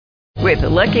With the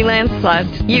Lucky Land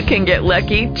Slots, you can get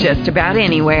lucky just about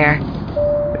anywhere.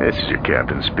 This is your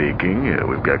captain speaking.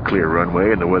 We've got clear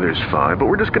runway and the weather's fine, but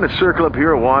we're just going to circle up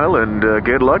here a while and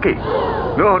get lucky.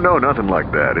 No, nothing like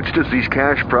that. It's just these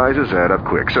cash prizes add up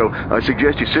quick. So I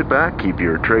suggest you sit back, keep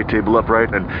your tray table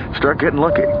upright, and start getting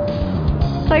lucky.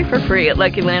 Play for free at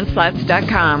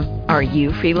LuckyLandSlots.com. Are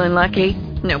you feeling lucky?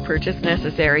 No purchase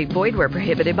necessary. Void where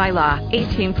prohibited by law.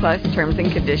 18 plus terms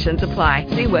and conditions apply.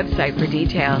 See website for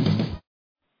details.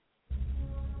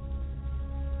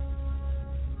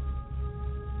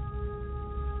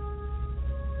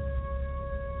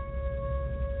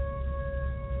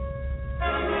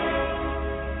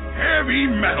 Heavy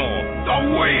metal, the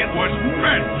way it was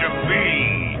meant to be.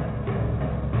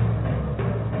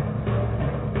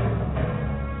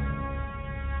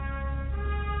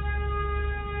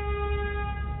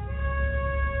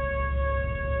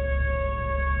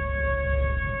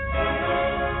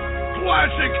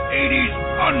 Classic 80s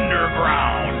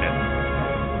underground.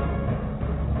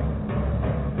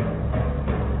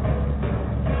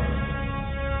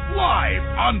 Live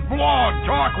on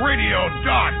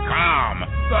blogtalkradio.com,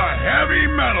 the Heavy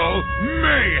Metal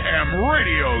Mayhem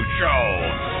Radio Show.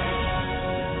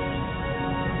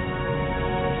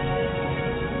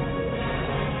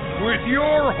 With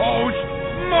your host,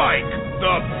 Mike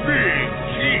the Big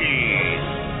Cheese.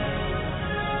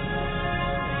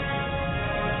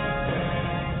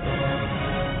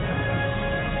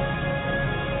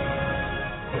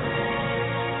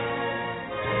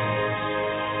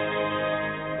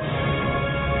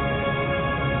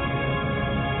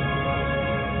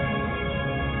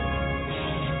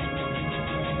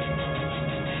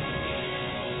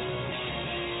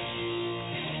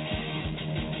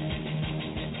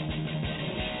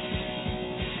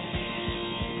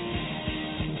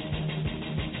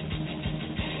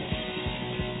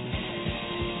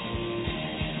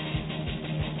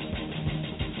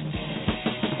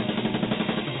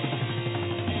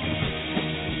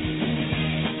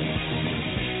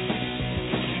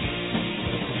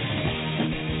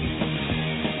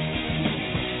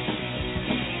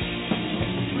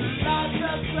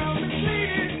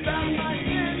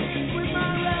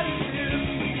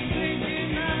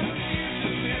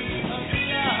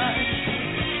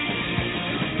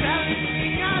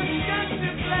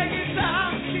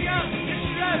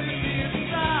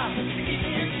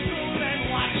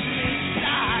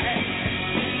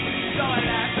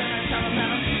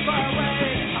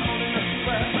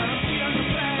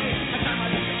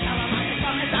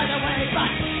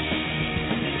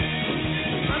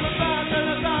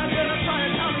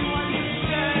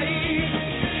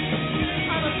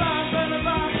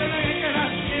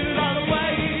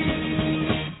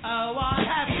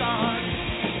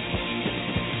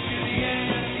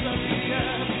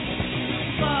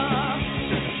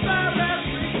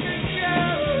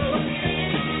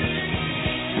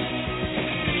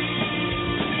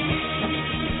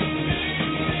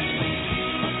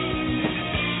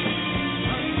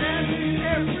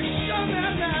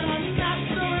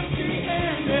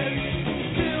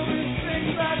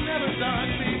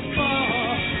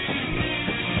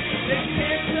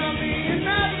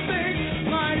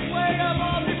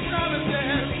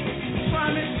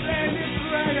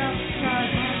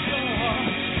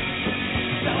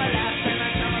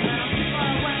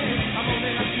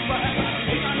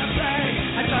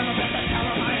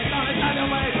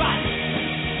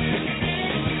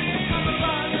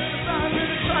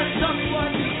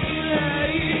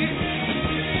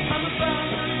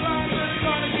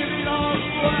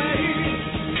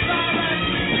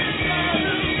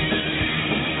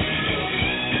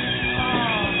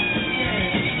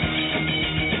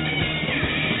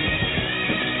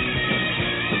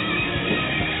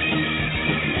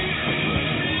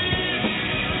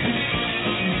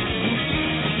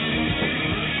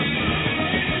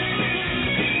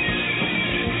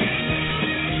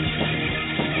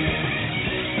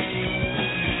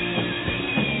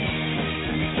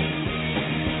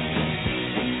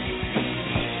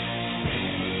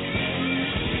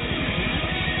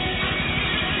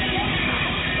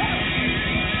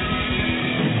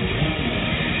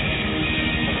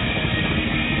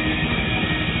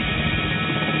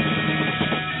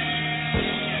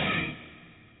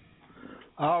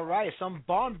 Some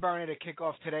barn burner to kick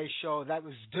off today's show. That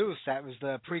was Deuce. That was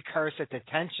the precursor to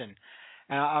Tension.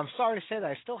 And I'm sorry to say that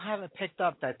I still haven't picked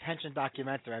up that Tension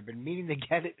documentary. I've been meaning to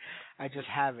get it. I just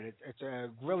haven't. It's a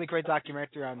really great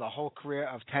documentary on the whole career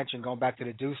of Tension, going back to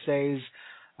the Deuce days,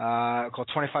 called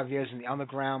 25 Years in the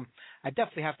Underground. I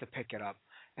definitely have to pick it up.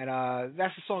 And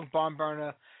that's the song Barn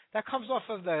Burner. That comes off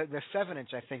of the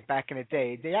 7-inch, I think, back in the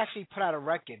day. They actually put out a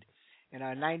record in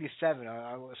 '97.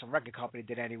 Some record company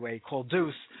did anyway, called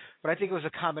Deuce. But I think it was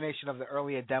a combination of the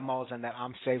earlier demos and that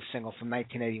I'm Safe single from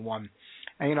 1981.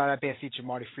 And, you know, that band featured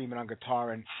Marty Freeman on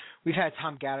guitar. And we've had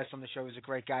Tom Gaddis on the show. He's a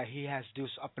great guy. He has Deuce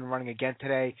up and running again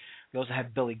today. We also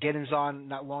had Billy Giddens on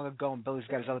not long ago, and Billy's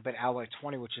got his other band, Alloy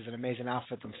 20, which is an amazing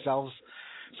outfit themselves.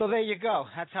 So there you go.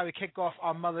 That's how we kick off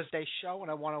our Mother's Day show. And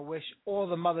I want to wish all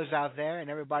the mothers out there and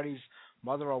everybody's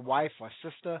mother or wife or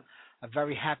sister a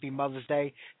very happy Mother's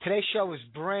Day. Today's show is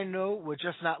brand new. We're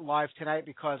just not live tonight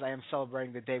because I am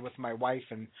celebrating the day with my wife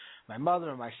and my mother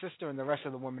and my sister and the rest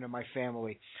of the women in my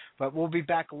family. But we'll be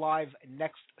back live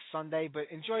next Sunday. But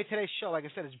enjoy today's show. Like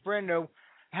I said, it's brand new.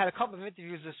 I had a couple of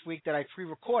interviews this week that I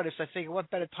pre-recorded, so I figured what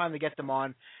better time to get them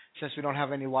on since we don't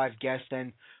have any live guests,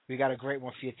 and we got a great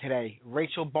one for you today.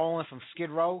 Rachel Bolan from Skid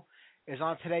Row is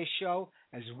on today's show,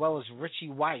 as well as Richie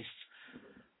Weiss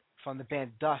from the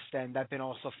band Dust, and that band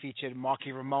also featured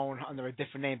Marky Ramone under a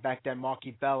different name back then,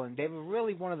 Marky Bell, and they were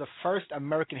really one of the first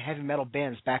American heavy metal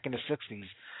bands back in the 60s.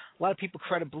 A lot of people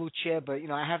credit Blue Chair, but, you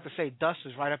know, I have to say Dust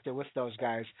was right up there with those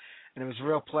guys, and it was a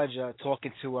real pleasure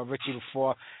talking to Richie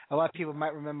before. A lot of people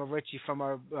might remember Richie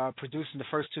from producing the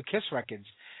first two Kiss records,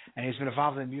 and he's been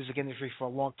involved in the music industry for a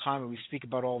long time, and we speak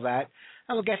about all that,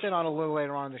 and we'll get that on a little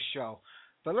later on in the show.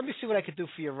 But let me see what I can do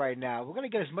for you right now. We're going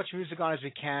to get as much music on as we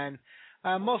can.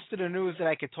 Most of the news that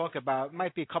I could talk about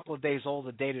might be a couple of days old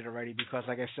or dated already because,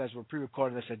 like I said, we're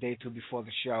pre-recording this a day or two before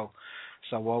the show.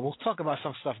 So we'll talk about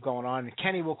some stuff going on. And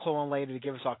Kenny will call in later to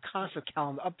give us our concert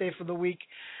calendar update for the week.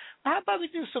 How about we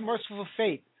do some Merciful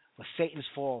Fate with Satan's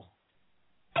Fall?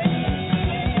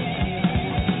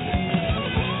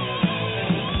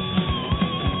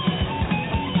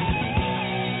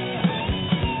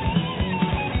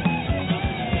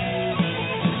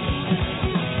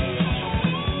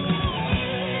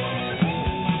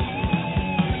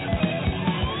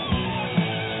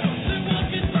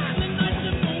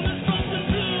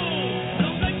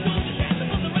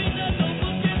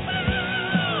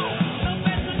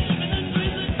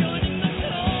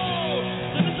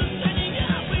 Standing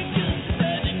up, we can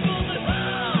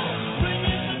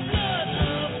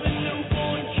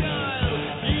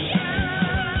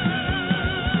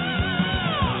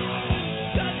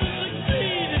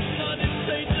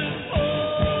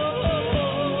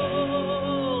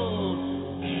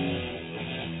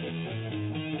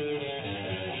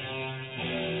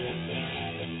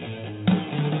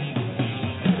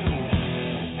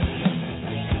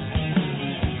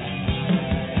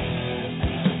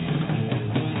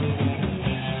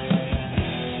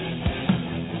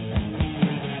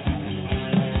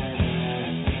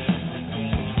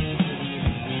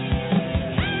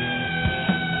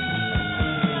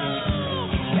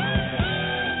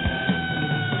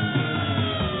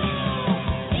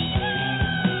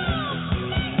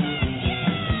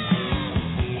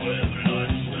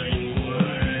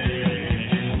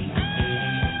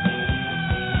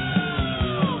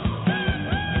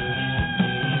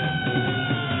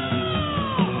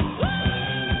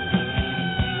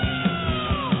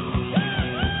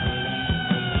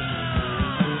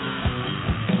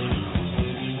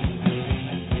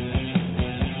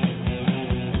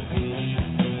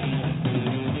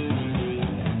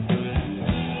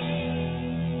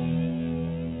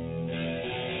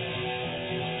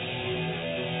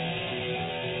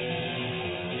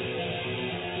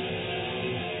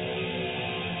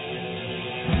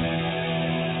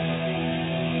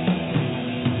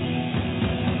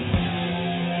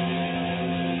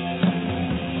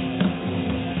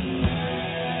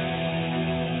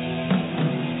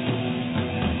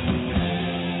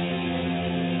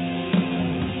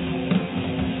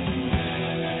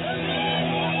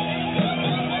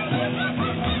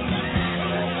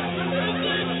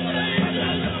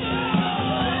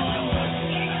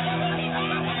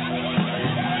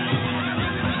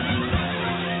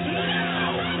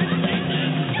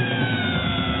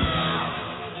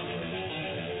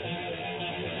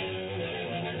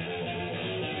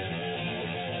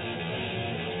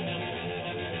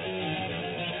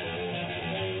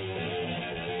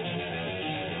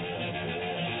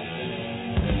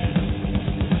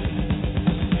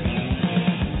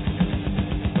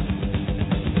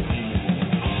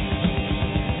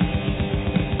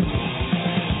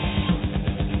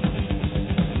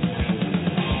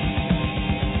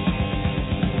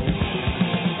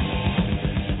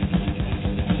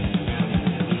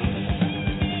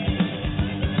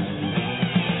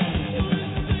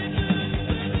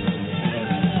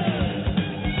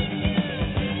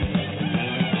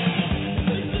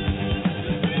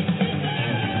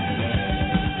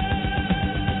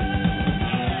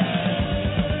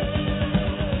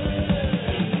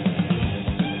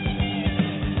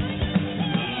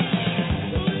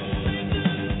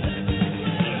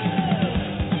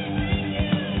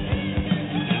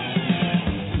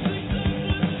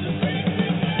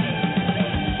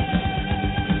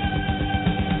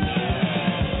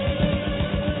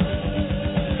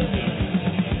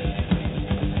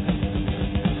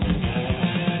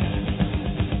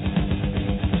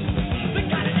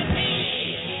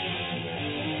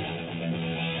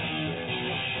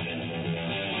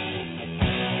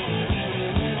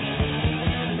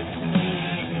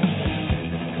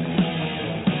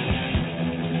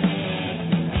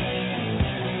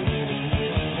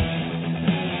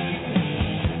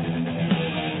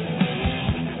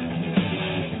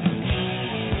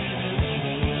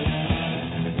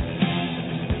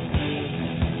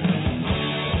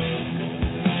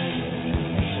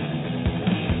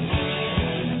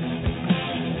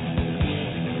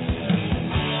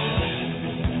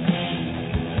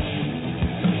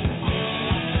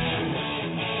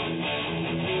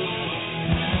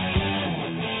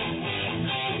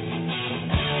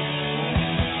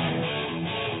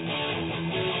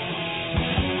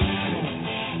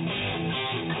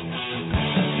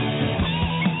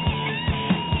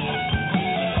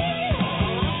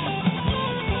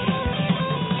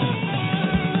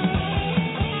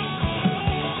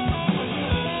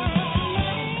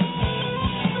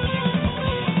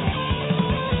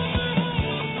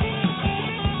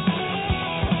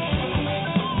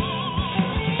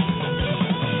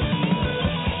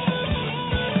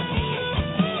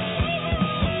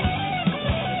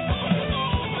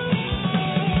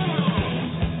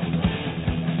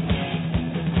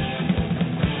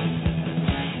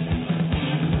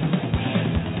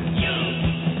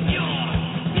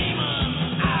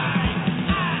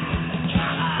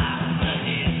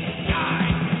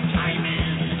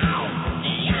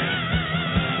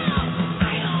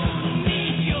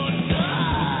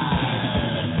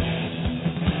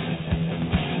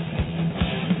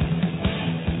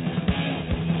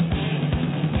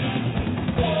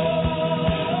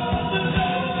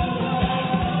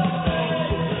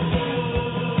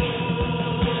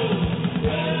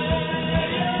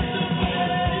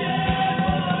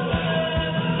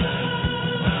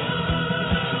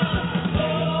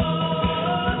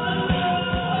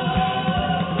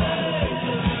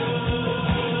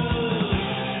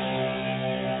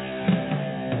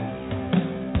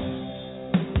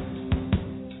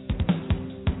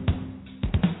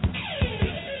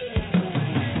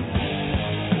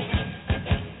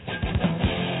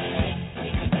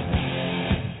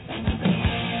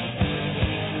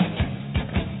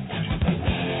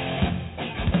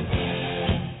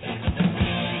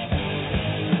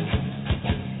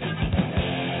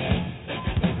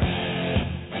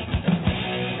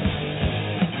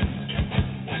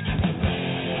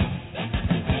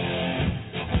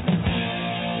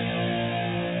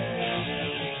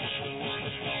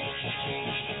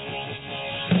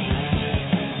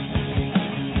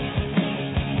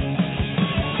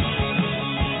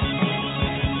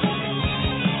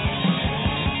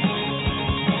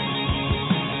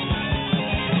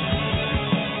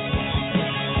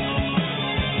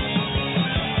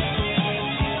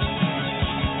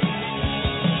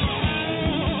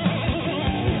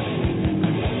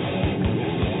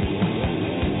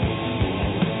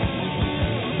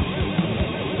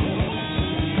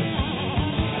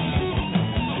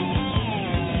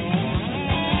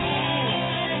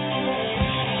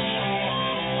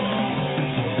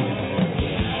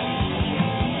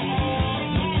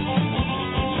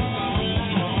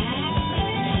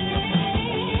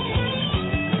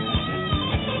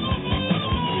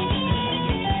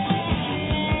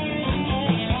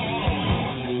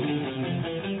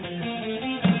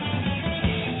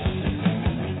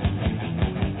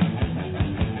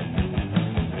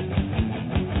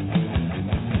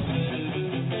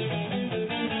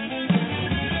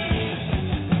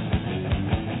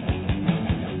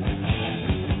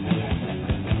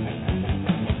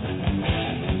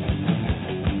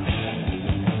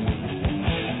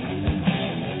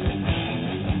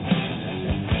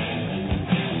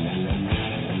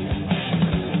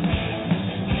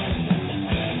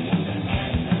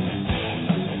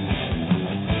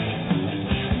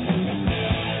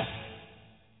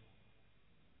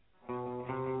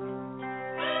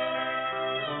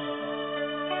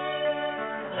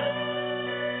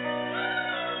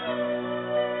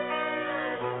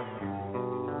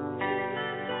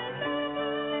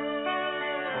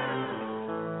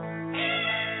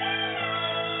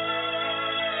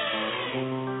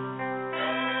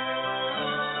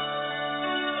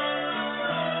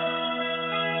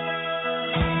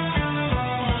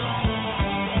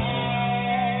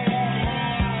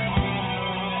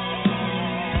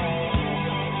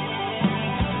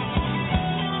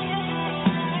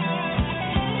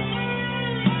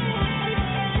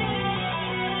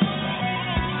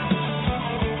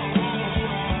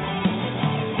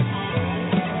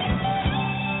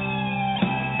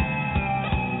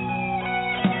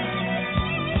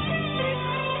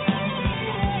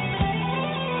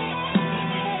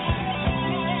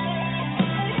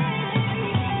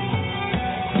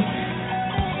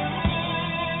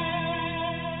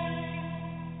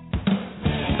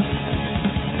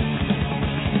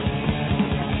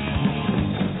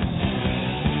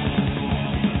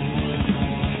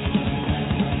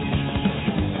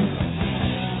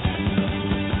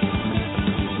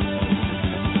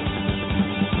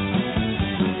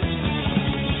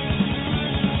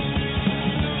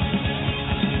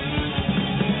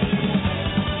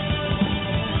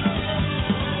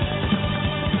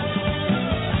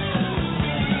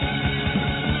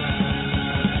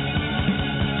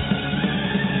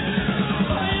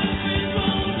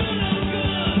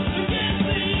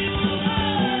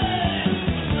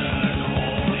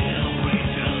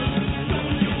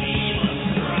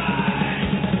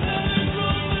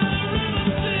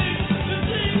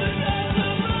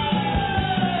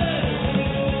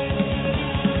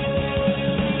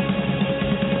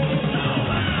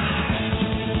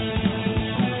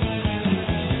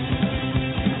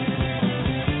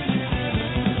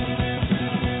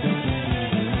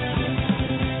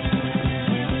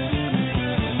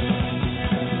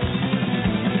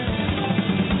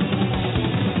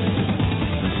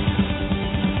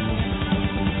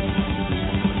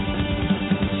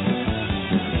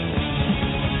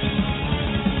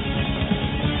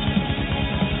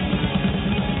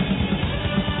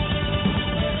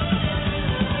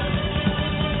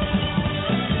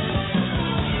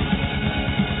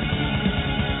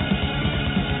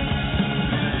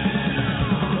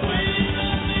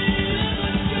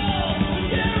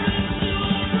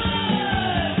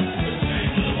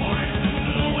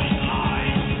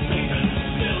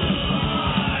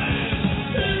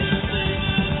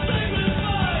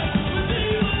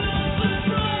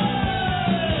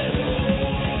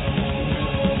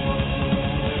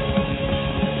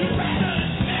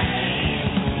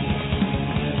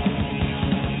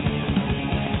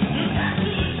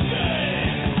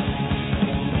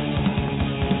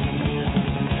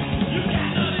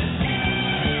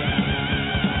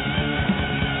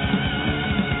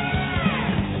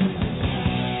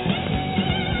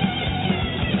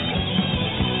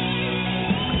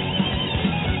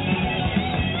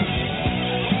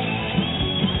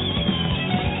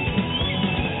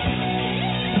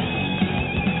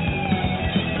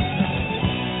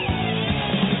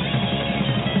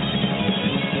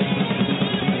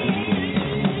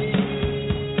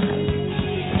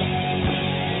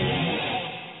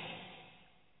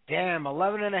Damn,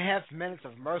 11 and a half minutes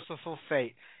of Merciful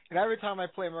Fate. And every time I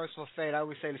play Merciful Fate, I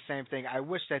always say the same thing. I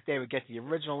wish that they would get the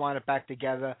original lineup back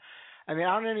together. I mean,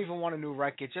 I don't even want a new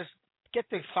record. Just get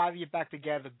the 5 of you back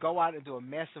together, go out and do a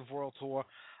massive world tour.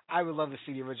 I would love to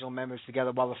see the original members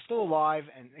together while they're still alive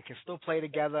and they can still play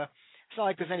together. It's not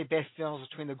like there's any bad feelings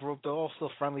between the group. They're all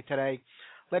still friendly today.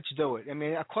 Let's do it. I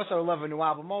mean, of course I would love a new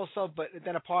album also, but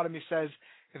then a part of me says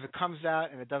if it comes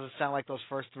out and it doesn't sound like those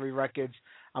first 3 records,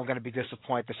 I'm going to be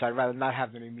disappointed. So I'd rather not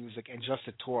have the new music and just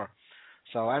a tour.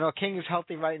 So I know King is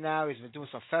healthy right now. He's been doing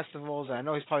some festivals, and I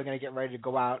know he's probably going to get ready to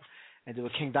go out and do a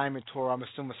King Diamond tour, I'm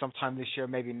assuming sometime this year,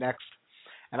 maybe next.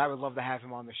 And I would love to have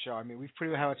him on the show. I mean, we've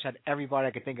pretty much had everybody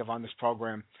I could think of on this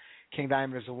program. King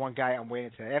Diamond is the one guy I'm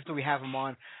waiting to. After we have him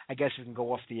on, I guess we can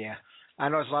go off the air. I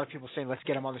know there's a lot of people saying, let's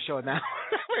get him on the show now.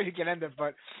 We can end it,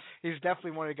 but he's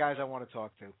definitely one of the guys I want to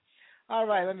talk to. All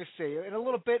right, let me see. In a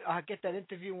little bit, I'll get that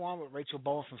interview on with Rachel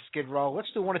Bolan from Skid Row. Let's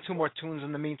do 1 or 2 more tunes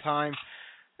in the meantime.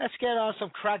 Let's get on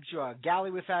some Crackjaw,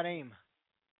 Galley Without Aim.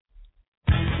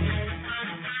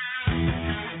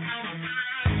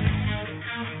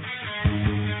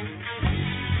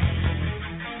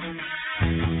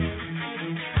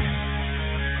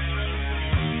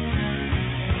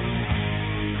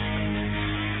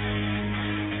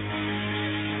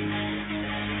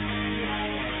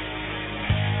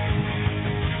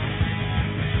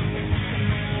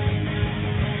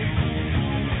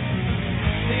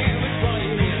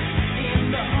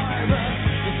 In the harbor,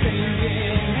 the same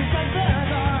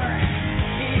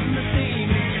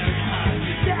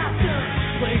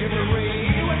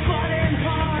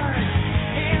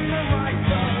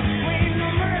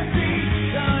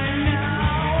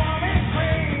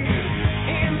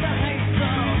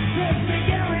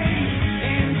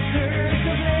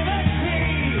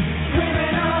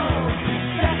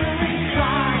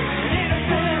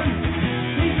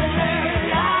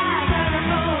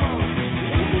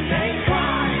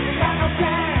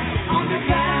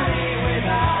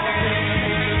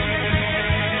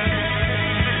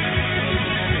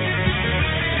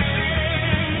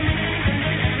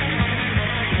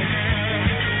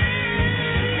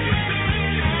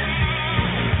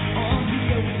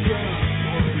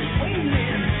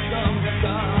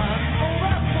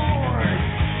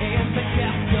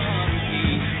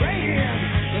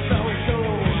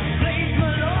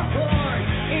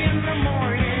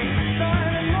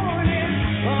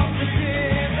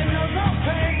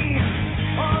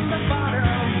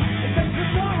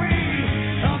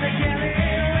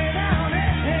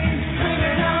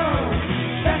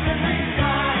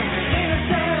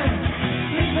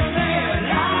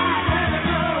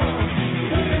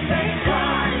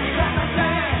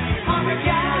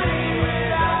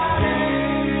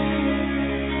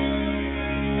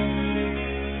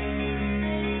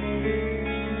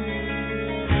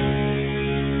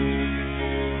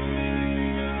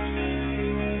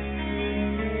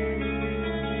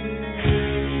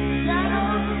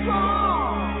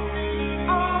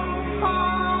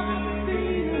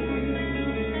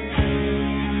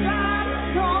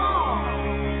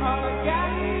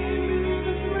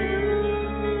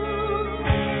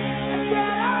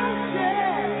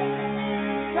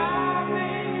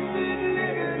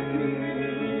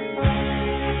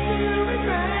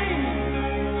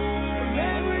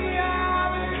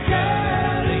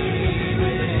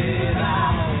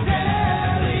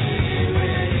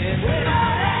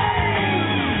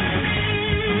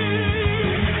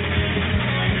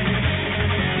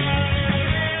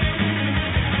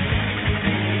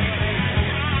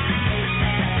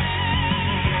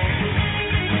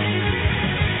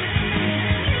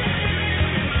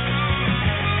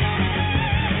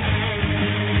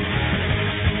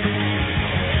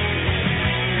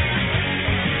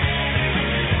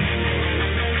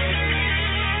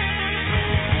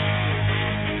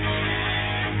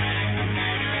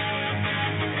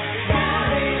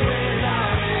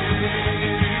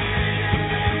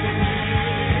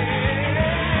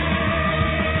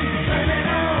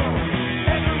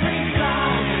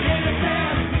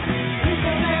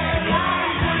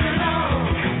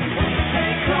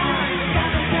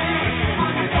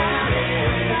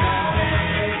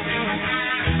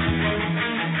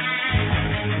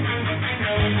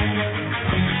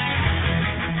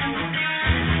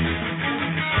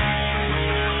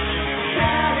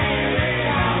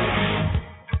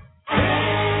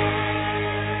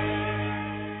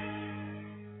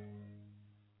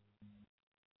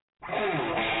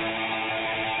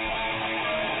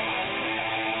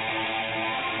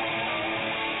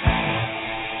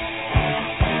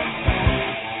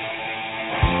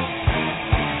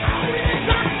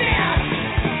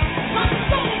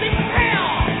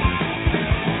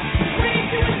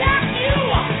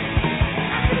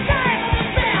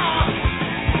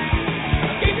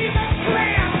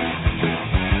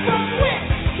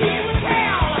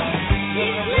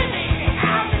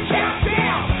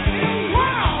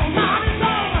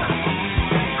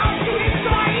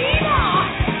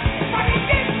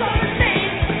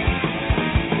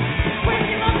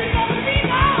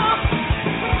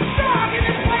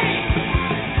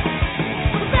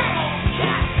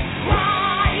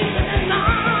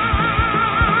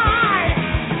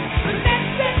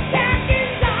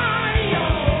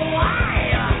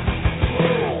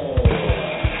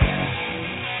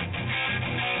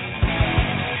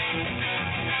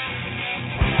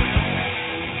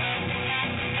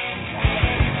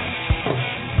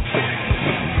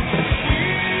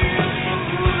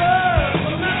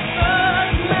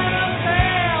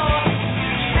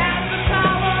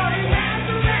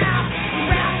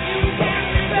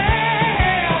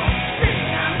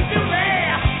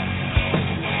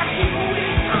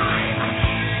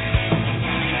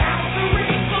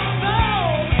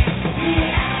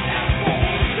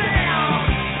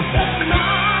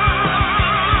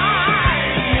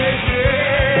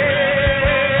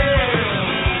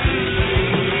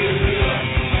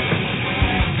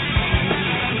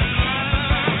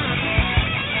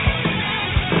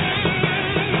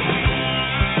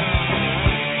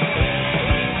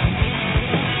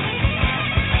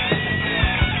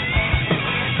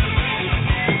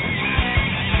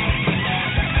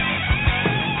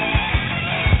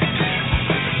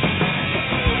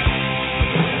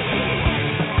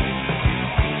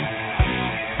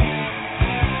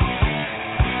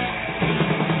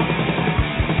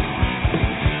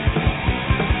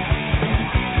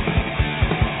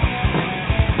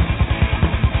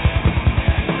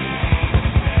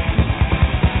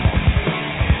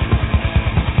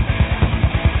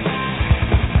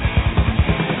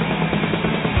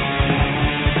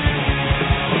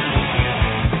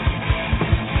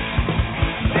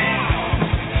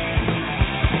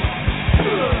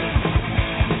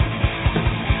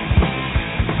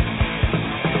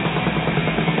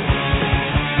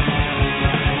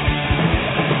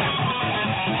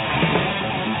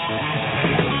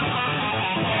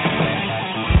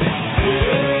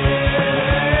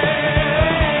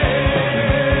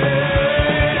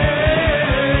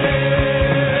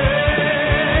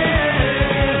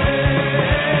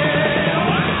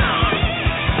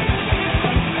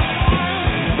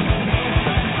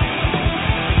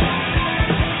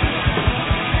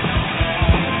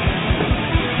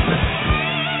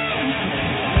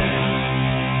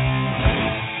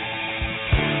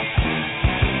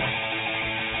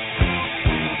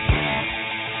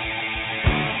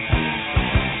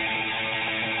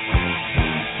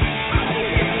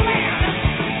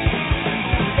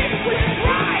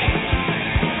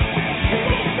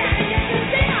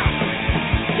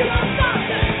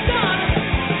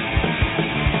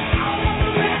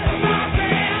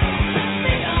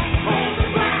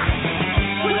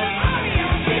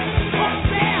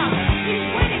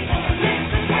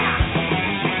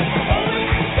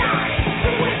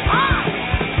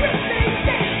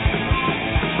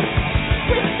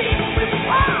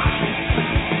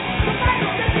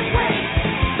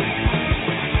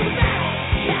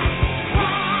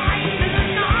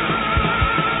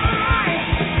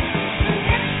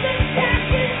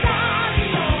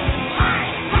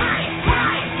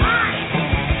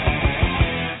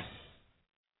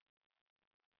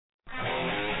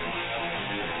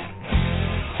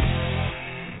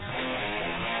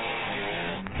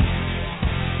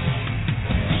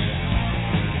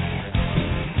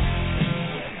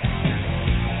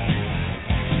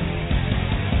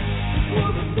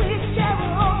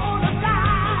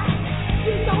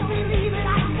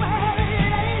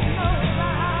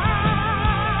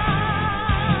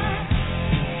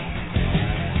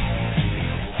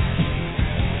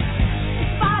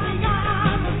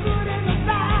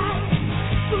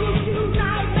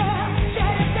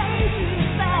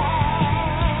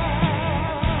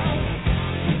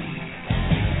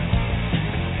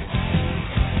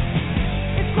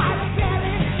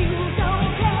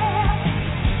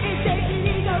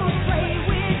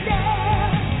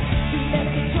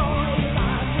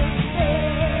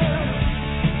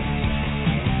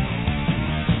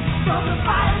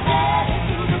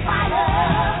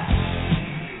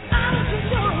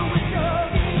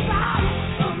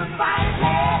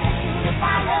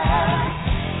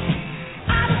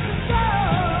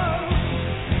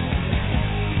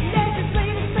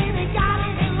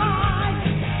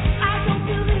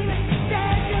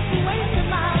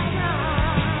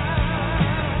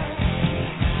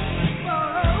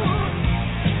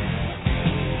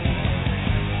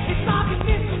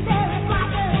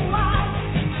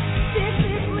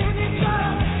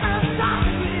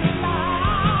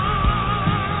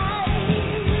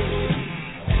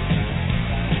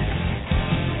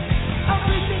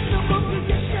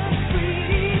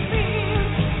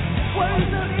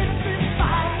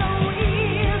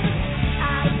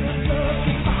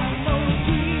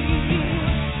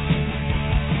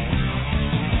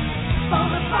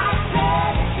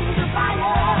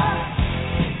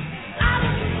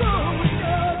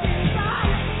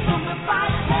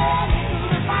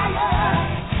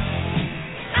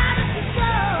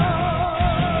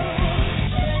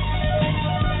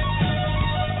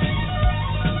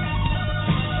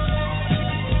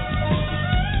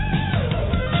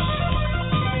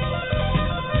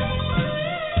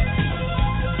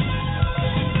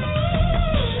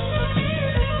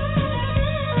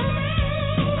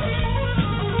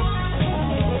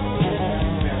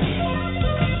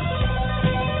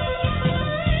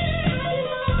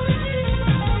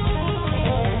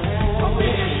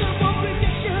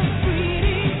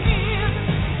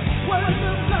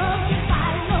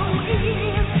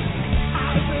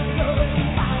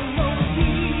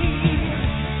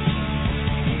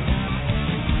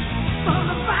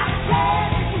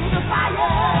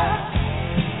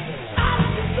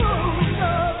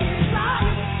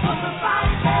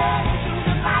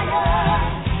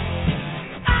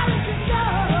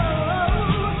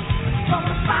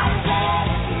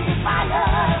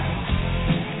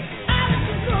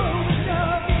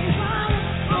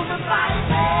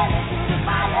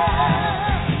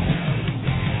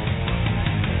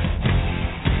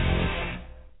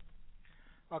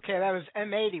Okay, that was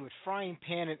M80 with Frying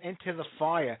Pan and Into the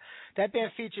Fire. That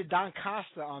band featured Don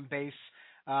Costa on bass.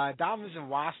 Don was in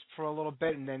Wasp for a little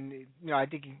bit, and then, I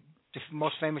think the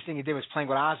most famous thing he did was playing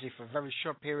with Ozzy for a very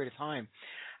short period of time.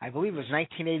 I believe it was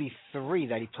 1983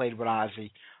 that he played with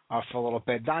Ozzy for a little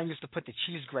bit. Don used to put the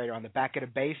cheese grater on the back of the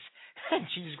bass and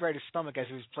cheese grate his stomach as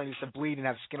he was playing. He used to bleed and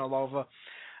have skin all over.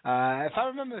 If I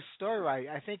remember the story right,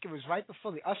 I think it was right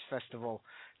before the US Festival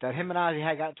that him and Ozzy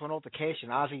had got into an altercation.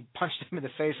 Ozzy punched him in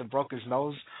the face and broke his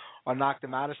nose or knocked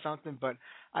him out or something. But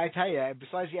I tell you,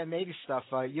 besides the M80 stuff,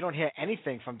 you don't hear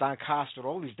anything from Don Costa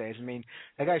all these days. I mean,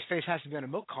 that guy's face has to be on a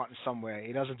milk carton somewhere.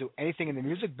 He doesn't do anything in the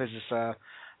music business. I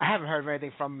haven't heard of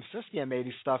anything from him since the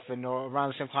M80 stuff and around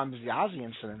the same time as the Ozzy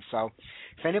incident. So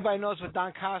if anybody knows what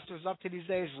Don Costa is up to these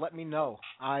days, let me know.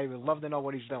 I would love to know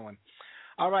what he's doing.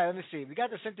 All right, let me see. We got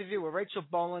this interview with Rachel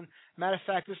Bolan. Matter of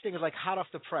fact, this thing is like hot off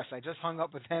the press. I just hung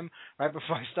up with him right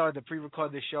before I started to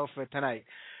pre-record this show for tonight.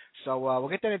 So we'll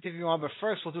get that interview on, but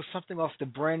first we'll do something off the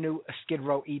brand new Skid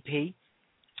Row EP.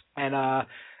 And I'm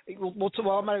not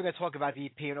even going to talk about the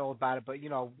EP and all about it, but,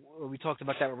 we talked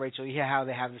about that with Rachel. You hear how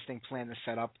they have this thing planned and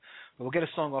set up. But we'll get a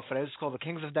song off of it. It's called The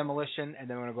Kings of Demolition, and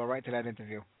then we're going to go right to that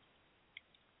interview.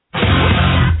 The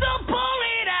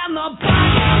bullet and the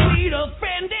body we'd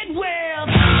offended with. I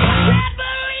can't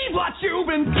believe what you've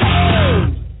been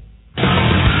told. No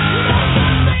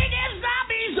such thing as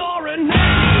zombies or a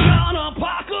neon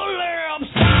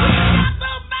apocalypse. Got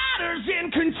the matters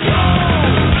in control.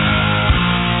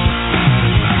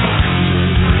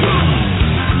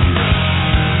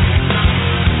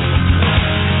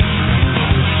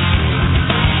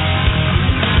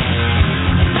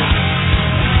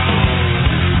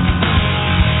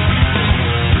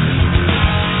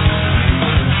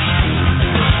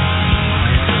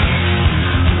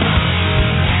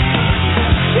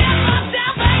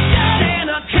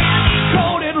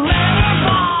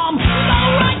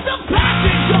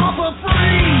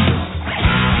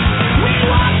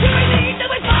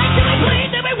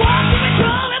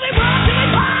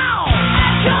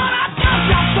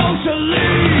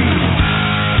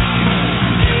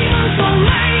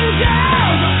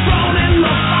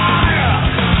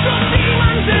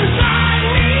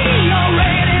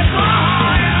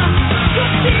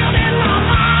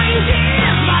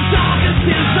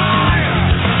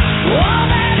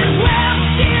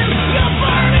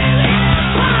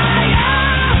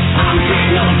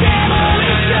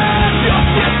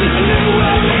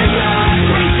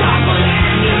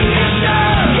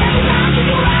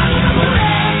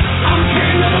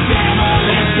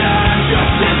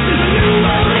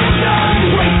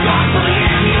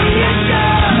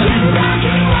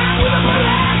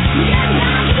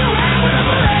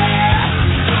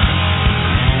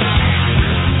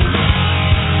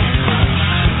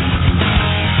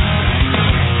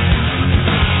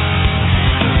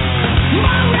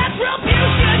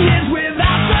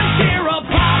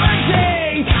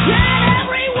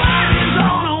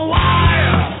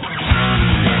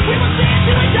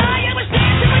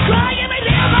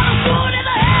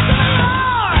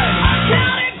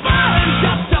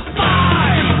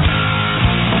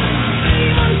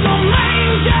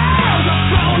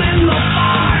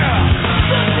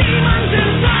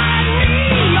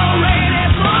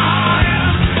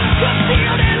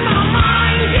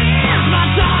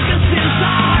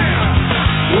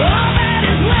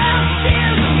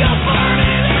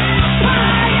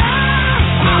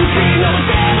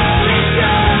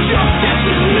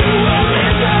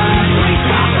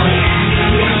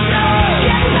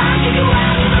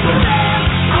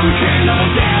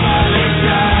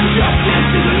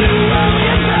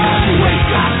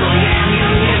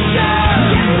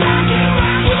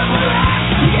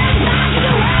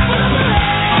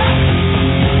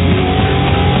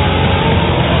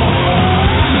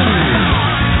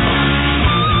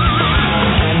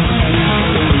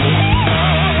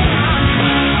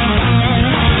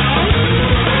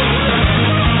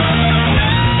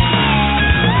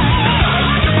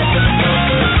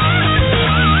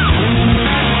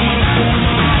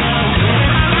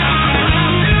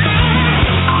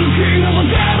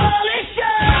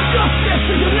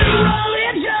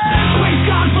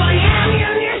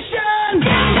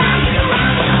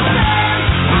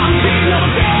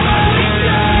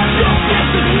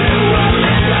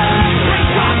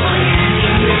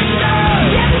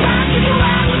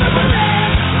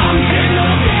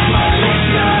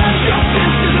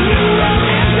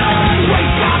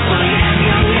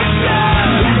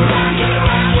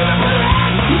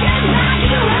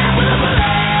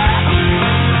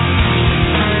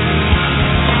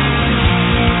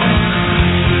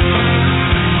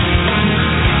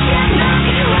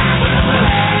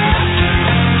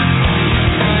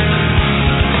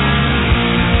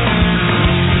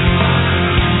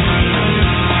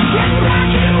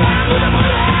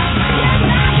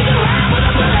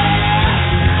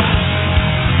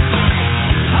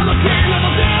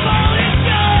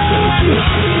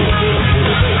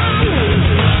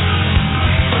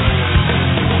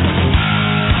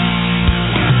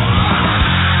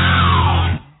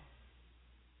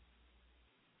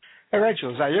 Hey,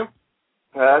 Rachel, is that you?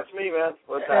 That's me, man.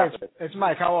 What's happening? It's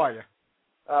Mike. How are you?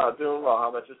 Oh, doing well. How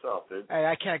about yourself, dude? Hey,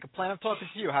 I can't complain. I'm talking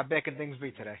to you. How bad can things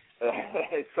be today?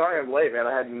 Hey, sorry I'm late, man.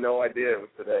 I had no idea it was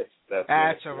today.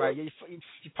 That's all right. You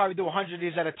probably do 100 of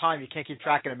these at a time. You can't keep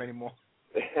track of them anymore.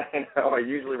 I know. I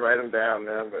usually write them down,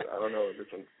 man, but I don't know. This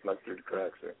one snuck through the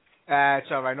cracks there. It's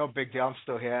all right. No big deal. I'm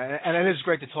still here. And it is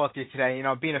great to talk to you today. You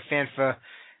know, being a fan for,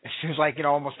 it seems like, you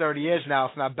know, almost 30 years now,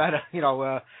 if not better. You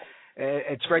know,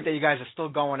 it's great that you guys are still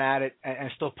going at it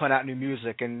and still putting out new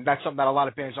music. And that's something that a lot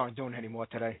of bands aren't doing anymore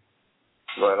today.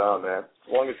 Right on, man.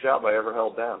 Longest job I ever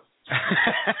held down.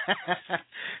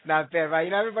 Not bad, right?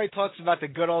 You know, everybody talks about the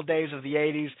good old days of the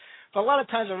 80s, but a lot of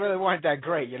times they really weren't that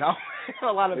great, you know?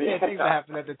 A lot of bad things that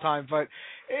happened at the time. But,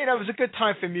 you know, it was a good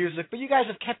time for music. But you guys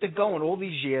have kept it going all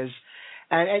these years,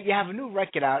 and you have a new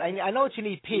record out. I know it's an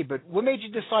EP, but what made you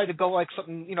decide to go like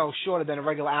something, you know, shorter than a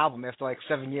regular album after like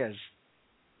 7 years?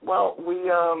 Well,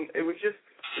 it was just,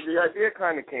 the idea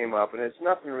kind of came up, and it's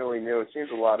nothing really new. It seems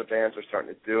a lot of bands are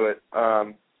starting to do it.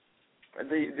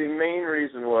 The main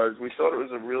reason was we thought it was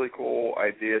a really cool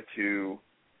idea to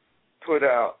put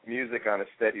out music on a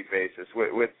steady basis.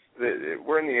 We're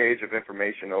in the age of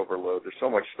information overload. There's so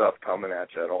much stuff coming at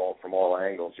you from all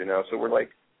angles, you know. So we're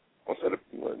like, well,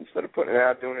 instead of putting it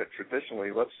out, doing it traditionally,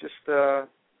 let's just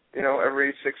you know,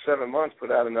 every 6-7 months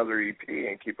put out another EP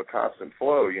and keep a constant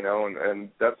flow, you know, and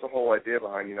that's the whole idea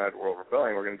behind United World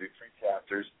Rebellion. We're going to do 3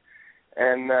 chapters,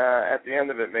 and at the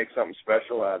end of it, make something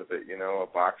special out of it, you know,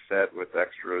 a box set with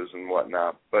extras and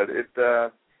whatnot. But it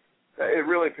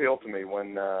really appealed to me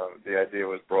when the idea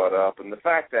was brought up, and the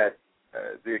fact that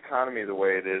the economy the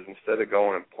way it is, instead of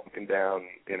going and plunking down,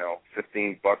 you know,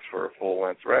 $15 for a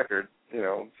full-length record, you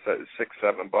know,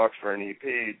 $6-7 for an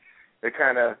EP, it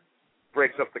kind of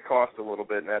breaks up the cost a little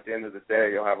bit, and at the end of the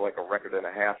day, you'll have like a record and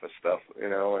a half of stuff, you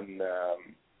know, and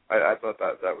I thought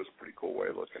that was a pretty cool way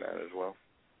of looking at it as well.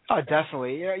 Oh,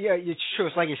 definitely. Yeah, it's true.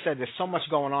 It's like you said, there's so much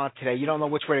going on today. You don't know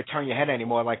which way to turn your head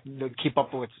anymore, like to keep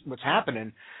up with what's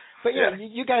happening. But, yeah,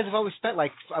 you guys have always spent,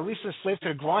 like, at least in Slave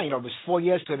to the Grind, you know, it was 4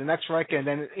 years to the next record, and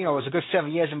then, you know, it was a good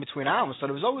 7 years in between albums, so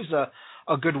there was always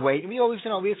a good wait. And we always, you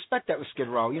know, we expect that with Skid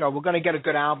Row. You know, we're going to get a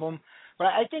good album. But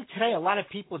I think today a lot of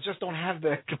people just don't have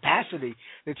the capacity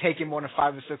to take in more than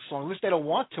 5 or 6 songs. At least they don't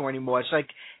want to anymore. It's like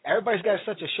everybody's got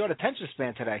such a short attention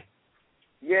span today.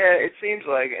 Yeah, it seems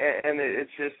like, and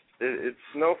it's just, it's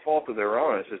no fault of their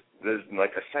own. It's just, there's,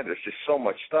 like I said, there's just so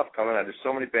much stuff coming out. There's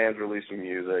so many bands releasing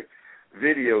music,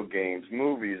 video games,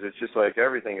 movies. It's just like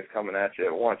everything is coming at you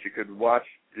at once. You could watch,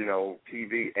 you know,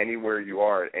 TV anywhere you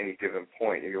are at any given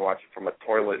point. You can watch it from a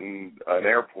toilet in an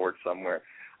airport somewhere.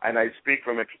 And I speak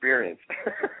from experience.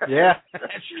 Yeah,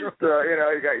 that's true. So, you know,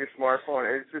 you got your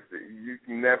smartphone. It's just, you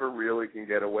never really can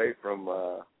get away from,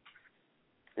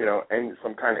 you know, and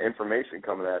some kind of information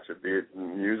coming at you, be it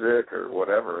music or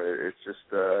whatever. It's just,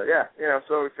 yeah, you know,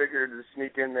 so we figured to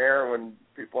sneak in there when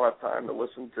people have time to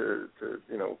listen to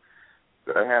you know,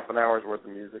 a half an hour's worth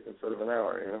of music instead of an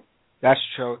hour, you know. That's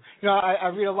true. You know, I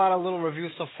read a lot of little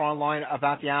reviews so far online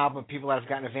about the album, people that have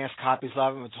gotten advanced copies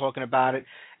of it and talking about it,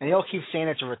 and they all keep saying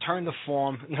it's a return to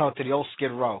form, you know, to the old Skid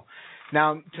Row.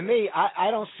 Now, to me, I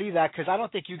don't see that because I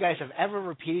don't think you guys have ever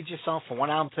repeated yourself from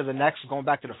one album to the next, going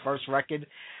back to the first record.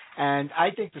 And I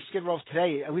think the Skid Row of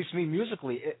today, at least me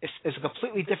musically, is a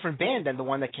completely different band than the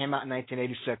one that came out in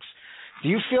 1986. Do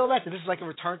you feel that this is like a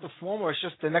return to form, or it's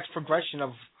just the next progression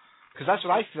of, because that's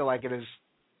what I feel like it is.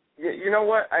 You know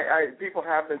what? People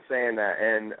have been saying that,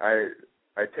 and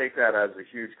I take that as a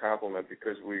huge compliment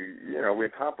because we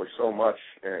accomplished so much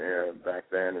back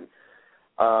then, and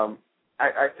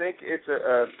I think it's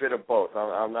a bit of both.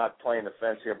 I'm not playing the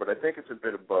fence here, but I think it's a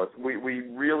bit of both. We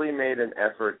really made an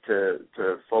effort to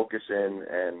focus in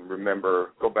and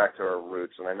go back to our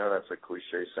roots, and I know that's a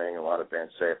cliche saying, a lot of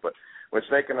bands say it, but when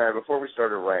Snake and I, before we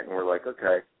started writing, we're like,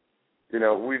 okay, you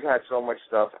know, we've had so much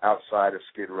stuff outside of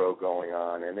Skid Row going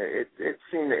on, and it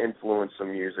seemed to influence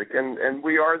some music. And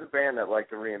we are the band that like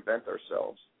to reinvent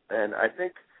ourselves. And I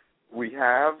think we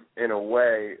have, in a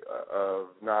way, of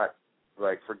not,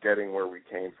 like, forgetting where we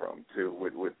came from, too,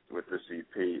 with this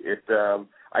EP.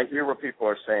 I hear what people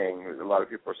are saying. A lot of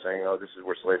people are saying, oh, this is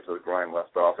where Slave to the Grind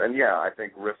left off. And, yeah, I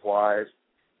think riff-wise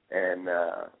and,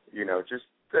 you know, just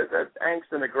that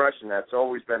angst and aggression, that's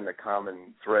always been the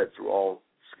common thread through all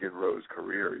Skid Row's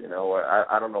career, you know.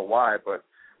 I don't know why, but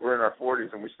we're in our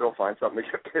 40s and we still find something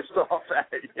to get pissed off at,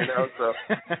 you know. So,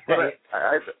 but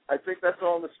I think that's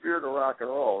all in the spirit of rock and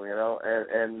roll, you know.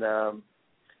 And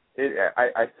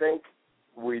I think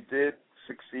we did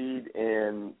succeed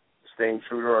in staying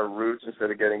true to our roots instead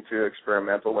of getting too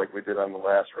experimental like we did on the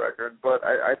last record. But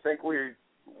I think we're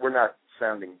not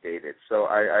sounding dated. So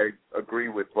I agree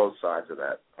with both sides of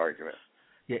that argument.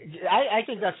 Yeah, I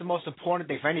think that's the most important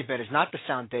thing for any band is not to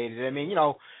sound dated. I mean, you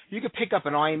know, you could pick up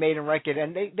an Iron Maiden record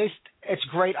and it's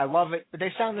great. I love it, but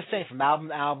they sound the same from album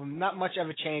to album. Not much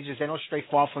ever changes. They don't stray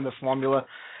far from the formula.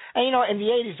 And you know, in the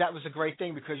 '80s, that was a great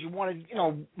thing because you wanted, you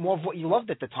know, more of what you loved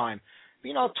at the time. But,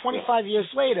 you know, 25 years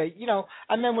later, you know,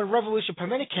 I remember when Revolution Per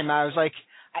Minute came out. I was like,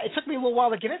 it took me a little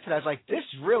while to get into that. I was like, this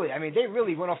really, I mean, they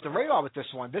really went off the radar with this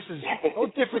one. This is no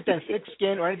different than Thick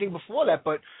Skin or anything before that,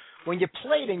 but when you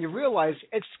play it and you realize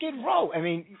it's Skid Row, I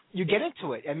mean, you get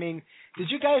into it. I mean, did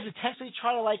you guys intentionally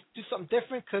try to, like, do something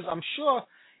different? Because I'm sure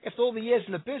after all the years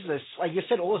in the business, like you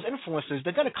said, all those influences,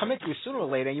 they're going to come into you sooner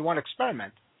or later and you want to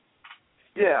experiment.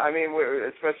 Yeah, I mean,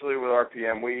 especially with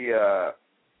RPM,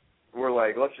 we're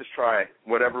like, let's just try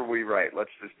whatever we write.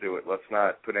 Let's just do it. Let's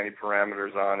not put any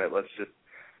parameters on it. Let's just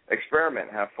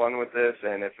experiment, have fun with this,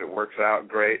 and if it works out,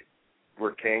 great.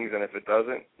 We're kings, and if it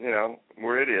doesn't, you know,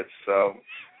 we're idiots. So,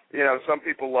 you know, some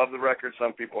people love the record,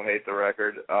 some people hate the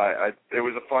record. It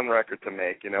was a fun record to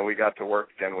make. You know, we got to work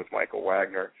again with Michael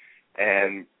Wagner,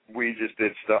 and we just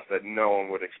did stuff that no one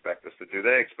would expect us to do.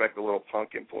 They expect a little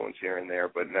punk influence here and there,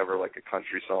 but never like a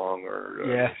country song or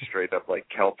straight up like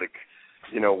Celtic,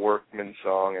 you know, workman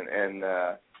song. And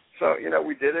so, you know,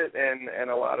 we did it, and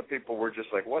a lot of people were just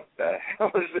like, what the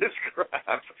hell is this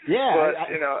crap? Yeah.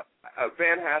 But, you know, a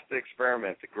band has to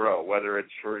experiment to grow, whether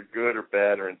it's for good or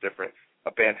bad or indifferent.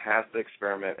 A band has to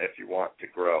experiment if you want to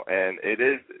grow. And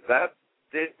that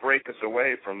did break us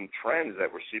away from trends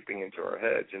that were seeping into our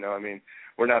heads. You know, I mean,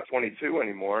 we're not 22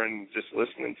 anymore, and just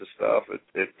listening to stuff,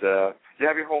 you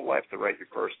have your whole life to write your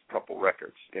first couple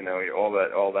records, you know, all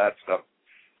that stuff.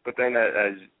 But then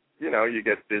as you know, you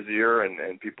get busier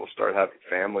and people start having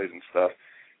families and stuff,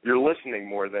 you're listening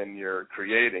more than you're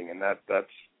creating, and that's,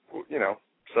 you know,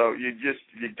 so you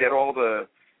get all the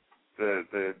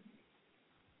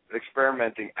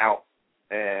experimenting out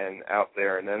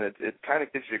there, and then it kind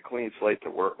of gives you a clean slate to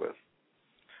work with.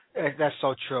 That's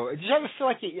so true. Did you ever feel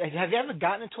like have you ever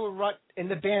gotten into a rut in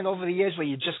the band over the years where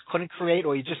you just couldn't create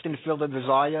or you just didn't feel the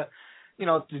desire, you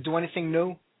know, to do anything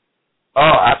new?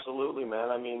 Oh, absolutely, man.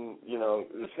 I mean, you know,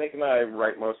 Snake and I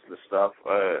write most of the stuff.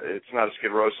 It's not a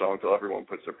Skid Row song until everyone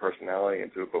puts their personality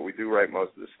into it, but we do write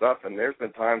most of the stuff. And there's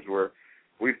been times where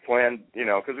we've planned, you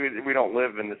know, because we don't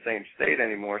live in the same state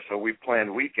anymore, so we've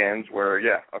planned weekends where,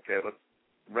 let's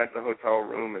rent a hotel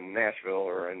room in Nashville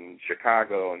or in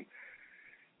Chicago and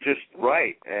just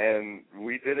write. And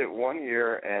we did it one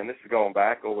year, and this is going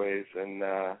back a ways, and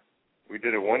we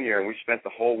did it one year, and we spent the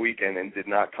whole weekend and did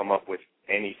not come up with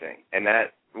anything. And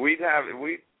that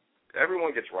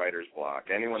everyone gets writer's block.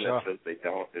 Anyone that says they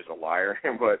don't is a liar,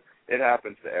 but it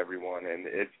happens to everyone, and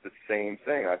it's the same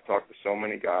thing. I've talked to so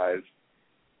many guys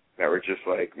that were just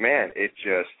like, man, it's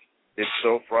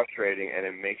so frustrating, and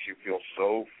it makes you feel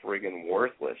so friggin'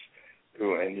 worthless.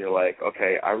 And you're like,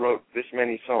 okay, I wrote this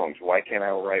many songs. Why can't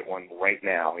I write one right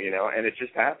now? You know, and it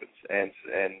just happens. And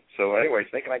so anyway,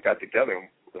 Snake and I got together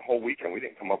the whole weekend. We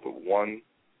didn't come up with one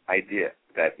idea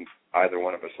that either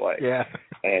one of us liked. Yeah.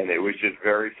 And it was just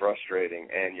very frustrating,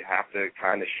 and you have to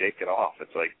kind of shake it off.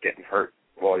 It's like getting hurt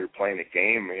while you're playing a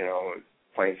game, you know,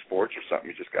 playing sports or something.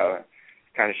 You just got to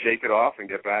kind of shake it off and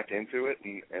get back into it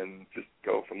and just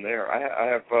go from there. I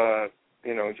have,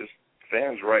 you know, just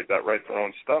fans write their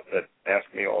own stuff that ask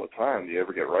me all the time, do you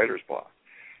ever get writer's block?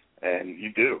 And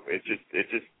you do. It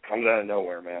just comes out of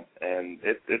nowhere, man. And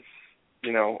it's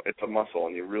you know, it's a muscle,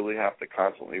 and you really have to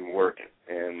constantly work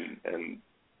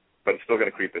but it's still going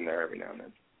to creep in there every now and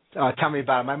then. Tell me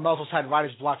about it. My muscles had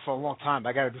writer's block for a long time.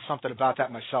 I got to do something about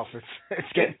that myself.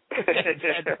 It's getting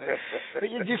But do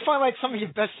you find like some of your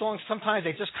best songs, sometimes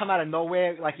they just come out of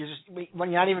nowhere, like when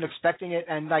you're not even expecting it,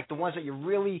 and like the ones that you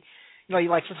really, you know, you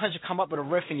like sometimes you come up with a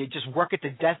riff and you just work it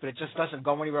to death, but it just doesn't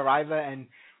go anywhere either, and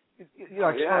you know,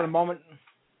 it's for a moment.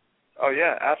 Oh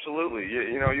yeah, absolutely.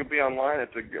 You know, you'll be online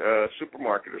at the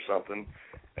supermarket or something,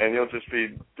 and you'll just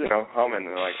be, you know, humming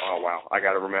and like, oh wow, I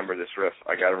got to remember this riff.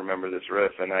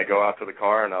 And I go out to the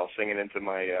car and I'll sing it into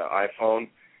my iPhone,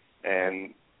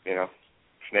 and you know,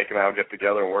 Snake and I will get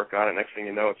together and work on it. Next thing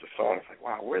you know, it's a song. It's like,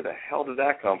 wow, where the hell did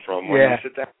that come from? When you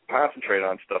sit down and concentrate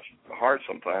on stuff hard,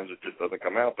 sometimes it just doesn't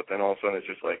come out. But then all of a sudden, it's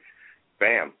just like,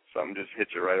 bam, something just hits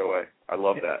you right away. I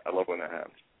love that. I love when that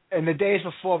happens. In the days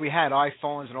before we had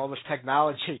iPhones and all this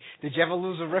technology, did you ever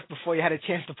lose a riff before you had a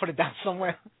chance to put it down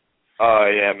somewhere? Oh,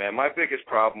 yeah, man. My biggest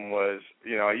problem was,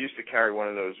 you know, I used to carry one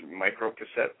of those micro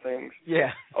cassette things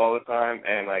all the time,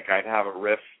 and, like, I'd have a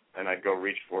riff, and I'd go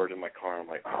reach for it in my car, and I'm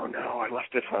like, oh, no, I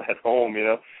left it at home, you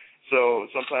know? So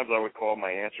sometimes I would call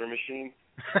my answer machine,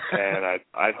 and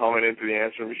I'd hum it into the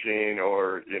answer machine,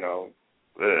 or, you know,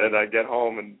 And I get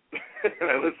home and, and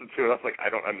I listen to it. I was like, I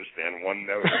don't understand one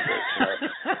note of it. You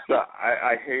know? So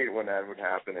I hate when that would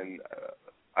happen. And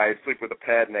I sleep with a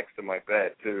pad next to my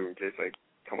bed, too, in case I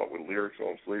come up with lyrics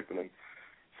while I'm sleeping. And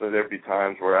so there'd be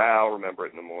times where I'll remember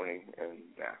it in the morning and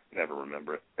never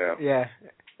remember it. Yeah,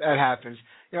 that happens.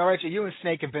 You know, Richie, you and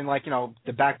Snake have been like, you know,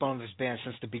 the backbone of this band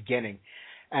since the beginning.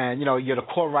 And, you know, you're the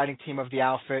core writing team of the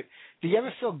outfit. Do you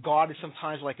ever feel guarded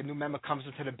sometimes, like a new member comes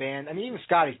into the band? I mean, even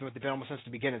Scotty's been with the band almost since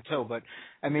the beginning, too. But,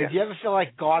 I mean, do you ever feel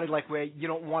like guarded, like where you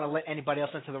don't want to let anybody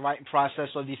else into the writing process?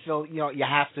 Or do you feel, you know, you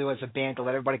have to as a band to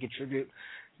let everybody contribute,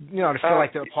 you know, to feel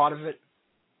like they're a part of it?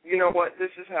 You know what?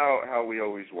 This is how we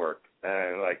always worked.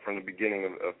 Like from the beginning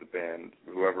of the band,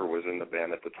 whoever was in the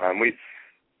band at the time,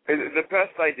 the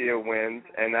best idea wins,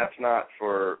 and that's not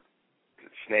for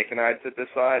Snake and I to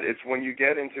decide. It's when you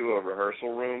get into a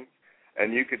rehearsal room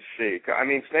and you could see. I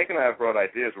mean, Snake and I have brought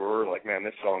ideas where we're like, man,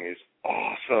 this song is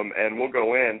awesome, and we'll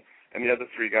go in, and the other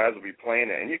three guys will be playing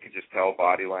it, and you could just tell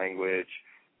body language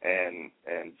and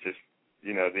just,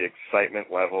 you know, the excitement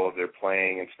level of their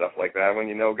playing and stuff like that. When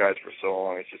you know guys for so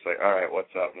long, it's just like, all right,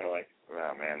 what's up? And they're like,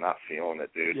 oh, man, not feeling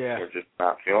it, dude. Yeah. We're just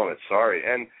not feeling it. Sorry.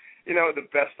 And, you know, the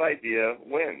best idea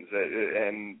wins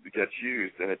and gets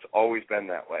used, and it's always been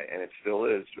that way, and it still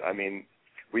is. I mean,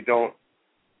 we don't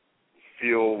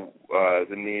feel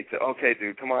the need to, okay,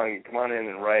 dude, come on in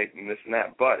and write and this and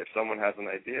that. But if someone has an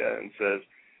idea and says,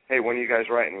 hey, when are you guys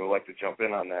writing? We'd like to jump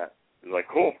in on that. It's like,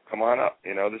 cool, come on up.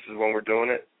 You know, this is when we're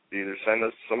doing it. Either send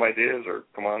us some ideas or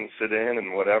come on and sit in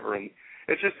and whatever. And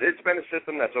it's been a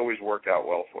system that's always worked out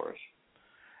well for us.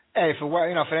 Hey, if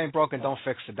it ain't broken, don't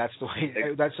fix it. That's the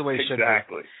way it should be.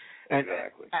 Exactly. And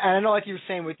I know, like you were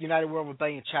saying with United World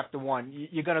Rebellion Chapter 1,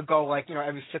 you're going to go, like, you know,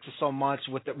 every 6 or so months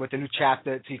with the new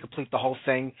chapter till you complete the whole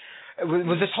thing.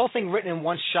 Was this whole thing written in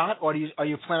one shot, or are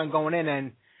you planning on going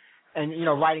in and you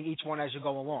know, writing each one as you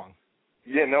go along?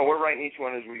 Yeah, no, we're writing each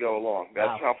one as we go along.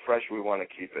 That's how fresh we want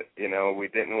to keep it. You know, we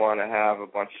didn't want to have a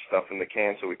bunch of stuff in the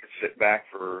can so we could sit back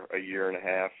for a year and a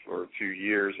half or 2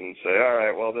 years and say, all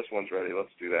right, well, this one's ready,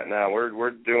 let's do that. Now we're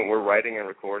writing and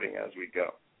recording as we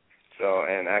go. So,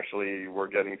 and actually we're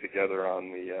getting together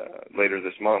on the later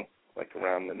this month, like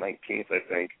around the 19th, I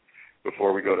think,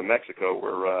 before we go to Mexico.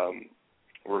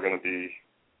 We're going to be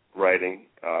writing.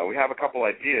 We have a couple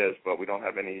ideas, but we don't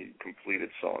have any completed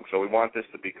songs. So we want this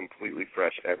to be completely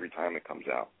fresh every time it comes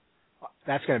out.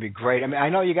 That's going to be great. I mean, I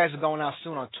know you guys are going out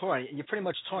soon on tour. You're pretty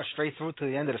much touring straight through to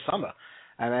the end of the summer.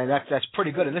 I mean, that's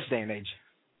pretty good in this day and age.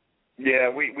 Yeah,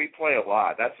 we play a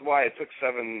lot. That's why it took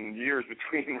 7 years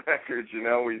between records. You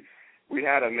know, we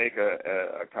had to make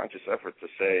a conscious effort to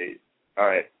say, all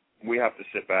right, we have to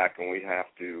sit back and we have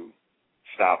to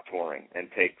stop touring and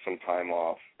take some time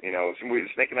off. You know,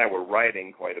 Snake and I were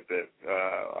writing quite a bit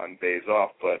on days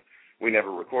off, but we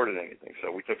never recorded anything.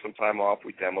 So we took some time off.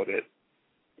 We demoed it,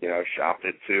 you know, shopped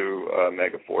it to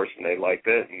Megaforce, and they liked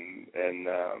it. And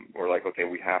we're like, okay,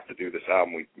 we have to do this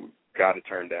album. We got to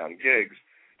turn down gigs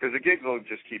because the gigs will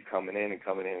just keep coming in and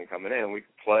coming in and coming in. We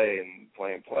could play and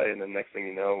play and play, and then next thing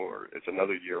you know, it's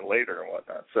another year later and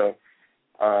whatnot. So,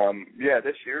 yeah,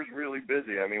 this year's really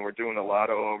busy. I mean, we're doing a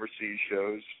lot of overseas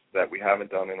shows that we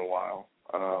haven't done in a while.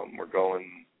 We're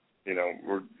going, you know,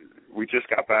 we just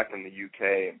got back from the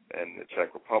UK and the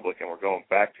Czech Republic, and we're going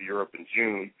back to Europe in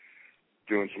June,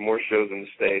 doing some more shows in the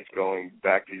States, going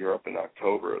back to Europe in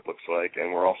October, it looks like,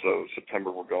 and we're also,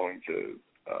 September, we're going to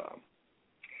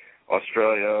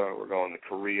Australia, we're going to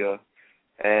Korea,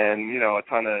 and, you know, a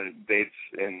ton of dates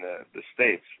in the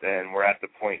States. And we're at the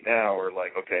point now where,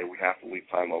 like, okay, we have to leave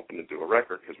time open to do a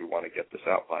record because we want to get this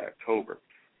out by October.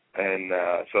 And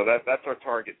so that's our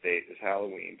target date is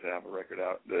Halloween, to have a record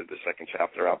out, the second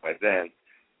chapter out by then.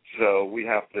 So we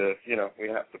have to, you know,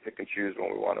 pick and choose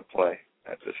when we want to play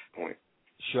at this point.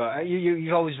 Sure.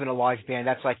 You've always been a live band.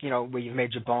 That's like, you know, where you've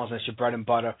made your bones and it's your bread and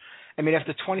butter. I mean,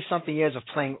 after 20-something years of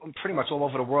playing pretty much all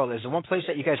over the world, is there one place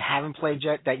that you guys haven't played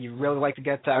yet that you really like to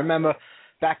get to? I remember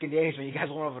back in the 80s when you guys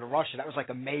went over to Russia, that was like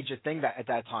a major thing at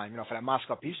that time, you know, for that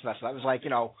Moscow Peace Festival. That was like, you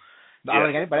know, I don't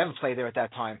think anybody ever played there at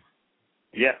that time.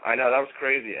 Yeah, I know. That was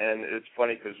crazy. And it's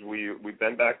funny because we've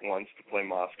been back once to play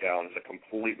Moscow, and it's a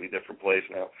completely different place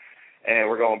now. And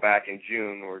we're going back in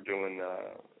June. We're doing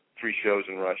 3 shows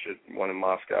in Russia, one in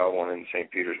Moscow, one in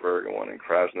St. Petersburg, and one in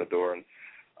Krasnodar.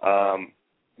 And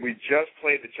we just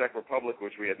played the Czech Republic,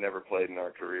 which we had never played in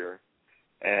our career,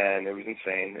 and it was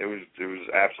insane. It was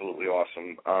absolutely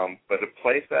awesome. But the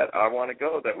place that I want to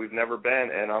go that we've never been,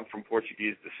 and I'm from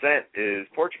Portuguese descent, is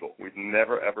Portugal. We've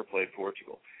never, ever played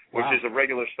Portugal, which is a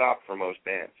regular stop for most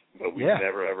bands, but we've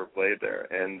never, ever played there.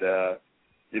 And,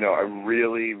 you know, I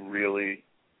really, really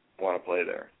want to play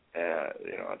there,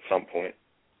 you know, at some point.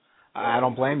 I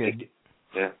don't blame you.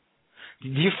 Yeah. Do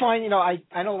you find,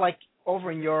 I know like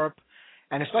over in Europe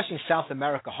and especially in South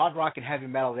America, hard rock and heavy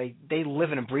metal, they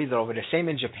live and breathe it over there. Same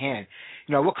in Japan.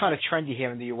 What kind of trend you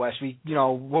hear in the U.S.?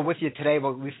 We're with you today,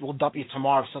 but we'll dump you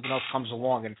tomorrow if something else comes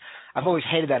along. And I've always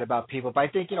hated that about people. But I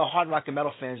think, hard rock and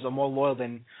metal fans are more loyal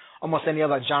than almost any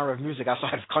other genre of music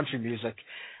outside of country music.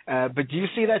 But do you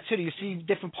see that too? Do you see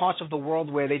different parts of the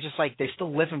world where they just they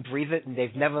still live and breathe it and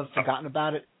they've never forgotten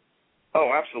about it?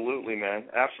 Oh, absolutely, man.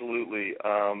 Absolutely.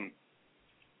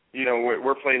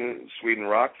 We're playing Sweden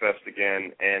Rock Fest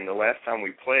again, and the last time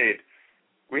we played,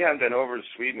 we hadn't been over to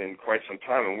Sweden in quite some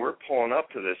time, and we're pulling up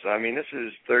to this. I mean, this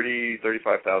is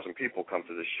 35,000 people come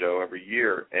to this show every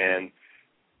year, and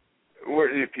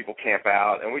people camp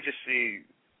out, and we just see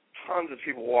tons of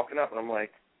people walking up, and I'm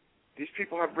like, these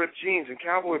people have ripped jeans and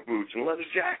cowboy boots and leather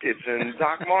jackets and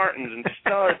Doc Martens and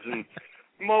studs and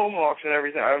mohawks and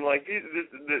everything. I'm like,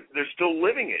 they're still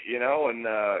living it, and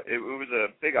it was a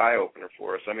big eye-opener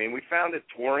for us. I mean, we found it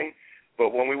touring,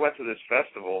 but when we went to this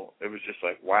festival, it was just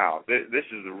like, wow, this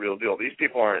is the real deal. These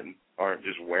people aren't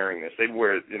just wearing this. They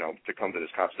wear it, to come to this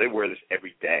concert. They wear this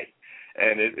every day,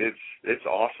 and it's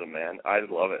awesome, man. I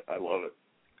love it. I love it.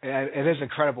 It is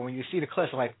incredible when you see the clips.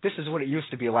 I'm like, this is what it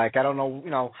used to be like. I don't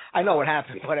know, I know what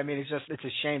happened, but I mean, it's a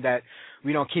shame that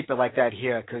we don't keep it like that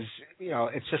here because,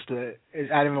 it's just I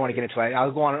don't even want to get into it.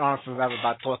 I'll go on and on forever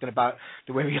about talking about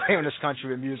the way we live in this country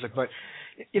with music, but,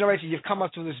 Richie, you've come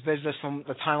up through this business from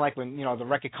the time like when, the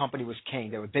record company was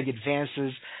king. There were big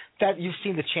advances that you've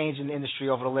seen the change in the industry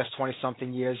over the last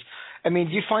 20-something years. I mean,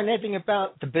 do you find anything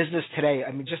about the business today,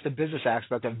 I mean, just the business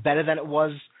aspect of better than it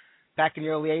was back in the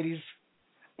early 80s?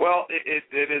 Well, it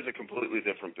is a completely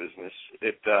different business.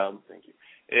 Thank you.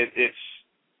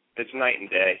 It's night and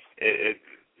day.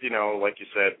 Like you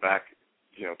said, back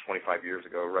 25 years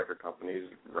ago, record companies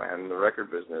ran the record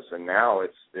business, and now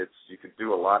it's you could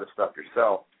do a lot of stuff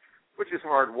yourself, which is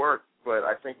hard work. But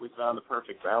I think we found the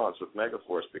perfect balance with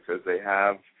Megaforce because they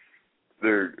have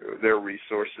their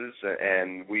resources,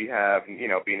 and we have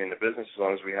being in the business as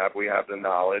long as we have the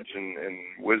knowledge and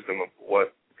wisdom of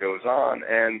what goes on.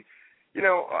 And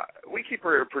we keep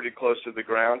her pretty close to the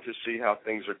ground to see how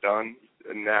things are done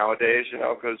nowadays,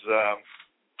 because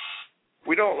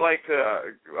we don't like to,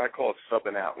 I call it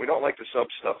subbing out. We don't like to sub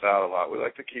stuff out a lot. We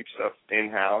like to keep stuff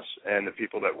in-house, and the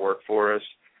people that work for us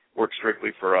work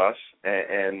strictly for us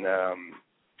and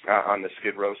on the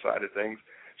Skid Row side of things.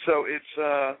 So it's,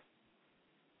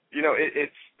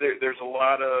 there's a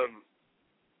lot of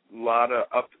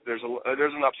there's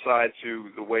an upside to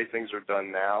the way things are done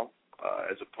now.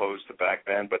 As opposed to back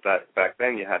then, but that back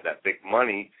then you had that big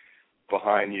money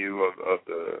behind you of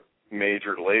the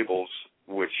major labels,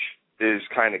 which is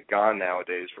kind of gone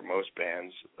nowadays for most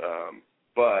bands.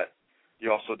 But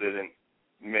you also didn't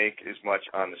make as much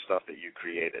on the stuff that you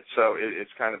created, so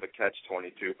it's kind of a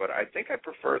catch-22. But I think I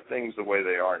prefer things the way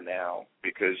they are now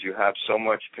because you have so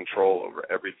much control over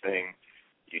everything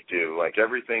you do. Like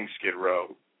everything Skid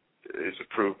Row is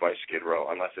approved by Skid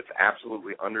Row, unless it's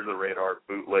absolutely under the radar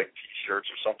bootleg T-shirts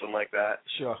or something like that,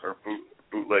 sure, or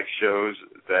bootleg shows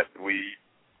that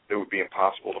it would be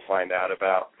impossible to find out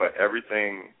about. But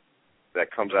everything that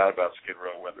comes out about Skid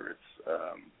Row, whether it's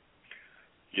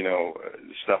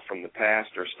stuff from the past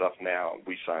or stuff now,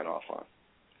 we sign off on.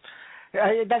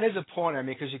 That is important, I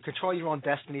mean, because you control your own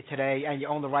destiny today, and you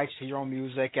own the rights to your own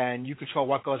music, and you control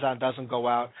what goes out and doesn't go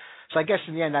out. So I guess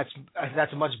in the end,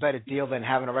 that's a much better deal than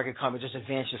having a record company just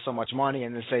advance you so much money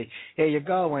and then say, here you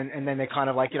go, and then they kind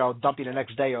of dump you the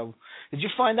next day. Or did you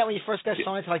find that when you first got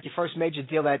signed to your first major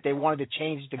deal that they wanted to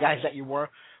change the guys that you were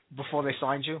before they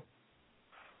signed you?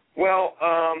 Well,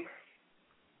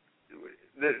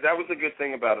 that was the good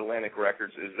thing about Atlantic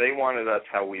Records is they wanted us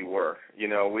how we were.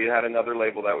 We had another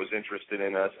label that was interested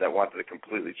in us that wanted to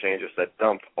completely change us, that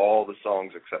dumped all the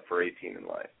songs except for 18 in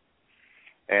Life.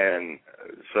 And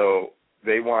so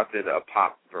they wanted a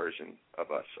pop version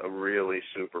of us, a really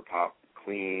super pop,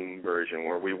 clean version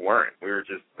where we weren't. We were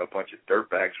just a bunch of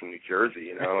dirtbags from New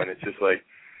Jersey, and it's just like,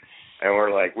 and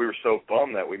we were so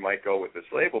bummed that we might go with this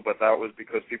label, but that was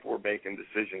because people were making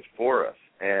decisions for us.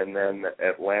 And then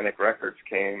Atlantic Records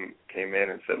came in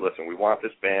and said, listen, we want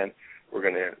this band. We're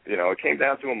going to, it came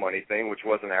down to a money thing, which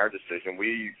wasn't our decision.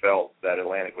 We felt that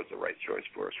Atlantic was the right choice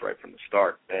for us right from the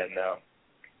start. And,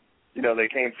 they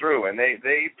came through, and they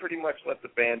pretty much let the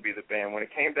band be the band. When it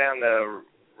came down to,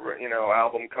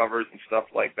 album covers and stuff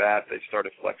like that, they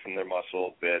started flexing their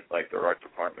muscle a bit. Like their art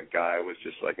department guy was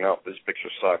just like, no, this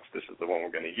picture sucks. This is the one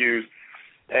we're going to use.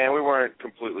 And we weren't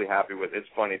completely happy with it.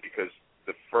 It's funny because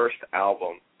the first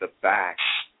album, the back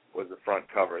was the front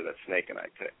cover that Snake and I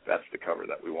picked. That's the cover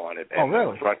that we wanted. And oh,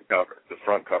 really? The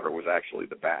front cover was actually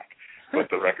the back, but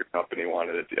the record company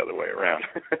wanted it the other way around,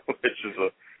 which is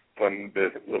a fun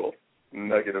little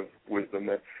nugget of wisdom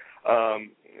there.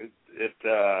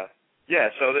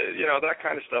 So that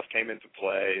kind of stuff came into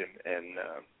play, and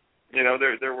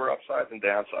there were upsides and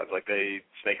downsides. Like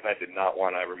Snake and I did not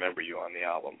want I Remember You on the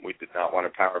album. We did not want a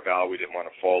power ballad. We didn't want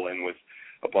to fall in with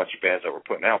a bunch of bands that were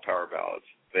putting out power ballads.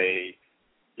 They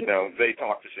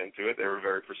talked us into it. They were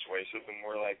very persuasive, and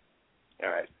we're like, all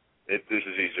right, this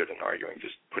is easier than arguing.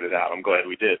 Just put it out. I'm glad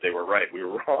we did. They were right. We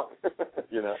were wrong.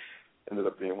 Ended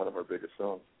up being one of our biggest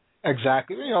songs.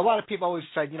 Exactly. A lot of people always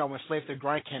said, when Slave to the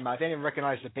Grind came out, they didn't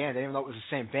recognize the band. They didn't know it was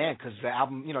the same band because the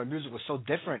album, music was so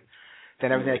different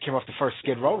than everything that came off the first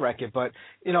Skid Row record. But,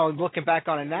 looking back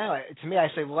on it now, to me, I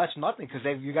say, well, that's nothing because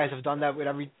you guys have done that with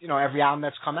every album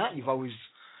that's come out. You've always,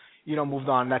 moved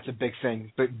on. That's a big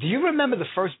thing. But do you remember the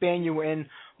first band you were in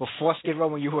before Skid Row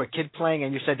when you were a kid playing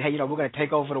and you said, hey, we're going to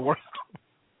take over the world?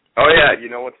 Oh, yeah. You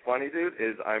know what's funny, dude,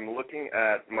 is I'm looking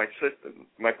at my system.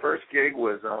 My first gig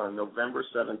was on November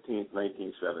 17th,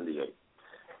 1978.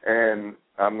 And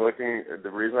I'm looking, the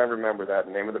reason I remember that,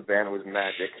 the name of the band was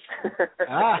Magic.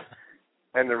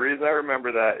 And the reason I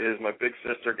remember that is my big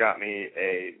sister got me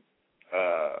a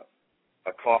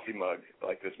coffee mug,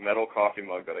 like this metal coffee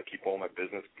mug that I keep all my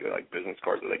business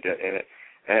cards that I get in it.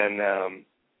 And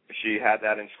she had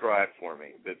that inscribed for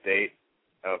me, the date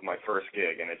of my first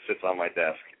gig, and it sits on my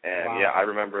desk. And, wow. Yeah, I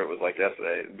remember it was like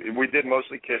yesterday. We did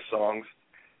mostly Kiss songs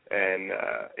and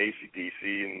AC/DC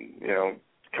and,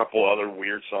 a couple other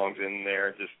weird songs in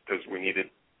there just because we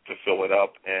needed to fill it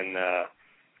up. And,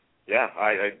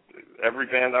 every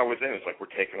band I was in, it's like,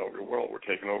 we're taking over the world. We're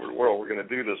taking over the world. We're going to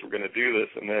do this. We're going to do this.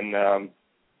 And then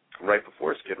right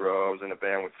before Skid Row, I was in a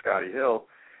band with Scotty Hill.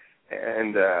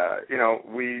 And,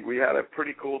 we had a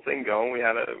pretty cool thing going. We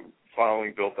had a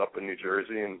following built up in New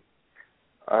Jersey. And,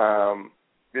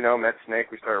 met Snake.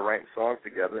 We started writing songs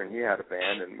together, and he had a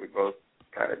band, and we both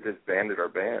kind of disbanded our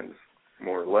bands,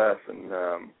 more or less, and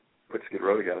put Skid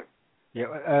Row together.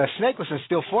 Yeah, Snake was in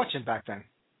Steel Fortune back then.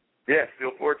 Yeah,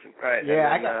 Steel Fortune, right.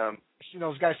 Yeah, and then, I got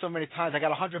those guys so many times. I got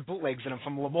 100 bootlegs in them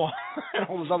from Lamar and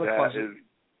all those other clubs. That is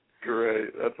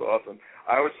great. That's awesome.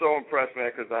 I was so impressed,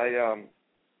 man, because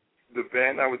the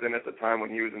band I was in at the time when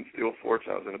he was in Steel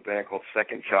Fortune, I was in a band called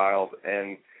Second Child,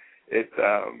 and they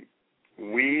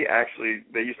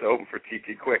used to open for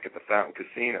T.T. Quick at the Fountain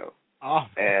Casino. Oh.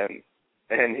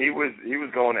 And he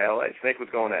was going to L.A. Snake was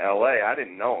going to L.A. I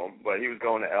didn't know him, but he was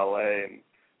going to L.A. And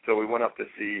so we went up to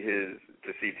see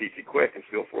T.T. Quick, and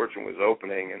Steel Fortune was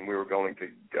opening, and we were going to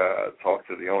talk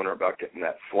to the owner about getting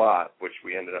that slot, which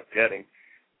we ended up getting.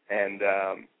 And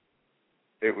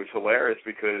it was hilarious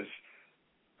because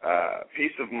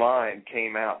Peace of Mind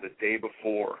came out the day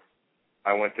before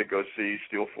I went to go see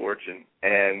Steel Fortune,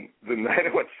 and the night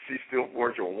I went to see Steel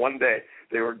Fortune, one day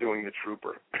they were doing The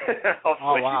Trooper. I was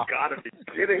like, wow. You gotta be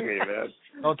kidding me, man.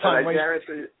 No time.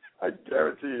 I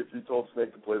guarantee if you told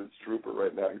Snake to play The Trooper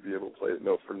right now, he'd be able to play it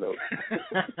note for note.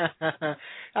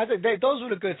 I think those were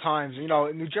the good times.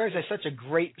 New Jersey had such a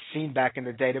great scene back in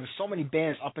the day. There were so many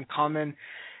bands up and coming.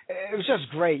 It was just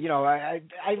great. I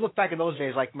look back at those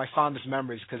days like my fondest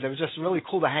memories because it was just really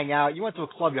cool to hang out. You went to a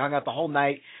club, you hung out the whole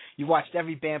night. You watched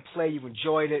every band play. You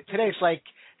enjoyed it. Today it's like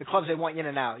the clubs, they want you in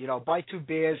and out. Buy 2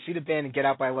 beers, see the band, and get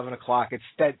out by 11 o'clock. It's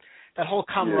that whole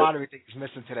camaraderie thing is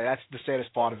missing today. That's the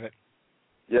saddest part of it.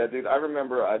 Yeah, dude, I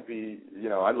remember I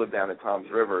lived down in Toms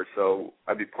River, so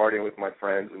I'd be partying with my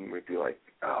friends, and we'd be like,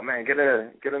 oh, man, get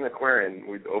an aquarium.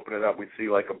 We'd open it up. We'd see,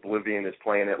 like, Oblivion is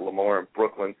playing at Lamar in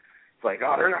Brooklyn. It's like,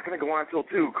 oh, they're not going to go on until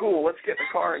 2. Cool, let's get in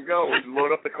the car and go. We'd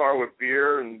load up the car with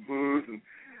beer and booze and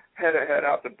head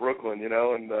out to Brooklyn,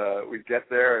 and we'd get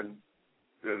there and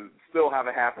still have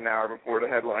a half an hour before the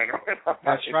headliner went on.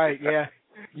 That's right, yeah.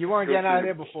 You weren't getting out of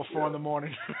there before 4 in the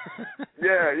morning.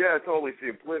 yeah, totally. See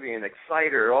Oblivion,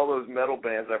 Exciter, all those metal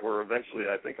bands that were eventually,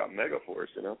 I think, on Megaforce,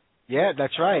 Yeah,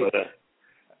 that's right.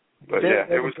 But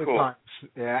it was cool. Times.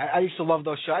 Yeah, I used to love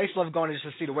those shows. I used to love going just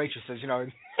to see the waitresses,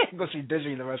 go see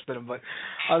Dizzy and the rest of them. But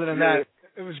other than that,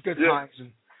 it was good times,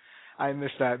 and I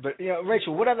missed that. But,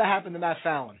 Rachel, whatever happened to Matt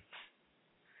Fallon?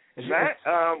 Matt,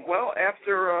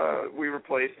 after we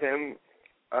replaced him,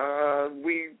 I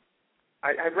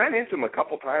ran into him a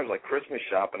couple times, like Christmas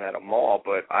shopping at a mall,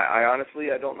 but I honestly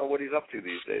don't know what he's up to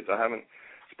these days. I haven't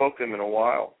spoke to him in a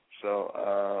while, so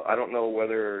I don't know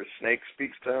whether Snake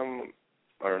speaks to him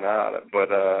or not.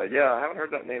 But, I haven't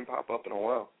heard that name pop up in a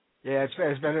while. Yeah, it's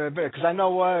been a bit, because I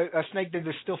know Snake did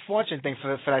the Still Fortune thing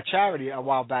for that charity a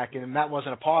while back, and Matt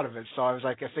wasn't a part of it, so I was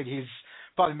like, I think he's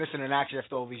probably missing an action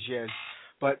after all these years.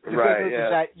 But the good news is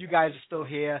that you guys are still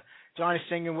here. Johnny's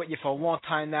singing with you for a long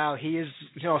time now. He is,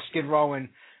 Skid Row, and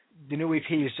the new EP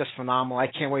is just phenomenal. I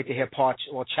can't wait to hear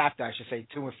chapter, I should say,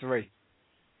 2 and 3.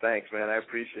 Thanks, man. I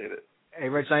appreciate it. Hey,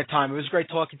 Rich, anytime. It was great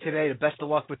talking today. The best of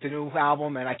luck with the new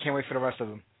album, and I can't wait for the rest of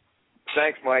them.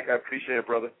 Thanks, Mike. I appreciate it,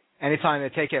 brother. Anytime.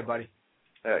 Take care, buddy.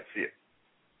 All right, see you.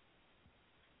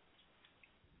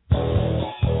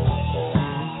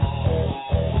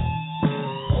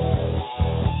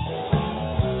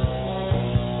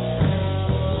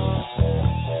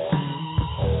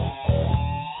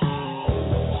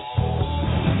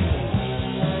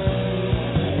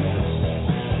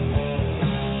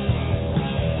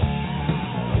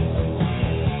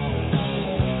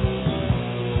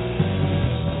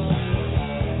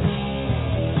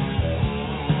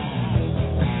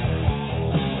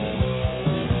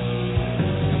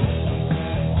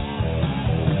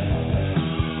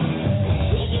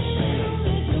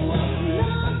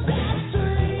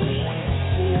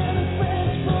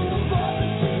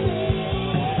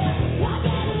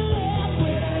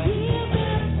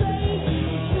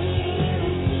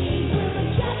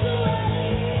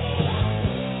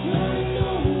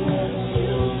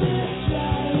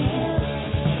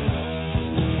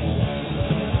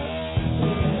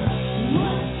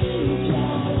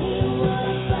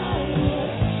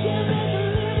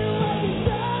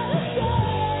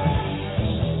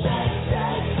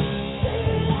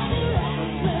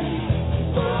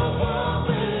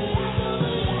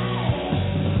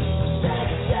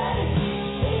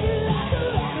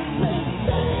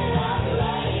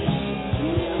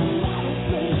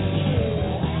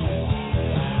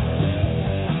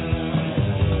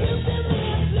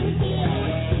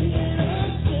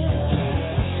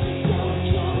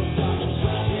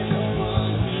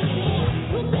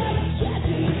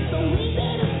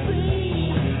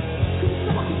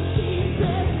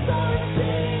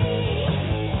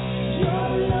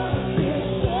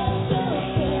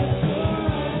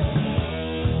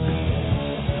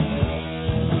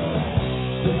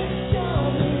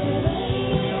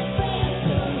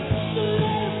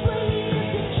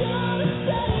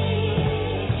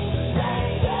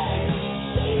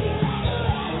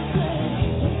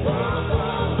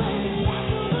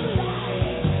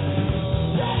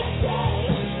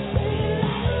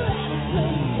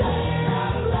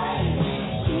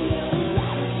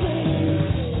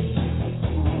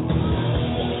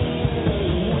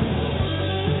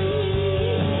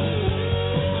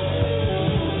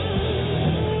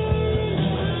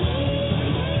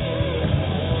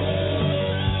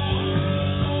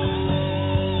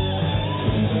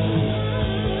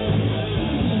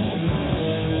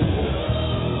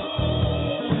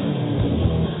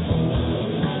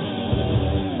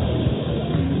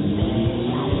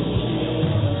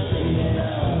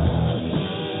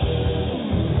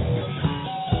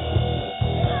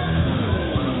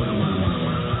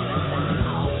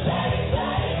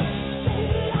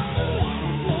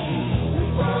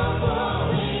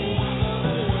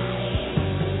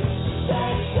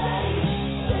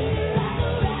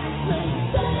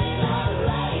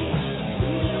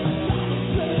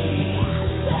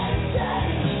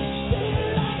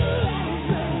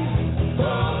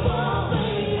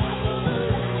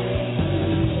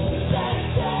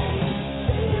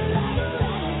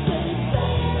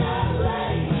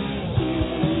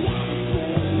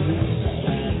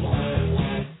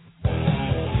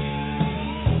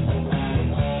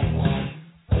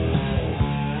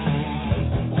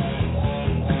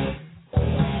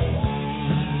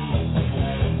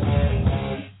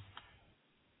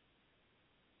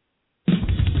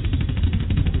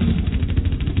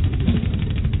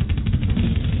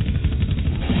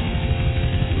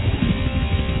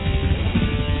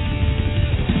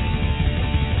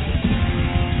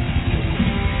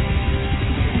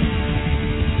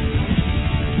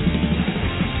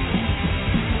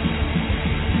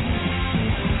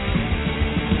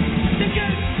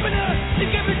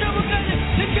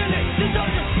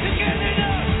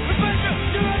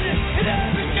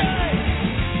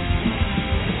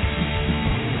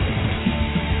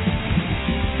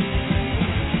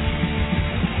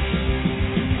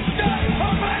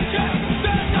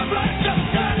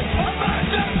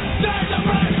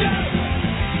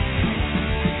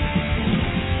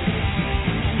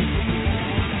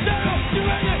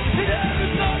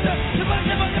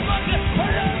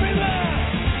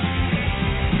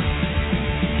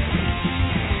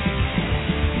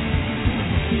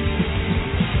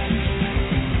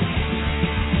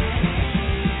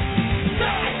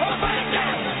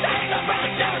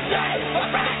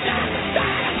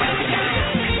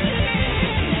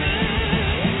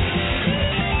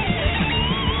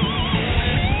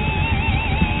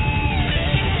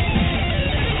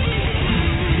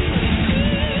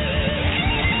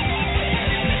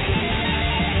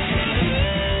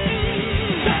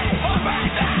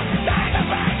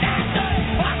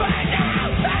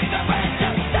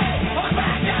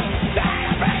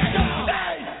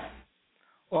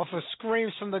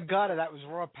 from the Gutter. That was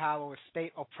Raw Power with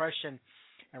State Oppression.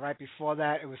 And right before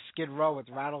that, it was Skid Row with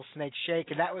Rattlesnake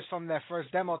Shake. And that was from their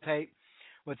first demo tape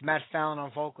with Matt Fallon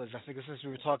on vocals. I think since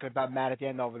we were talking about Matt at the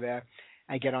end over there,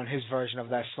 I get on his version of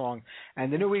that song.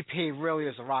 And the new EP really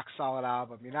is a rock-solid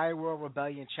album. United World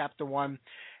Rebellion, Chapter 1.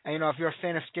 And, if you're a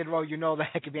fan of Skid Row, you know that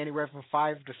it could be anywhere from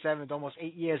 5 to 7 to almost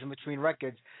 8 years in between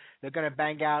records. They're going to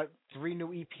bang out 3 new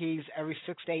EPs every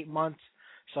 6 to 8 months.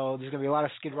 So there's going to be a lot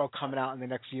of Skid Row coming out in the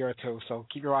next year or two. So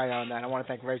keep your eye on that. I want to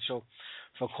thank Rachel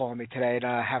for calling me today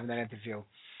and having that interview.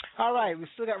 All right, we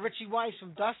still got Richie Weiss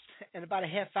from Dust in about a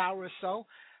half hour or so.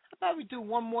 How about we do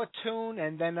one more tune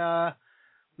and then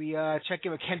we check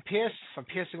in with Ken Pierce from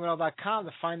piercingmetal.com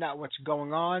to find out what's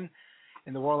going on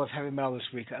in the world of heavy metal this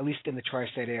week, at least in the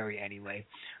tri-state area anyway.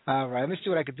 All right, let me see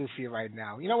what I can do for you right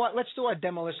now. You know what? Let's do our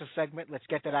Demolition segment. Let's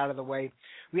get that out of the way.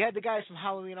 We had the guys from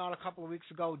Halloween on a couple of weeks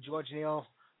ago, George Neal,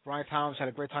 Brian Thomas, had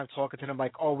a great time talking to them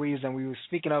like always, and we were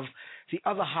speaking of the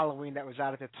other Halloween that was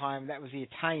out at the time. That was the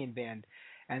Italian band.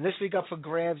 And this week up for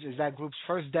grabs is that group's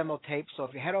first demo tape. So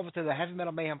if you head over to the Heavy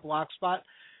Metal Mayhem blog spot,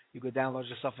 you could download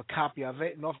yourself a copy of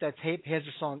it. And off that tape, here's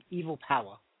the song Evil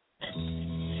Power.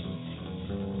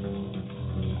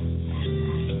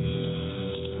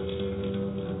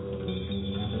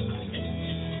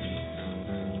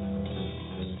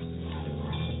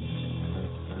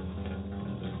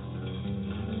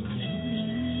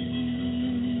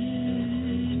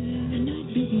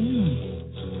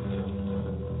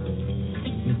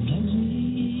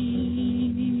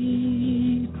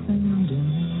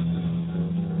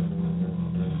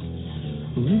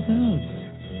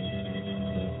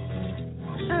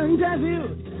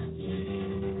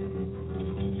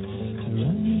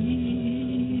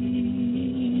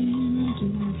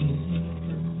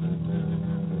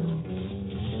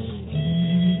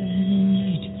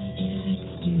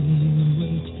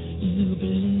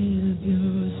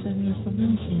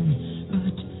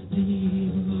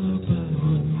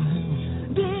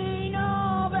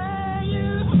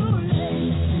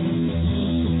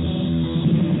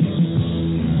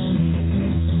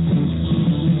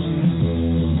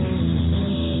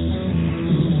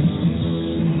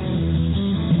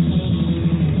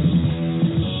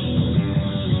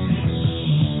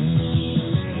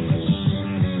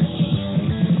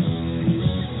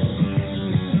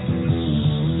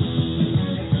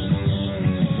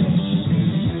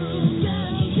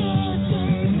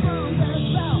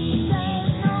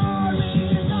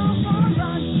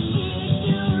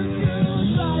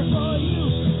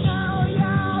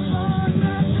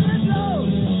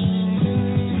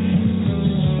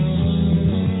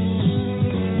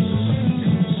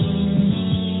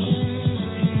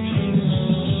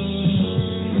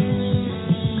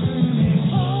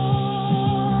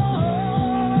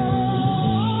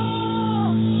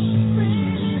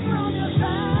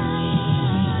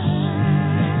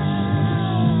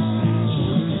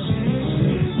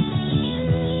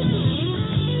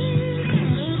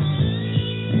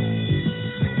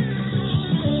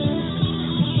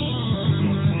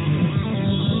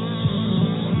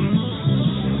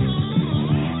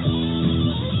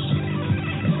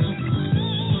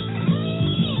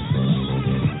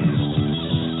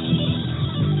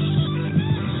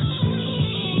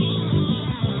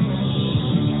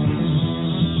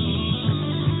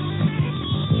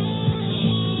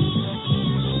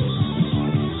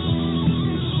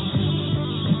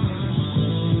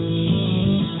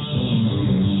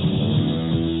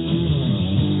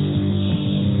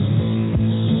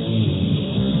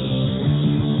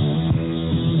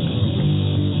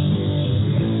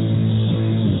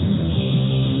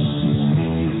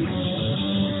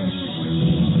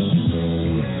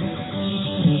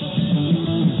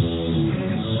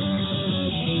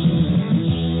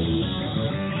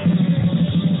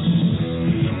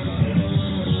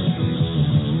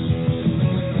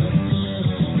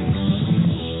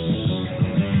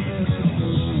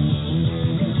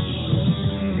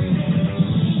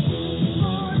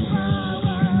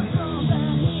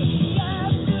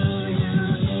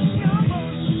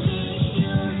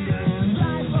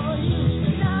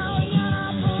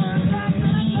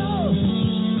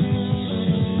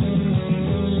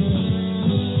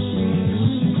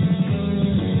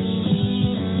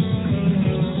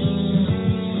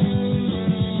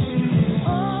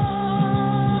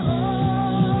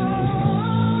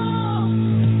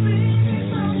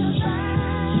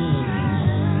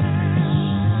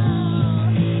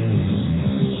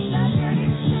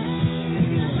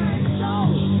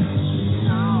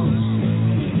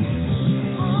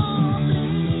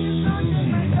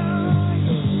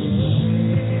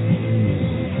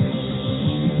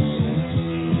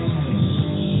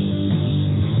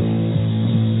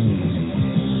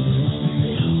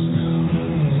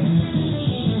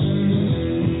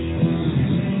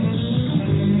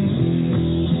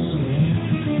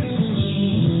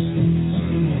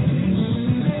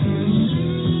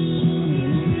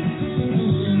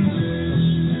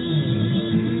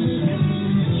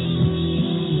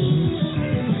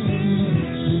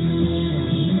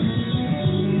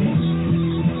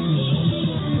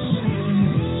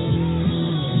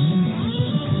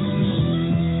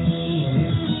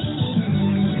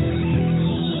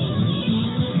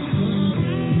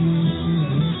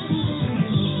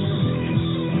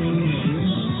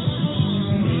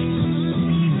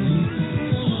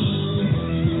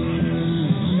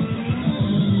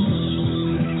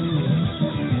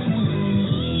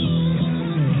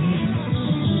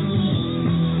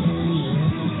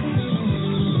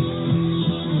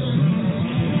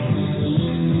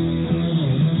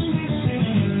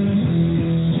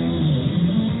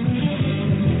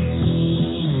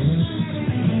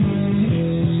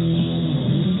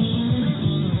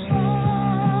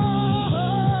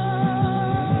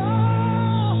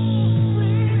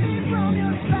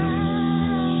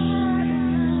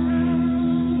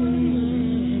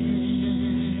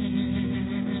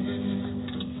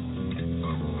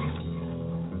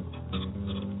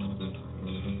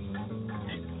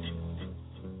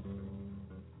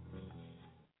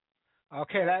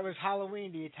 Okay, that was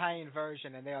Halloween, the Italian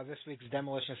version, and they are this week's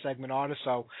Demolition segment artists.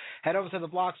 So head over to the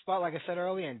blog spot, like I said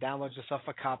earlier, and download yourself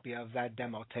a copy of that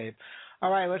demo tape.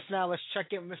 All right, let's check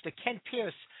in with Mr. Kent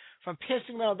Pierce from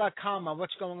piercingmetal.com on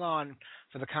what's going on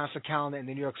for the concert calendar in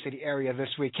the New York City area this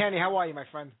week. Kenny, how are you, my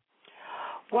friend?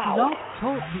 Wow.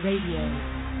 Blog Talk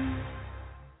Radio.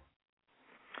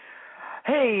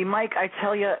 Hey, Mike, I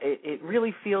tell you, it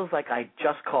really feels like I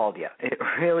just called you. It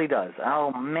really does.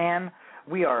 Oh, man,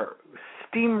 we are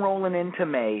steamrolling into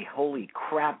May. Holy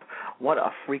crap, what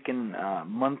a freaking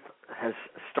month has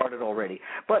started already.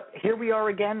 But here we are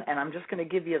again, and I'm just going to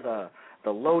give you the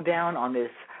lowdown on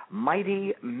this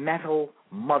mighty metal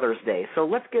Mother's Day. So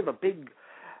let's give a big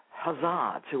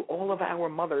huzzah to all of our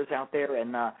mothers out there,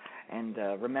 and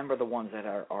remember the ones that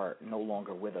are no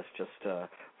longer with us, just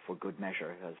for good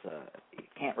measure, because you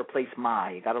can't replace Ma.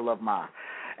 You got to love Ma.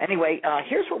 Anyway,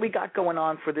 here's what we got going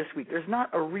on for this week. There's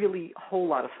not a really whole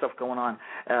lot of stuff going on.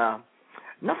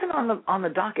 Nothing on the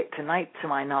docket tonight, to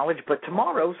my knowledge, but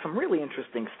tomorrow, some really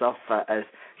interesting stuff as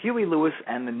Huey Lewis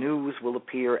and the News will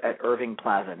appear at Irving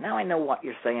Plaza. Now I know what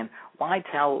you're saying. Why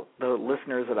tell the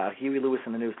listeners about Huey Lewis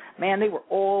and the News? Man, they were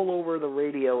all over the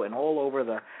radio and all over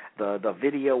the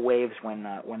video waves when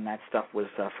that stuff was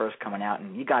first coming out,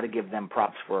 and you got to give them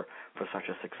props for such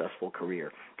a successful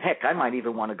career. Heck, I might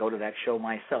even want to go to that show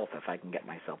myself if I can get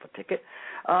myself a ticket.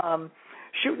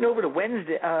 Shooting over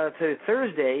to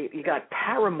Thursday, you got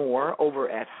Paramore over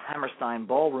at Hammerstein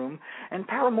Ballroom, and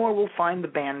Paramore will find the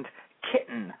band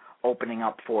Kitten opening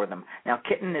up for them. Now,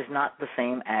 Kitten is not the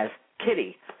same as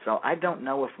Kitty, so I don't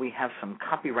know if we have some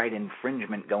copyright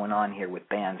infringement going on here with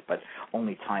bands, but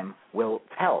only time will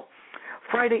tell.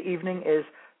 Friday evening is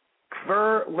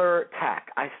Kverler-Tak.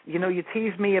 You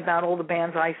tease me about all the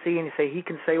bands I see, and you say he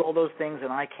can say all those things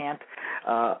and I can't.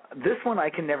 This one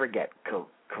I can never get.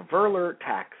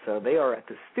 Kverler-Tak. So they are at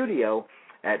the studio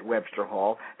at Webster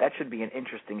Hall. That should be an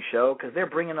interesting show because they're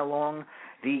bringing along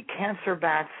the Cancer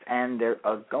Bats, and there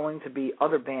are going to be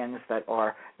other bands that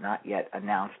are not yet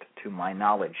announced to my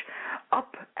knowledge.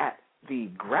 Up at the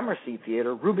Gramercy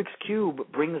Theater, Rubik's Cube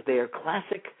brings their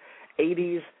classic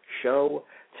 80s show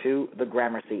to the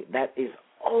Gramercy. That is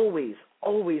always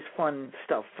fun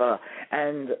stuff.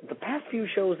 And the past few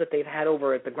shows that they've had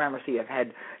over at the Gramercy have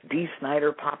had Dee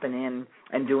Snider popping in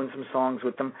and doing some songs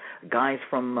with them. Guys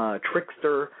from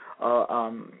Trickster,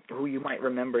 who you might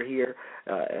remember here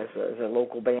as a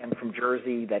local band from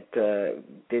Jersey that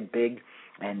did big.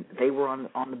 And they were on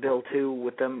the bill, too,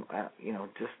 with them,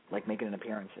 just like making an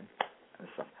appearance and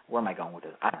stuff. Where am I going with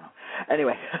this? I don't know.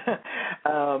 Anyway,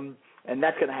 and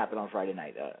that's going to happen on Friday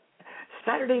night.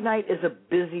 Saturday night is a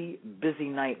busy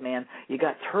night, man. You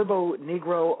got Turbo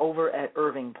Negro over at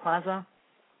Irving Plaza.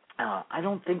 I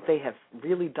don't think they have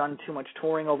really done too much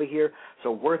touring over here,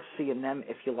 so worth seeing them.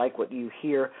 If you like what you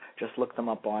hear, just look them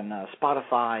up on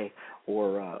Spotify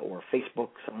or Facebook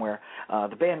somewhere.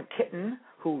 The band Kitten,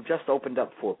 who just opened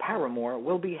up for Paramore,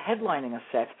 will be headlining a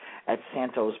set at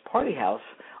Santo's Party House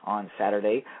on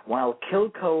Saturday, while Kill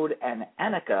Code and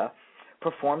Annika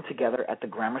performed together at the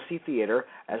Gramercy Theater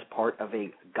as part of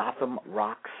a Gotham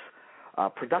Rocks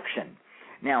production.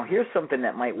 Now, here's something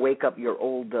that might wake up your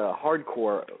old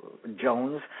hardcore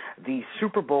Jones. The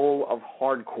Super Bowl of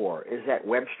Hardcore is at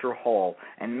Webster Hall.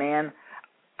 And, man,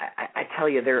 I tell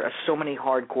you, there are so many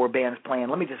hardcore bands playing.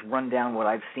 Let me just run down what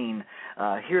I've seen.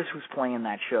 Here's who's playing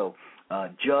that show.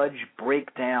 Judge,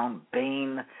 Breakdown,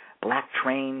 Bane, Black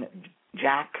Train,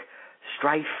 Jack,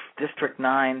 Strife, District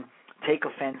 9, Take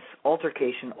Offense,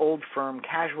 Altercation, Old Firm,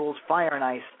 Casuals, Fire and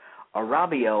Ice,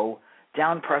 Arabio,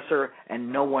 Downpresser,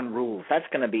 and No One Rules. That's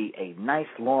going to be a nice,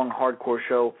 long, hardcore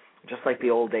show, just like the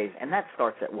old days, and that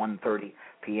starts at 1:30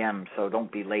 p.m., so don't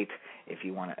be late if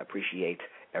you want to appreciate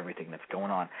everything that's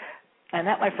going on. And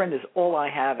that, my friend, is all I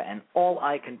have and all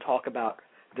I can talk about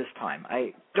this time.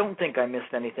 I don't think I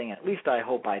missed anything. At least I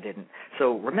hope I didn't.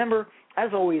 So remember,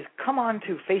 as always, come on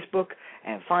to Facebook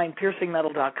and find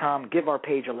piercingmetal.com. Give our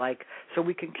page a like so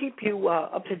we can keep you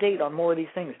up to date on more of these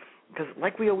things. Because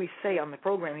like we always say on the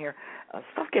program here,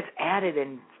 stuff gets added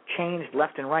and changed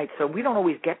left and right, so we don't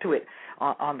always get to it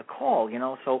on the call,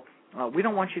 so we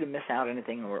don't want you to miss out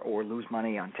anything or lose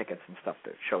money on tickets and stuff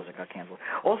that shows that got canceled.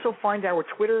 Also, find our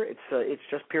Twitter. It's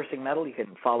just Piercing Metal. You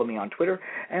can follow me on Twitter,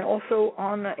 and also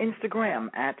on Instagram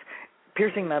at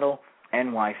Piercing Metal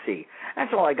NYC.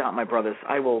 That's all I got, my brothers.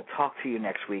 I will talk to you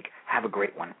next week. Have a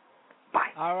great one. Bye.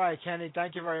 All right, Kenny.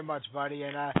 Thank you very much, buddy.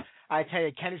 And I tell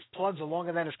you, Kenny's plugs are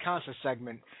longer than his concert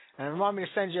segment. And remind me to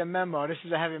send you a memo. This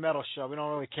is a heavy metal show. We don't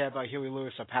really care about Huey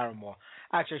Lewis or Paramore.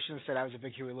 Actually, I shouldn't say that. I was a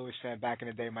big Huey Lewis fan back in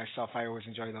the day myself. I always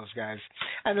enjoy those guys.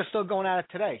 And they're still going at it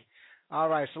today. All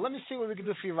right, so let me see what we can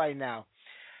do for you right now.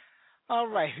 All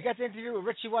right, we got the interview with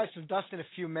Richie Weiss and Dust in a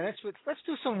few minutes. But let's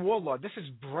do some Warlord. This is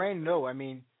brand new. I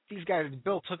mean, these guys,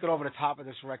 Bill took it over the top of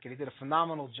this record. He did a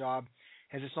phenomenal job.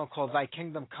 He has a song called Thy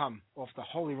Kingdom Come off the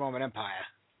Holy Roman Empire.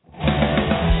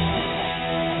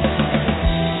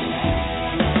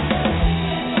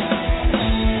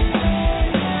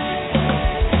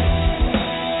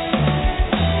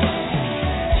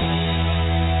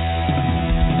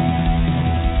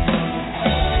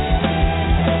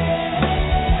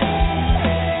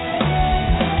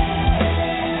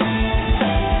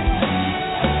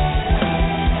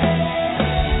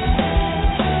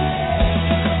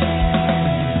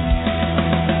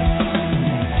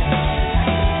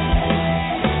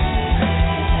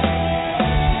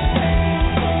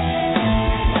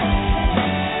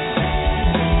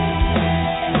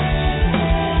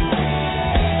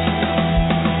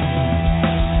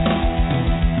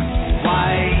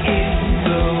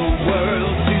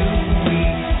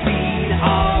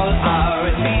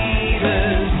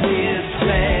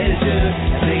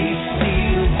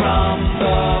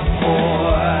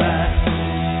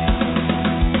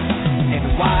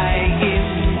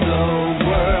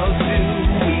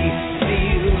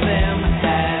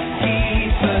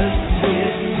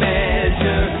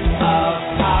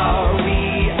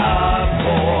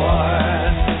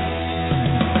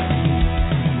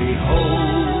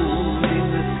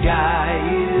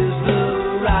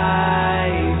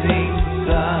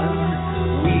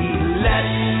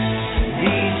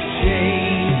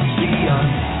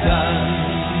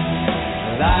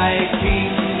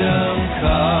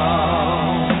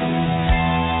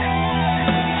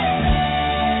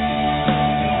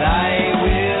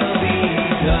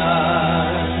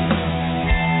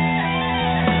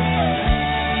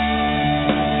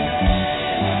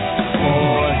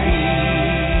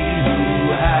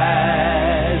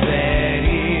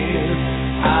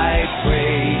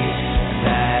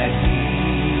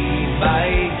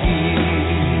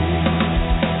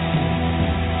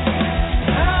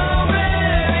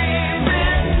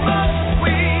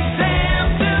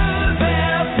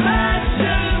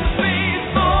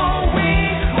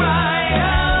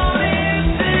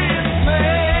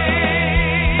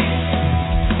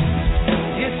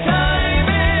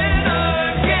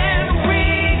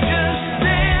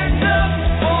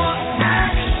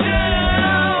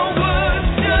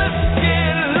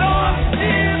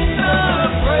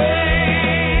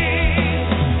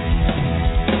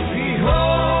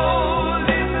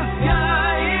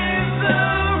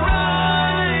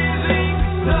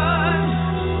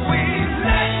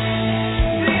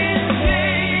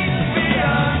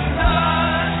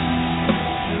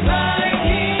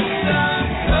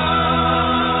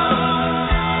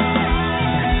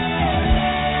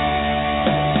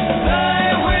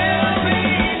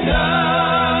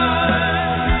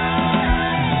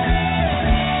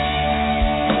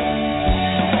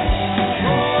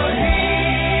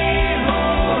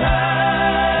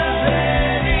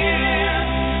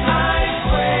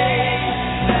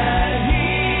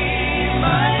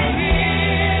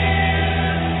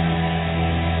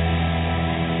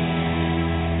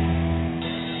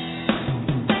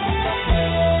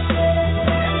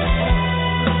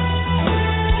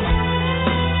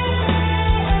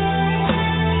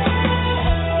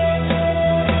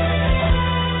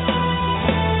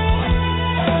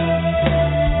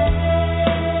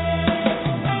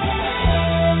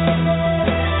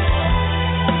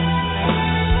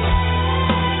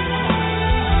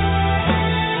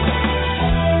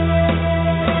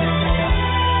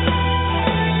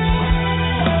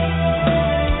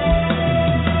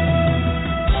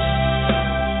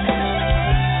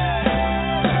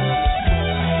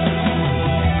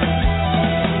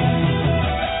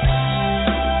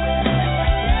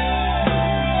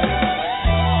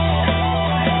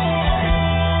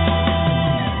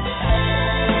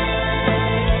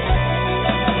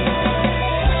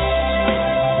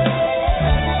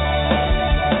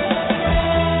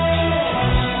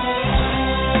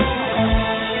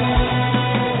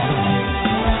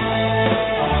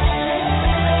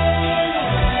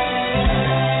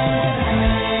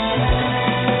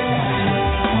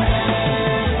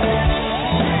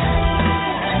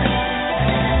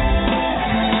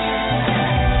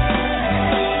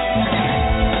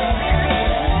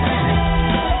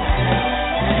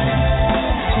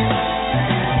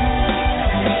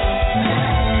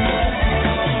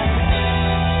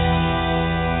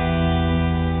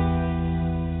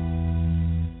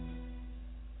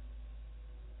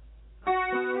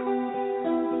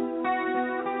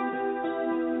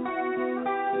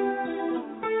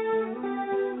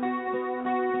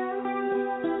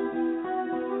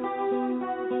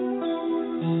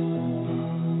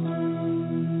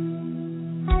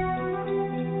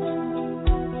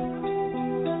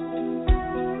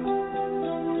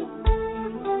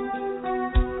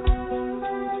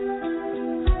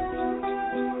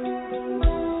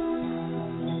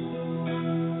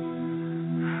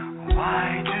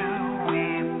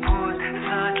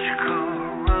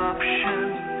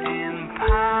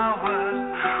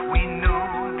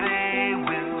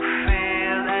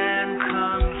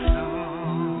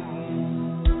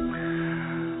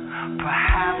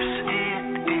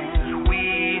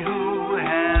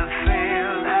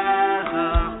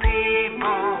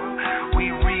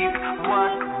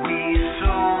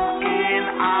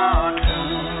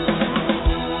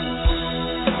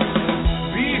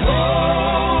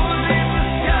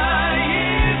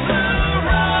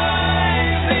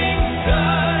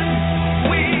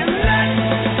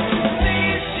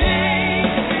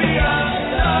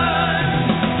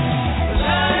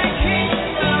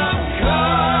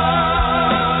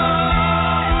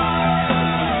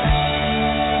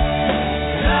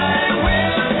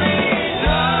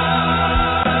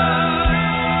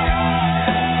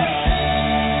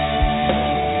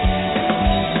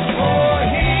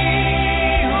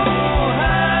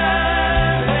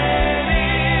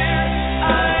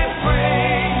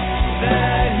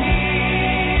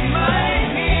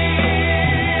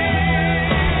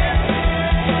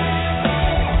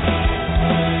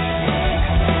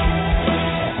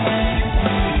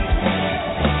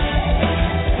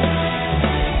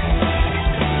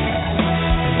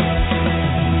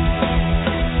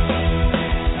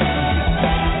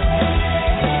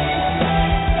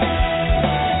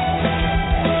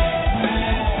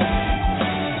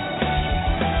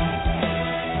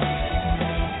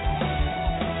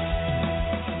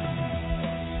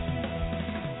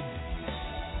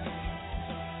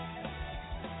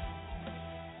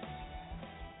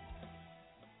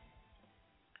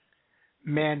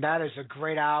 Man, that is a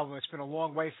great album. It's been a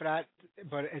long way for that,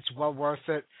 but it's well worth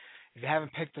it. If you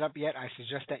haven't picked it up yet, I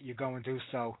suggest that you go and do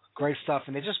so. Great stuff.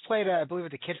 And they just played, I believe,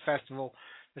 at the Kid Festival.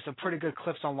 There's some pretty good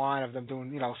clips online of them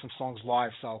doing, some songs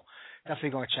live, so definitely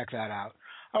go and check that out.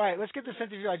 All right, let's get this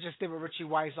interview I just did with Richie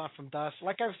Wise on from Dust.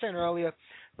 Like I was saying earlier,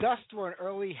 Dust were an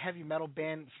early heavy metal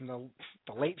band from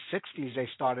the late 60s they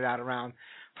started out around.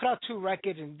 Put out 2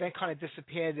 records and then kind of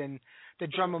disappeared, and the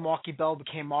drummer Marky Bell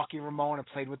became Marky Ramone and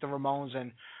played with the Ramones,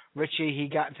 and Richie, he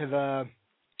got into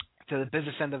the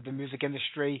business end of the music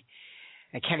industry.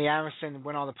 And Kenny Aronson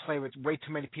went on to play with way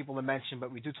too many people to mention,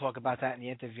 but we do talk about that in the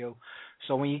interview.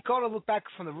 So when you go to look back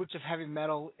from the roots of heavy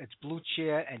metal, it's Blue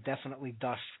Cheer and definitely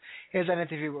Dust. Here's an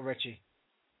interview with Richie.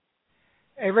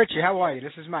 Hey, Richie, how are you?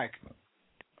 This is Mike.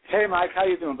 Hey, Mike. How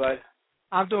you doing, bud?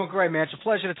 I'm doing great, man. It's a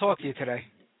pleasure to talk to you today.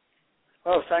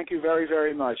 Oh, thank you very,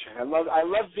 very much. I love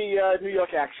the New York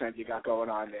accent you got going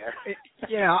on there.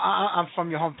 I'm from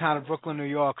your hometown of Brooklyn, New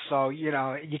York, so, you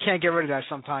can't get rid of that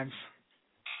sometimes.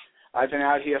 I've been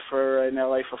out here in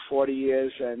L.A. for 40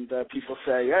 years, and people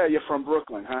say, yeah, you're from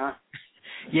Brooklyn, huh?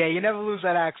 Yeah, you never lose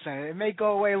that accent. It may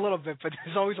go away a little bit, but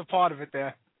there's always a part of it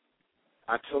there.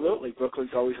 Absolutely.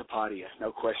 Brooklyn's always a part of you.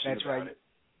 No question That's about right. it.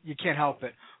 You can't help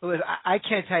it. Well, listen, I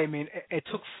can't tell you, it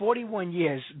took 41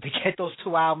 years to get those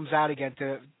 2 albums out again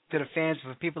to the fans,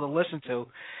 for people to listen to.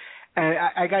 And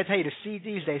I got to tell you, the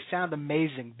CDs, they sound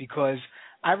amazing, because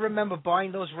I remember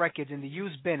buying those records in the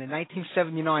used bin in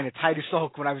 1979 at Titus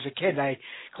Oak when I was a kid. They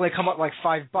come up like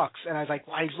 $5, and I was like,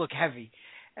 "Why these look heavy?"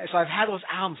 And so I've had those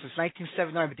albums since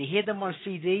 1979, but to hear them on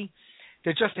CD,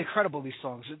 they're just incredible. These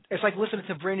songs, it's like listening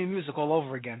to brand new music all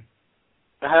over again.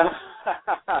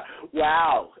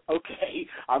 Wow. Okay,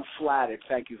 I'm flattered.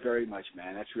 Thank you very much,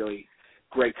 man. That's really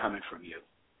great coming from you.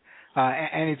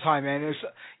 Anytime, man. There's,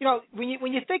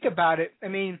 when you think about it,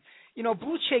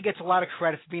 Blue Cheer gets a lot of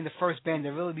credit for being the first band to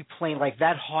really be playing like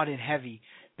that hard and heavy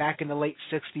back in the late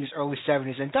 60s, early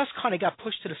 70s, and Dust kind of got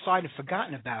pushed to the side and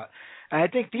forgotten about. And I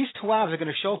think these 2 albums are going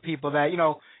to show people that,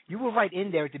 you were right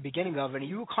in there at the beginning of it, and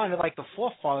you were kind of like the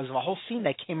forefathers of a whole scene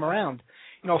that came around,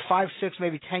 5, 6,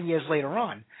 maybe 10 years later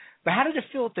on. But how did it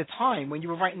feel at the time when you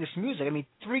were writing this music?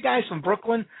 3 guys from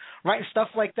Brooklyn writing stuff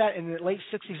like that in the late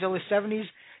 60s, early 70s,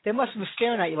 they must have been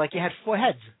staring at you like you had 4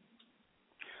 heads.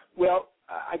 Well,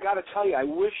 I got to tell you, I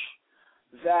wish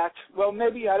that, well,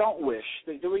 maybe I don't wish.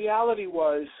 The reality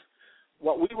was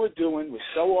what we were doing was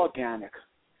so organic.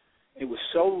 It was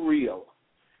so real.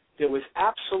 There was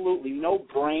absolutely no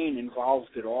brain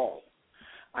involved at all.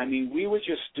 We were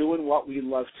just doing what we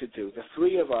loved to do. The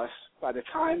 3 of us, by the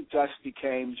time Dust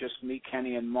became just me,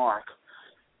 Kenny, and Mark,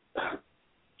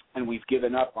 and we gave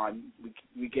up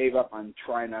on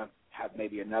trying to have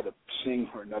maybe another singer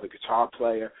or another guitar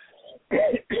player.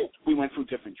 We went through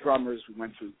different drummers. We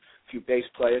went through a few bass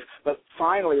players. But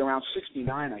finally, around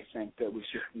 69, I think, there was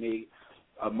just me,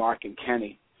 Mark, and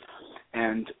Kenny.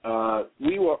 And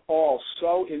we were all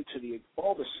so into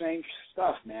all the same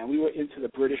stuff, man. We were into the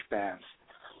British bands.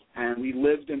 And we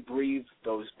lived and breathed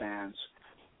those bands.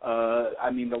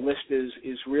 The list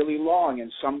is really long,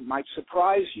 and some might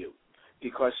surprise you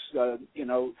because,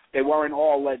 they weren't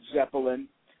all Led Zeppelin,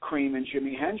 Cream, and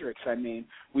Jimi Hendrix.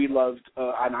 We loved,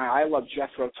 and I loved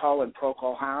Jethro Tull and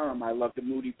Procol Harum. I loved the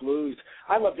Moody Blues.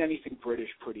 I loved anything British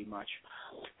pretty much.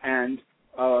 And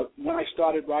when I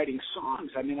started writing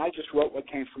songs, I just wrote what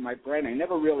came from my brain. I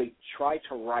never really tried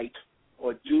to write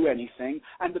or do anything,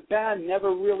 and the band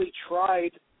never really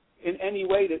tried in any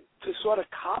way to sort of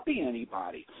copy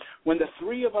anybody. When the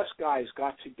 3 of us guys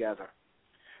got together,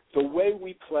 the way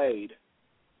we played,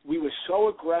 we were so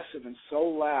aggressive and so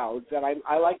loud that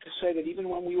I like to say that even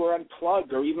when we were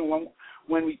unplugged or even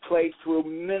when we played through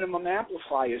minimum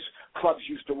amplifiers, clubs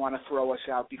used to want to throw us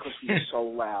out because we were so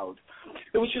loud.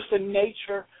 It was just the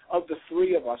nature of the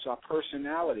 3 of us, our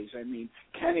personalities.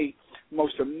 Kenny,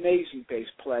 most amazing bass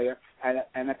player,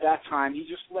 and at that time he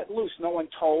just let loose. No one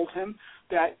told him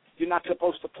that you're not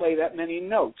supposed to play that many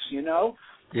notes, Yeah.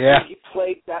 And he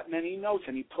played that many notes,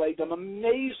 and he played them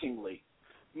amazingly.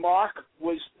 Mark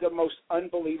was the most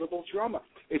unbelievable drummer.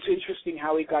 It's interesting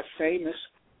how he got famous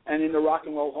and in the Rock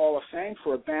and Roll Hall of Fame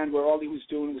for a band where all he was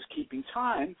doing was keeping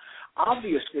time.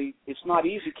 Obviously, it's not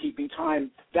easy keeping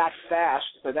time that fast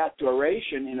for that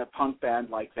duration in a punk band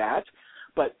like that,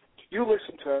 but you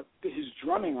listen to his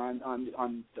drumming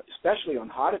on especially on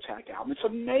Heart Attack album, it's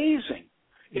amazing.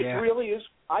 It really is,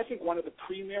 I think, one of the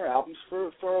premier albums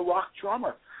for a rock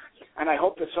drummer. And I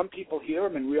hope that some people hear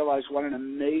him and realize what an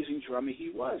amazing drummer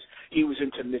he was. He was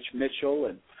into Mitch Mitchell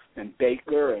and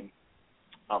Baker and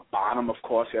Bonham, of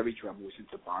course. Every drummer was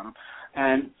into Bonham.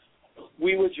 And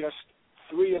we were just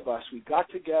 3 of us. We got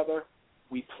together.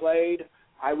 We played.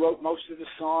 I wrote most of the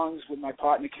songs with my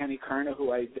partner Kenny Kerner,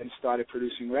 who I then started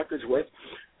producing records with,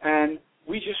 and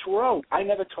we just wrote. I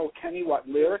never told Kenny what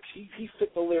lyrics. He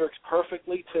fit the lyrics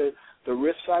perfectly to the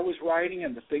riffs I was writing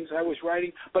and the things I was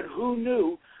writing. But who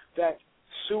knew that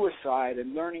Suicide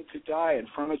and Learning to Die and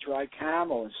From a Dry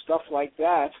Camel and stuff like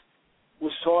that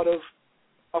was sort of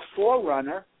a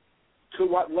forerunner to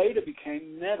what later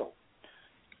became metal.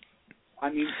 I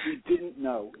mean, we didn't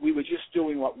know. We were just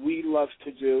doing what we loved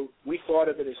to do. We thought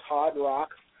of it as hard rock,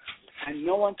 and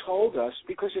no one told us,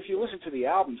 because if you listen to the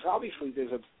albums, obviously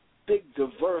there's a big,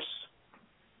 diverse,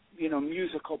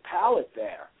 musical palette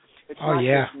there. It's not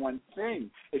just one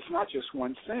thing. It's not just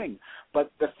one thing.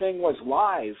 But the thing was,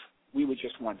 live, we were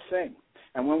just one thing.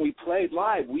 And when we played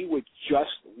live, we were just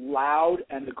loud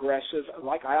and aggressive.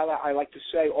 Like I like to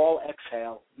say, all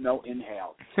exhale, no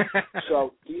inhale.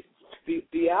 So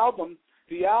the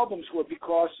albums were,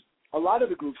 because a lot of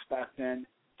the groups back then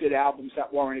did albums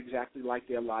that weren't exactly like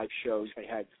their live shows. They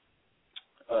had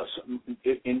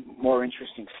more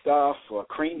interesting stuff. Or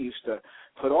Cream used to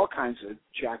put all kinds of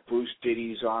Jack Bruce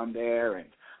ditties on there, and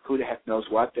who the heck knows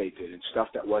what they did, and stuff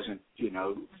that wasn't,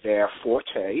 their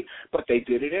forte, but they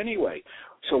did it anyway.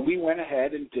 So we went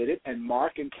ahead and did it, and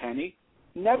Mark and Kenny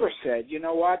never said, you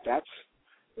know what, that's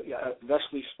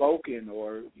thusly spoken,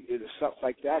 or stuff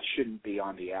like that shouldn't be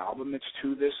on the album, it's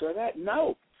too this or that.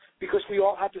 No, because we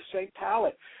all had the same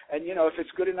palette. And, if it's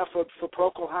good enough for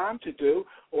Procol Harum to do,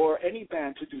 or any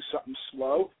band to do something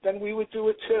slow, then we would do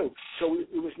it too. So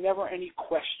it was never any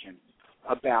question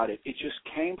about it. It just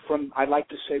came from, I like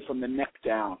to say, from the neck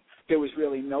down. There was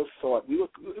really no thought.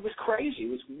 It was crazy. It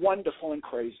was wonderful and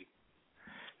crazy.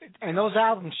 And those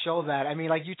albums show that. I mean,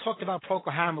 like you talked about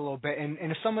Procol Harum a little bit, and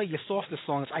some of your softer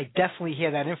songs, I definitely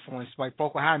hear that influence by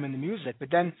Procol Harum in the music. But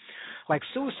then, like,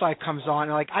 Suicide comes on,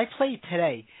 and, like, I played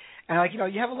today, and, like,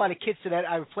 you have a lot of kids that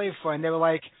I would play for, and they were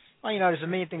like, well, there's a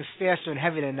million things faster and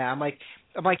heavier than that. I'm like,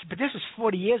 but this was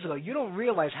 40 years ago. You don't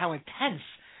realize how intense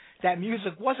that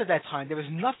music was at that time. There was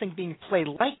nothing being played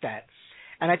like that.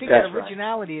 And I think that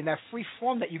originality and that free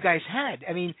form that you guys had,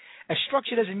 I mean, as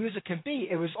structured as the music can be,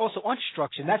 it was also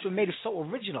unstructured. And that's what made it so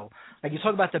original. Like you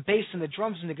talk about the bass and the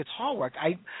drums and the guitar work.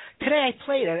 Today I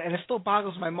played it, and it still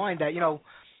boggles my mind that,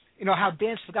 how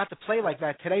bands forgot to play like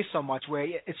that today so much, where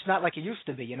it's not like it used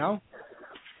to be, Hold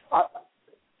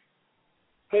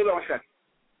on a second.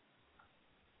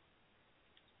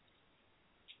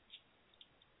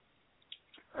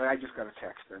 I just got a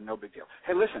text. No big deal.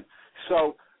 Hey, listen.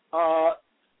 So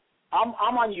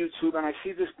I'm on YouTube, and I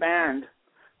see this band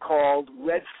called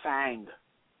Red Fang.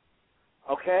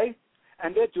 Okay?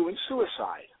 And they're doing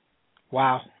Suicide.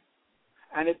 Wow.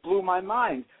 And it blew my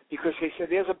mind, because they said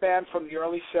there's a band from the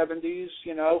early 70s,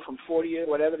 from 40 or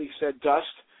whatever. They said Dust,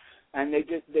 and they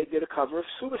did a cover of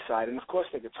Suicide. And, of course,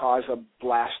 the guitars are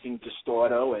blasting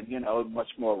distorto and, much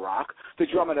more rock. The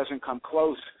drummer doesn't come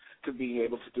close to being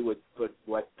able to do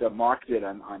what Mark did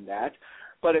on that.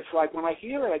 But it's like, when I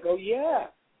hear it, I go, yeah.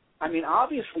 I mean,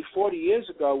 obviously 40 years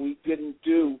ago we didn't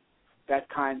do that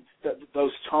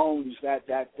those tones, that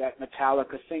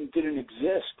Metallica thing didn't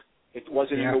exist. It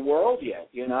wasn't in the world yet,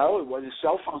 It wasn't,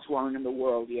 cell phones weren't in the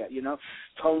world yet,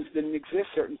 Tones didn't exist,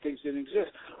 certain things didn't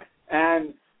exist.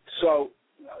 And so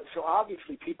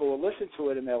obviously people will listen to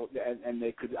it, and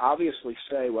they could obviously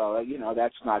say, well,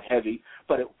 that's not heavy.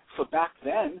 But for back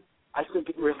then, I think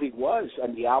it really was.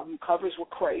 And the album covers were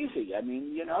crazy. I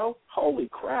mean, holy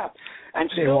crap. And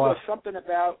still there's something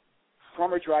about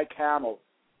From a Dry Camel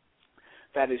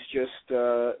that is just,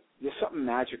 there's something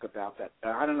magic about that.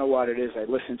 I don't know what it is. I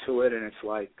listen to it, and it's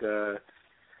like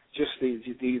just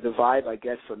the vibe I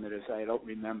get from it is I don't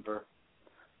remember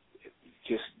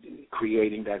just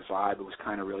creating that vibe. It was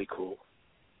kind of really cool.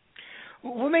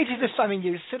 What made you decide? I mean,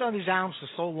 you sit on these albums for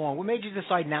so long. What made you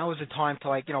decide now is the time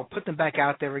to put them back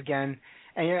out there again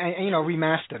and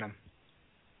remaster them?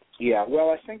 Yeah,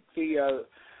 well, I think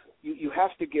you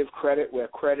have to give credit where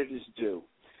credit is due.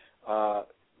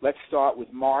 Let's start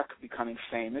with Mark becoming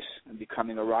famous and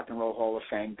becoming a Rock and Roll Hall of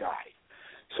Fame guy.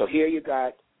 So here you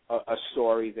got a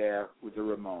story there with the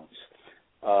Ramones.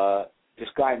 This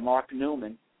guy Mark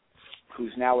Newman,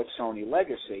 who's now at Sony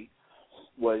Legacy,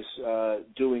 was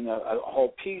doing a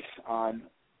whole piece on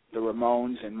the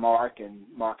Ramones and Mark's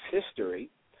history,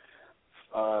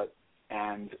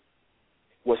 and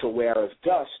was aware of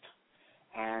Dust.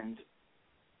 And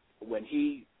when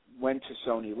he went to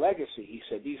Sony Legacy, he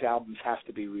said, these albums have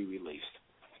to be re-released.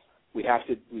 We have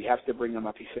to bring them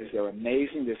up. He says they're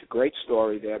amazing. There's a great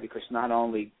story there, because not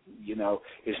only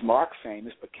is Mark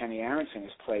famous, but Kenny Aronson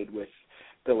has played with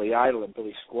Billy Idol and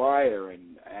Billy Squire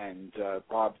and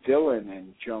Bob Dylan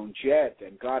and Joan Jett,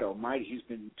 and God Almighty,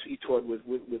 he toured with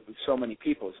so many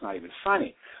people. It's not even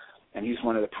funny. And he's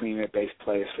one of the premier bass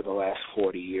players for the last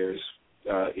 40 years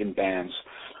in bands.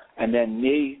 And then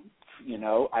me,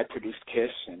 I produced Kiss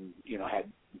and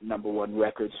had #1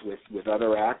 records with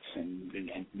other acts and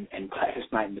Gladys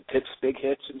Knight and the Pips, big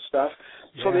hits and stuff.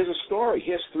 Yeah. So there's a story.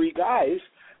 Here's 3 guys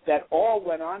that all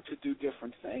went on to do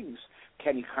different things.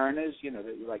 Kenny Karnas,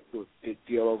 did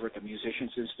deal over at the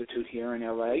Musicians Institute here in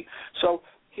L.A. So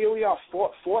here we are,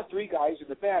 3 guys in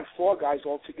the band, 4 guys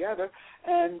all together,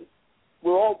 and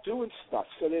we're all doing stuff.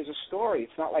 So there's a story.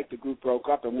 It's not like the group broke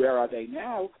up and where are they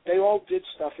now? They all did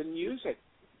stuff in music.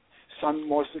 Some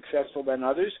more successful than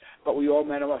others, but we all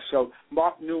met them. So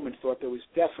Mark Newman thought there was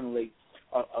definitely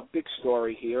a big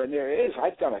story here, and there is.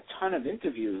 I've done a ton of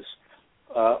interviews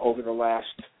over the last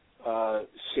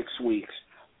 6 weeks,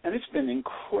 and it's been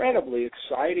incredibly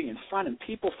exciting and fun, and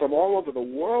people from all over the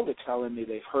world are telling me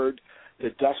they've heard the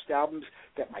Dust albums,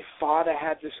 that my father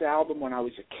had this album when I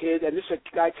was a kid, and this is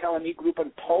a guy telling me he grew up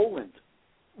in Poland.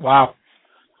 Wow.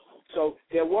 So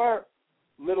there were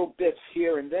little bits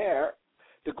here and there.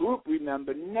 The group,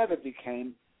 remember, never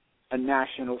became a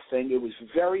national thing. It was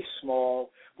very small.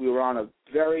 We were on a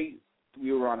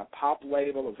pop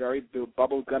label, a very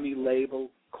bubblegummy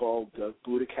label called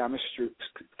Buddha Kama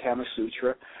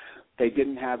Sutra. They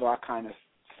didn't have our kind of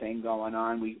thing going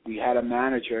on. We had a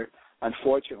manager.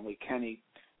 Unfortunately, Kenny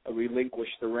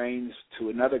relinquished the reins to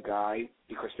another guy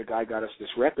because the guy got us this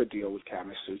record deal with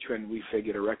Kama Sutra, and we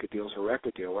figured a record deal's a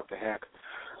record deal. What the heck?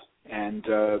 And,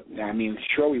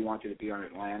 sure, we wanted to be on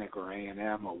Atlantic or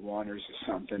A&M or Warner's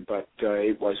or something, but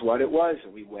it was what it was,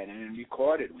 and we went in and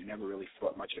recorded. We never really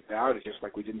thought much about it, just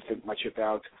like we didn't think much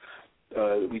about,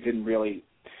 we didn't really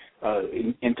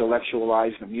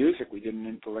intellectualize the music. We didn't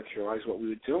intellectualize what we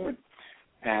were doing.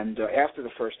 And after the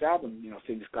first album,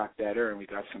 things got better, and we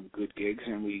got some good gigs,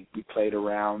 and we played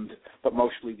around, but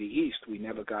mostly the East. We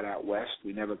never got out west.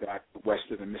 We never got west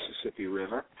of the Mississippi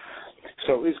River.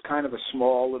 So it was kind of a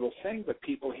small little thing, but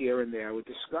people here and there would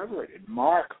discover it. And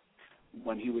Mark,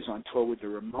 when he was on tour with the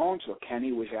Ramones, or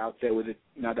Kenny was out there with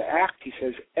another act, he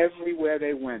says everywhere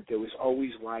they went, there was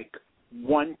always like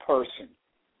one person,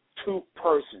 2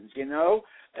 persons,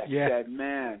 that said,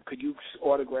 man, could you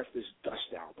autograph this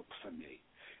Dust album for me?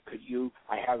 Could you?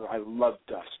 I love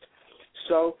Dust.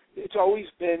 So it's always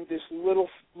been this little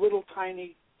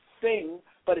tiny thing,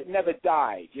 but it never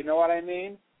died. You know what I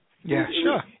mean? Yeah,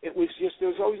 sure. It was just, there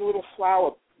was always a little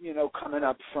flower, coming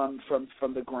up from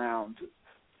the ground,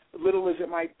 little as it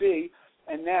might be.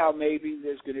 And now maybe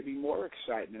there's going to be more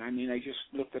excitement. I just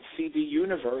looked at CD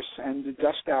Universe, and the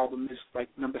Dust album is like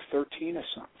number 13 or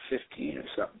something, 15 or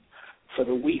something for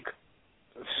the week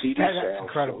of CD sales. That's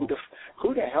incredible. So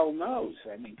who the hell knows?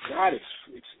 God,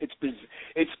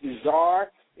 it's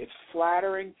bizarre, it's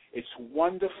flattering, it's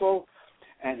wonderful,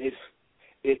 and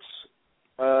it's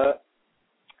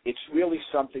really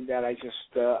something that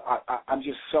I'm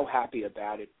just so happy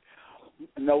about it.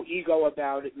 No ego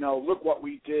about it. No, look what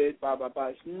we did, blah, blah, blah.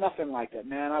 It's nothing like that,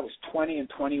 man. I was 20 and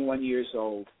 21 years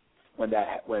old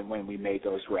when we made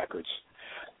those records.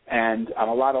 And I'm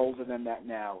a lot older than that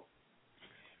now.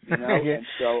 Yeah. And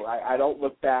so I don't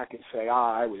look back and say,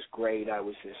 I was great, I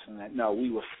was this and that. No,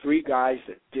 we were 3 guys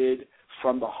that did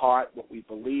from the heart what we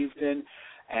believed in.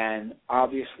 And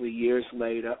obviously years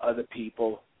later, other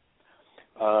people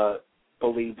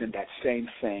believed in that same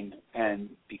thing and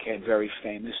became very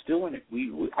famous doing it.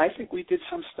 I think we did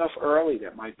some stuff early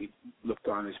that might be looked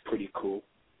on as pretty cool.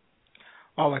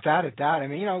 Oh, without a doubt.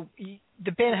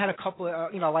 The band had a couple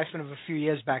of, lifespan of a few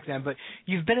years back then, but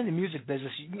you've been in the music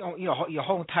business, your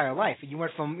whole entire life. You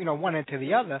went from, one end to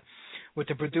the other with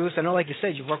the producer. I know, like you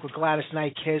said, you've worked with Gladys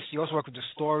Knight, Kiss. You also worked with The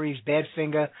Stories,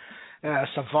 Badfinger,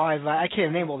 Survive. I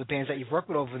can't name all the bands that you've worked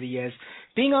with over the years.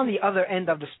 Being on the other end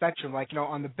of the spectrum, like,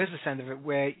 on the business end of it,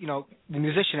 where, the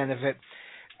musician end of it,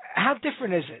 how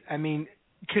different is it?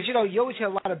 Because, you always hear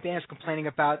a lot of bands complaining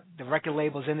about the record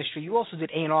labels industry. You also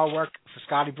did A&R work for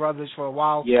Scotty Brothers for a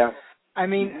while. Yeah.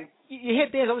 You hear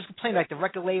bands always complain, like the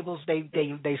record labels,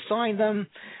 they sign them,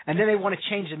 and then they want to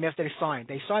change them after they sign.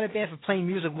 They sign a band for playing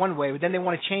music one way, but then they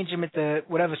want to change them into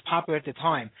whatever's popular at the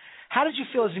time. How did you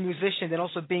feel as a musician and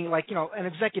also being, like, an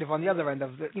executive on the other end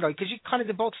of it, because you kind of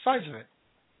did both sides of it?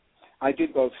 I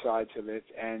did both sides of it,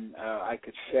 and I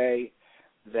could say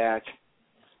that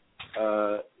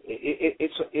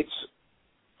it's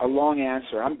a long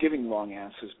answer. I'm giving long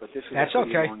answers, but this is a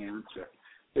pretty long answer.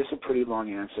 This is a pretty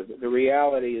long answer. The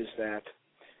reality is that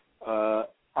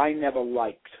I never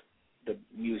liked the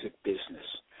music business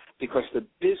because the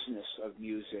business of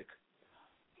music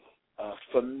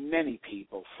for many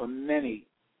people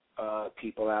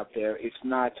out there, it's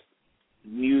not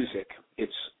music.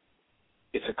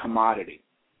 It's a commodity.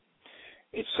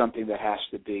 It's something that has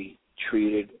to be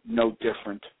treated no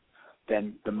different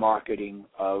than the marketing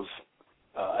of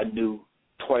a new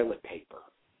toilet paper.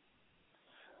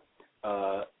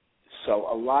 So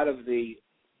a lot of the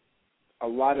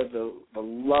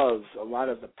love, a lot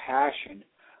of the passion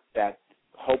that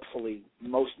hopefully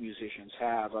most musicians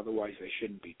have, otherwise they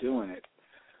shouldn't be doing it.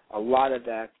 A lot of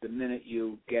that, the minute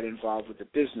you get involved with the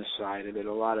business side of it,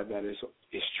 a lot of that is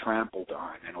trampled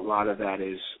on, and a lot of that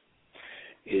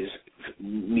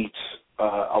meets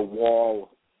a wall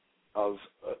of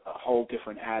a whole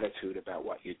different attitude about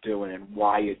what you're doing and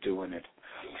why you're doing it.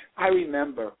 I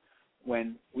remember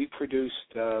when we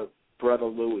produced Brother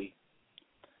Louie,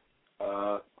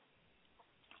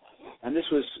 and this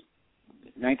was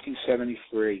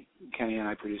 1973. Kenny and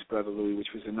I produced Brother Louie,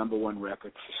 which was the #1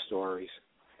 record for Stories.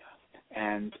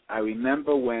 And I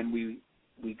remember when we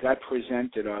got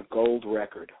presented our gold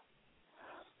record,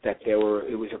 that it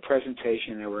was a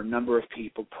presentation, there were a number of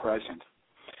people present.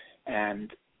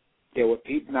 And there were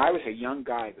people, now I was a young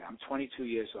guy, I'm 22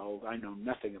 years old, I know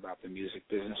nothing about the music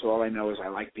business. All I know is I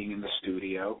like being in the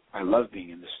studio, I love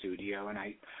being in the studio, and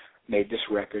I made this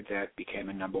record that became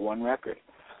a #1 record.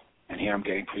 And here I'm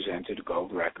getting presented a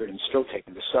gold record and still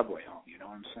taking the subway home, you know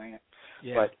what I'm saying?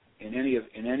 Yeah. But in any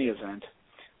event,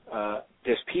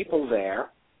 there's people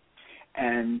there,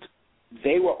 and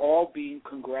they were all being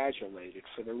congratulated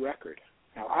for the record.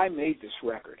 Now, I made this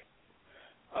record.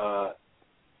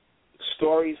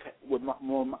 Stories were not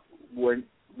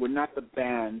the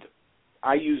band.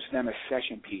 I used them as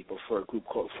session people for a group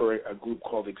called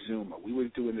Exuma. We were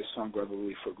doing this song Brother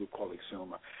Louie for a group called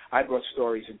Exuma. I brought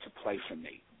Stories into play for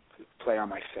me, to play on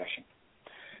my session.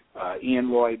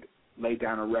 Ian Lloyd laid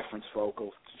down a reference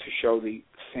vocal to show the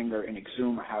singer in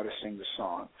Exuma how to sing the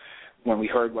song. When we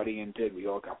heard what Ian did, we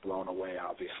all got blown away,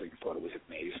 obviously, and thought it was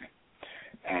amazing.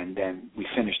 And then we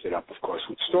finished it up, of course,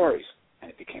 with Stories, and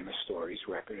it became a Stories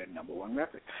record and #1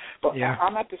 record. But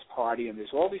I'm at this party, and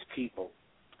there's all these people,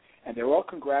 and they're all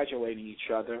congratulating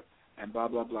each other, and blah,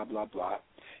 blah, blah, blah, blah.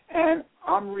 And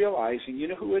I'm realizing, you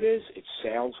know who it is? It's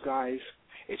sales guys.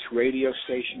 It's radio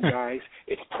station guys.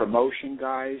 It's promotion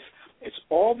guys. It's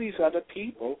all these other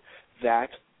people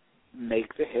that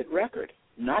make the hit record.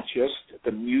 Not just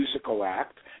the musical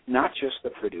act, not just the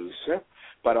producer,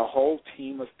 but a whole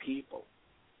team of people.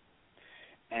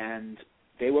 And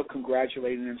they were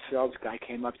congratulating themselves. A guy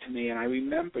came up to me, and I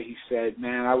remember he said,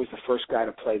 man, I was the first guy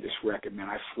to play this record. Man,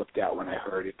 I flipped out when I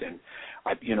heard it. And,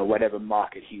 whatever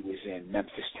market he was in,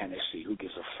 Memphis, Tennessee, who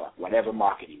gives a fuck? Whatever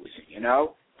market he was in,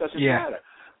 doesn't matter.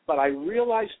 But I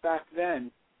realized back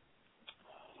then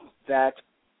that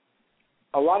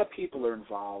a lot of people are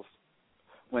involved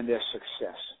when there's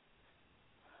success.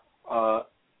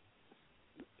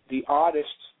 The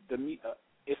artists,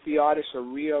 if the artists are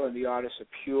real and the artists are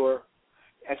pure,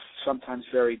 that's sometimes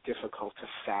very difficult to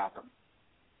fathom.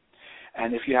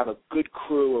 And if you have a good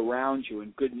crew around you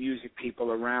and good music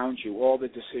people around you, all the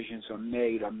decisions are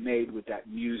made with that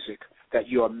music that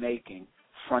you're making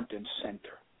front and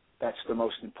center. That's the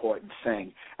most important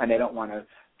thing. And they don't want to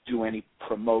do any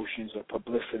promotions or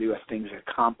publicity or things that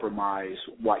compromise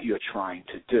what you're trying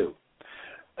to do.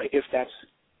 If that's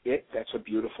it, that's a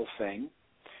beautiful thing.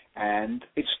 And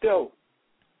it still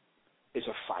is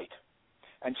a fight.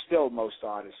 And still most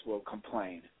artists will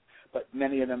complain. But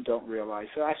many of them don't realize,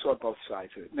 I saw both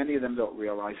sides of it, many of them don't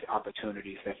realize the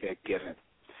opportunities that they're given.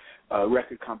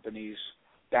 Record companies,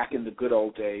 back in the good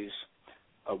old days,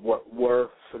 what were,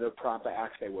 for the proper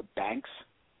acts, they were banks.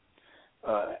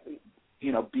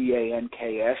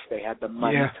 BANKS, they had the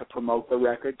money to promote the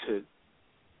record, to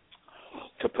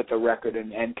put the record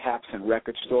in end caps and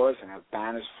record stores and have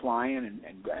banners flying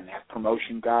and have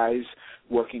promotion guys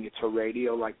working it to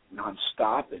radio like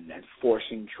nonstop and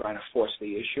trying to force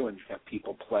the issue and have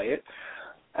people play it.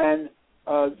 And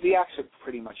the acts are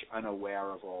pretty much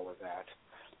unaware of all of that.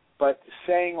 But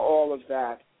saying all of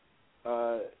that,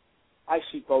 I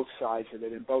see both sides of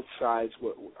it, and both sides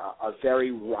are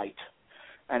very right.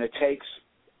 And it takes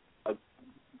a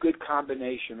good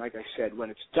combination, like I said, when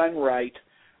it's done right,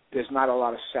 there's not a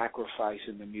lot of sacrifice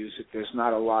in the music. There's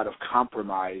not a lot of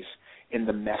compromise in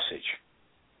the message.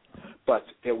 But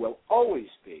there will always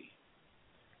be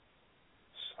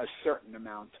a certain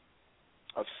amount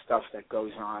of stuff that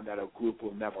goes on that a group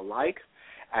will never like,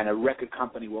 and a record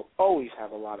company will always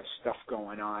have a lot of stuff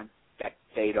going on that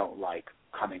they don't like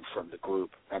coming from the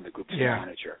group and the group's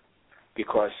manager,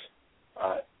 because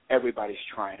everybody's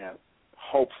trying to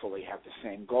hopefully have the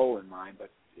same goal in mind, but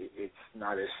it's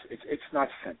not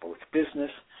simple. It's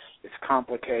business. It's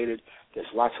complicated. There's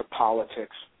lots of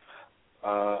politics.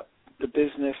 The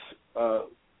business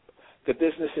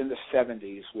in the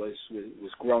 70s was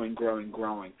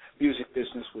growing. Music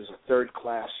business was a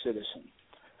third-class citizen.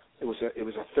 It was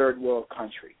a third-world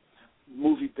country.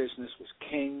 Movie business was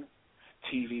king.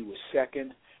 TV was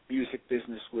second. Music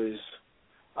business was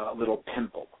a little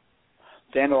pimple.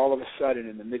 Then all of a sudden,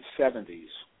 in the mid-70s,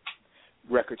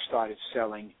 records started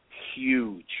selling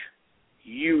huge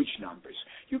numbers.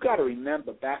 You got to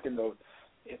remember back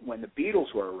when the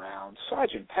Beatles were around,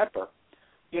 Sgt. Pepper,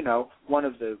 one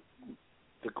of the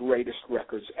greatest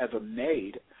records ever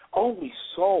made, only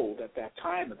sold at that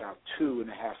time about 2.5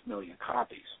 million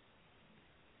copies.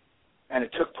 And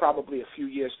it took probably a few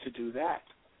years to do that.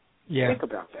 Yeah. Think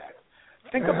about that.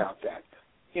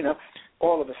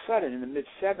 All of a sudden in the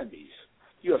mid-70s,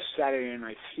 you have Saturday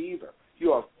Night Fever.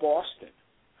 You have Boston.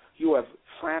 You have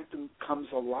Frampton Comes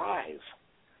Alive.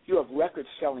 You have records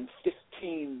selling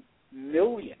 15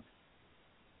 million.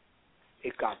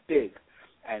 It got big.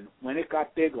 And when it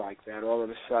got big like that, all of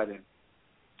a sudden,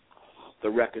 the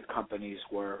record companies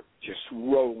were just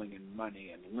rolling in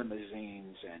money and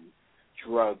limousines and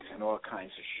drugs and all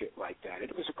kinds of shit like that.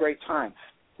 It was a great time.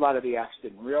 A lot of the acts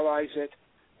didn't realize it.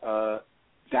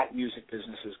 That music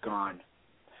business is gone.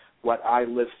 What I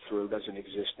lived through doesn't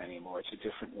exist anymore. It's a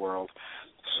different world.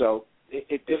 So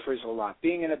it differs a lot.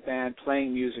 Being in a band,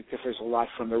 playing music differs a lot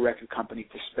from the record company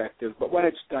perspective. But when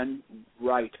it's done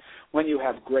right, when you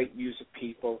have great music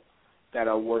people that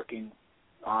are working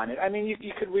on it, I mean,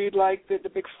 you could read like the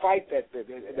big fight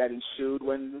that ensued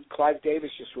when Clive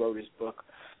Davis just wrote his book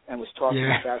and was talking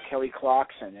about Kelly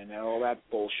Clarkson and all that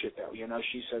bullshit that,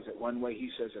 she says it one way, he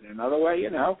says it another way,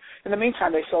 In the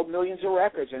meantime, they sold millions of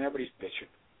records and everybody's bitching.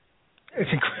 It's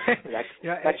incredible.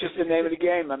 That's just the name of the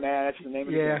game, my man. That's the name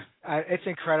of the game. Yeah, it's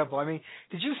incredible. I mean,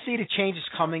 did you see the changes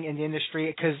coming in the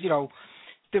industry? Because, half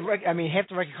the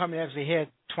record companies we had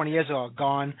 20 years ago are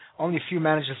gone. Only a few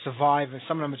managed to survive, and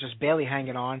some of them are just barely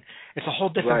hanging on. It's a whole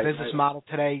different business model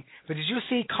today. But did you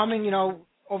see coming,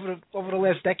 over the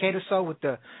last decade or so with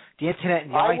the internet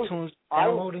and the iTunes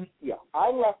downloading? I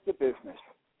left the business.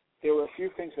 There were a few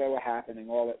things that were happening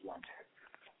all at once.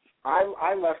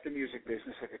 I left the music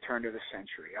business at the turn of the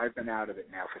century. I've been out of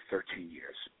it now for 13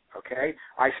 years, okay?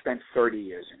 I spent 30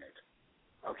 years in it,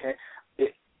 okay?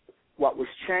 What was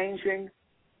changing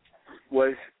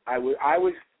was I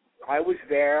was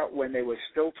there when they were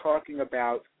still talking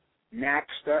about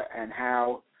Napster and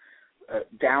how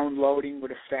downloading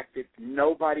would affect it.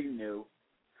 Nobody knew.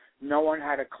 No one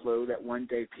had a clue that one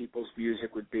day people's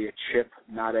music would be a chip,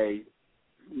 not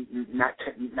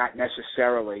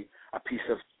necessarily a piece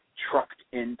of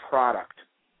trucked-in product.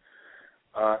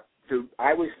 I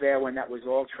was there when that was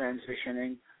all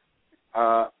transitioning.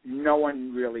 No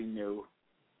one really knew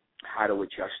how to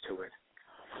adjust to it.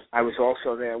 I was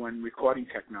also there when recording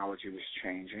technology was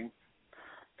changing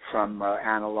from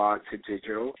analog to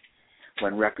digital,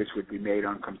 when records would be made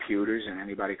on computers and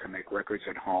anybody could make records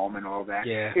at home and all that.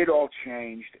 Yeah. It all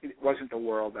changed. It wasn't the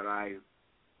world that I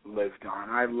lived on.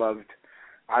 I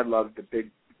loved the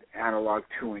big analog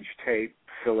 2-inch tape,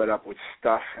 fill it up with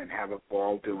stuff, and have a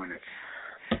ball doing it.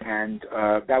 And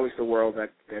that was the world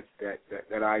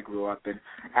that I grew up in.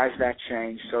 As that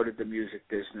changed, so did the music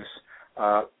business.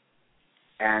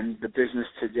 And the business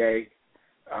today,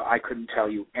 I couldn't tell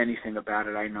you anything about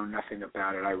it. I know nothing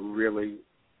about it. I really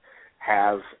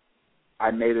have.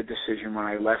 I made a decision when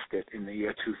I left it in the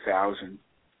year 2000,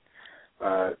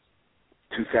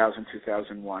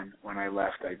 2001. When I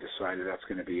left, I decided that's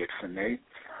going to be it for me.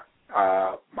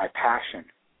 My passion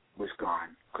was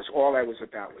gone because all I was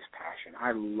about was passion.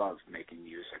 I loved making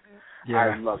music. Yeah.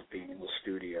 I loved being in the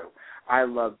studio. I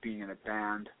loved being in a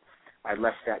band. I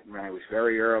left that when I was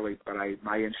very early, but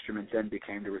my instrument then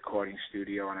became the recording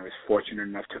studio, and I was fortunate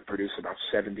enough to produce about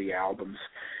 70 albums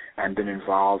and been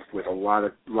involved with a lot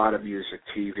of music,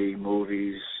 TV,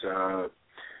 movies,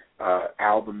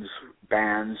 albums,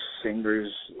 bands,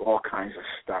 singers, all kinds of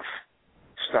stuff.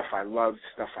 Stuff I loved,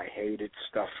 stuff I hated,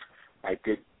 stuff I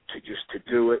did to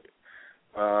do it.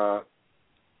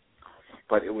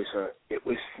 But it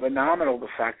was phenomenal, the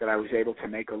fact that I was able to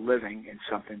make a living in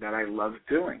something that I loved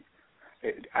doing.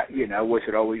 Was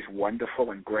it always wonderful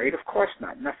and great? Of course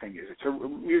not. Nothing is. It's a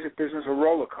music business, a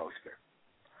roller coaster.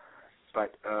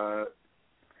 But I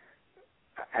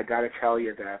got to tell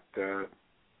you that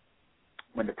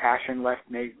when the passion left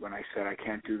me, when I said I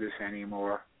can't do this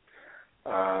anymore,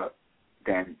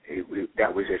 then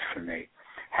that was it for me.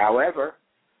 However,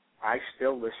 I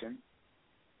still listen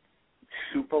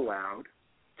super loud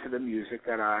to the music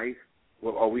that I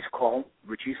will always call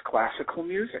Richie's classical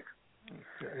music.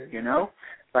 You know,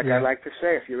 like I like to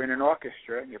say, if you're in an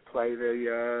orchestra and you play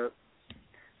the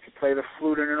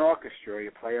flute in an orchestra, or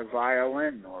you play a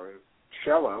violin or a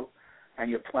cello, and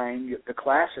you're playing the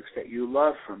classics that you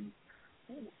love from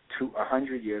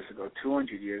 100 years ago,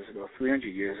 200 years ago, 300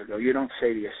 years ago, you don't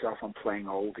say to yourself, "I'm playing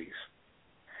oldies."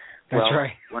 That's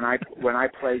right. When I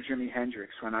play Jimi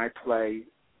Hendrix, when I play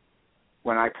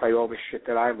all the shit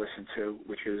that I listen to,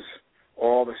 which is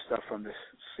all the stuff from the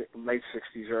late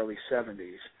 60s, early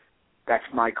 70s, that's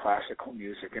my classical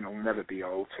music, and it'll never be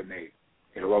old to me.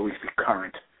 It'll always be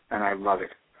current, and I love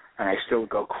it. And I still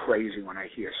go crazy when I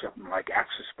hear something like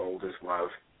Axis Boulder's Love.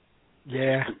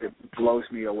 Yeah. It blows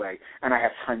me away. And I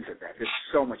have tons of that. There's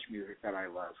so much music that I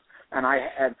love. And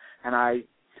I,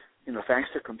 you know, thanks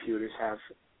to computers,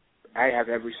 I have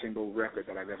every single record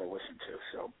that I've ever listened to.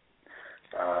 So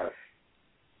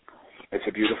it's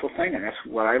a beautiful thing, and that's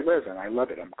what I live, and I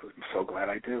love it. I'm so glad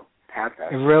I do have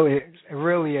that. It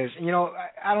really is. You know,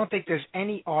 I don't think there's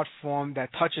any art form that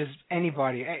touches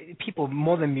anybody, people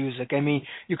more than music. I mean,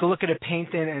 you can look at a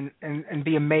painting and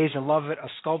be amazed and love it, a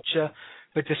sculpture,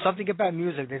 but there's something about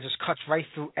music that just cuts right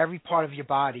through every part of your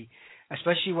body,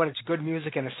 especially when it's good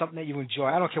music and it's something that you enjoy.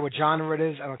 I don't care what genre it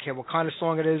is. I don't care what kind of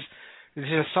song it is. There's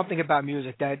just something about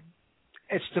music that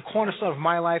it's the cornerstone of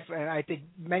my life, and I think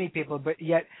many people, but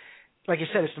yet, like you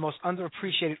said, it's the most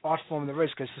underappreciated art form there is,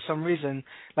 because for some reason,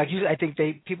 like you, I think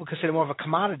people consider it more of a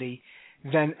commodity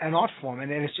than an art form,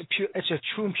 and it's a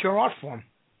true and pure art form.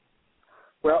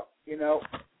 Well, you know,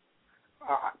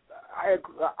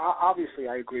 obviously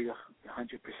I agree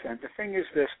 100%. The thing is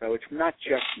this, though, it's not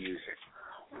just music.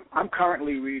 I'm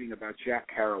currently reading about Jack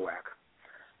Kerouac,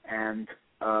 and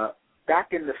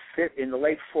back in the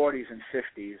late 40s and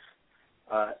 50s,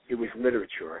 it was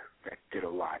literature that did a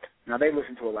lot. Now, they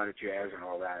listened to a lot of jazz and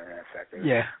all that, and effect.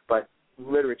 Yeah. But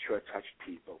literature touched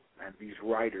people, and these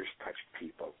writers touched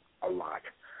people a lot.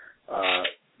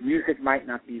 Music might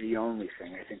not be the only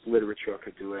thing. I think literature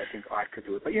could do it. I think art could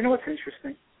do it. But you know what's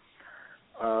interesting?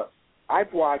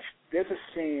 There's a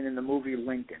scene in the movie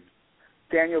Lincoln.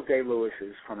 Daniel Day-Lewis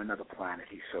is from another planet.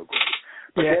 He's so great.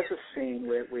 But there's a scene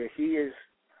where he is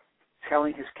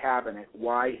telling his cabinet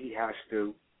why he has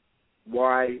to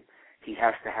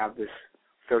have this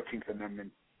 13th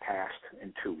Amendment passed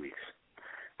in 2 weeks.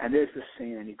 And there's the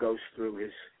scene, and he goes through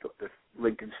the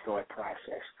Lincoln's thought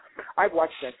process. I've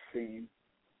watched that scene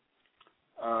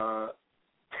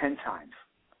 10 times,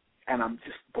 and I'm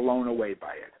just blown away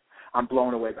by it. I'm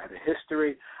blown away by the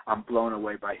history. I'm blown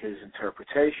away by his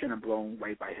interpretation. I'm blown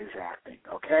away by his acting,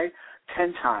 okay?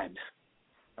 10 times,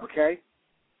 okay?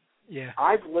 Yeah.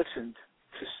 I've listened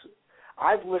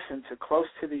to Close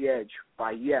to the Edge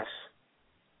by Yes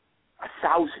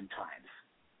 1,000 times.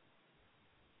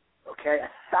 Okay?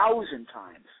 1,000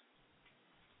 times.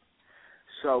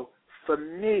 So for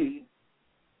me,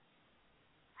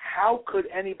 how could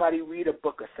anybody read a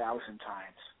book 1,000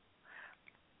 times?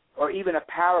 Or even a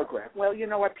paragraph? Well, you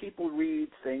know what? People read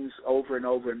things over and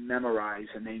over and memorize,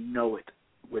 and they know it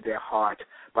with their heart.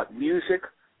 But music,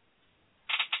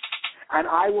 and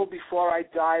I will, before I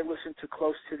die, listen to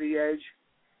Close to the Edge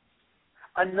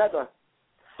another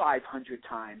 500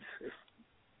 times.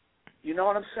 You know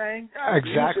what I'm saying?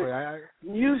 Exactly.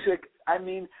 Music, I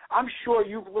mean, I'm sure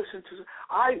you've listened to...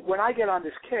 When I get on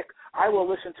this kick, I will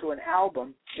listen to an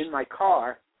album in my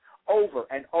car over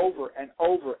and over and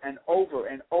over and over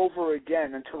and over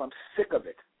again until I'm sick of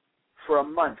it for a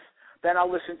month. Then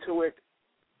I'll listen to it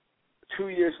 2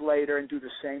 years later and do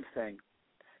the same thing,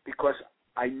 because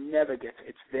I never get to,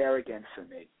 it's there again for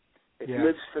me. It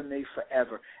lives for me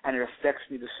forever, and it affects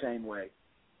me the same way.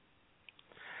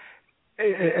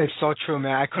 It's so true,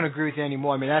 man. I couldn't agree with you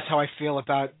anymore. I mean, that's how I feel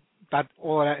about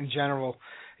all of that in general.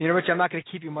 You know, Rich, I'm not going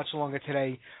to keep you much longer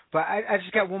today, but I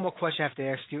just got one more question I have to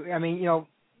ask you. I mean, you know,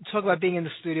 talk about being in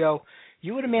the studio.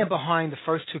 You were the man behind the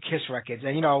first two Kiss records,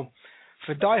 and you know,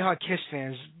 for diehard Kiss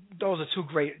fans, those are two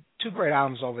great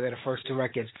albums over there. The first two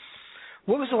records.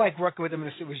 What was it like working with him?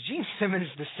 Was Gene Simmons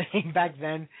the same back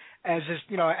then as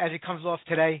he comes off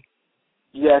today?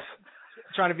 Yes.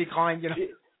 Trying to be kind, you know.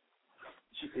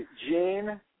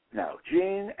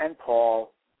 Gene and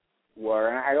Paul were,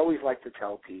 and I always like to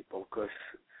tell people, because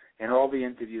in all the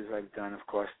interviews I've done, of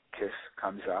course, Kiss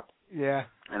comes up. Yeah.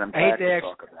 And I'm glad to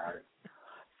talk about it.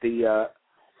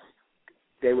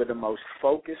 They were the most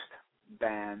focused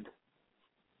band,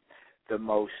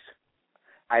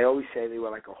 I always say they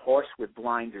were like a horse with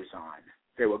blinders on.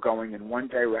 They were going in one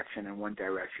direction and one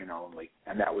direction only,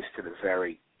 and that was to the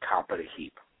very top of the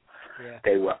heap. Yeah.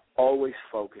 They were always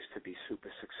focused to be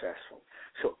super successful.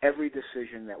 So every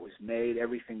decision that was made,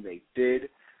 everything they did,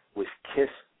 was kiss,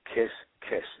 kiss,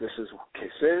 kiss. This is what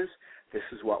Kiss is. This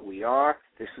is what we are.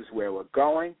 This is where we're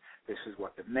going. This is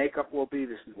what the makeup will be.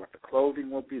 This is what the clothing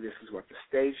will be. This is what the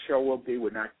stage show will be. We're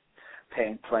not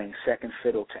playing second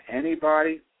fiddle to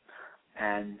anybody.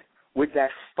 And with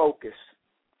that focus,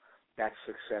 that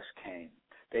success came.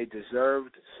 They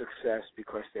deserved success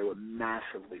because they were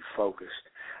massively focused.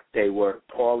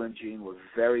 Paul and Gene were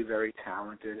very, very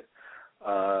talented.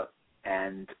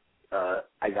 And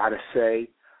I got to say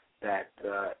that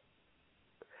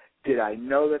did I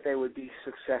know that they would be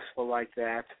successful like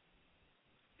that?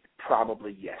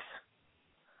 Probably yes.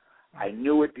 I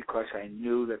knew it because I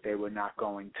knew that they were not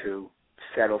going to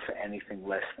settle for anything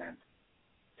less than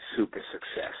super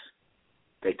success.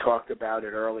 They talked about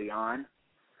it early on,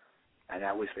 and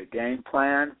that was their game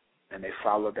plan, and they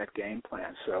followed that game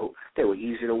plan. So they were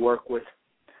easy to work with.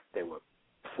 They were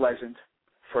pleasant.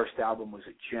 First album was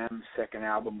a gem. Second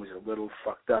album was a little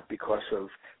fucked up because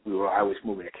I was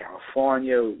moving to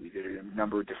California. We did it in a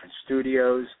number of different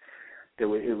studios.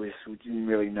 We didn't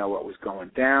really know what was going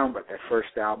down, but that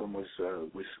first album was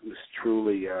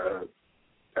truly a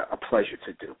pleasure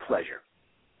to do. Pleasure.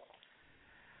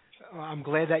 Well, I'm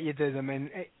glad that you did them. And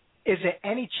is there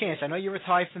any chance? I know you're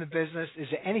retired from the business. Is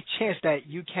there any chance that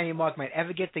you, Kenny, and Mark might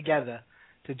ever get together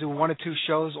to do one or two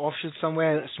shows, offshoot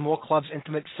somewhere, small clubs,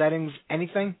 intimate settings,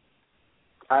 anything?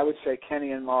 I would say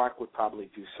Kenny and Mark would probably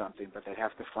do something, but they'd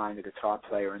have to find a guitar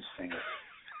player and singer.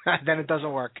 Then it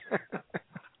doesn't work.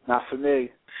 Not for me.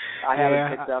 I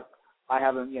haven't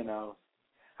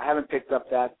picked up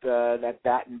that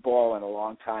bat and ball in a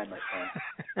long time, I think.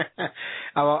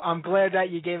 Well, I'm glad that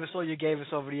you gave us all you gave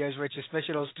us over the years, Rich,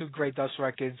 especially those two great Dust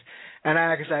records. And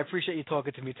like I said, I appreciate you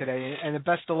talking to me today. And the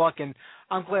best of luck. And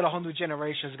I'm glad a whole new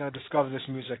generation is going to discover this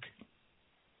music.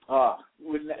 Oh,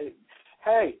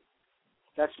 hey,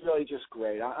 that's really just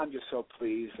great. I'm just so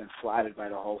pleased and flattered by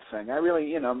the whole thing. I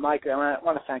really, Mike, I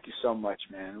want to thank you so much,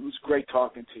 man. It was great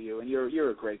talking to you, and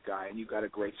you're a great guy, and you've got a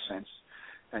great sense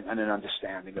and an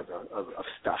understanding of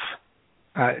stuff.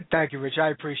 Thank you, Rich. I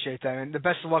appreciate that. And the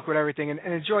best of luck with everything,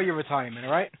 and enjoy your retirement,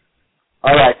 all right?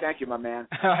 All right. Thank you, my man.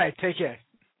 All right. Take care.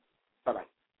 Bye-bye.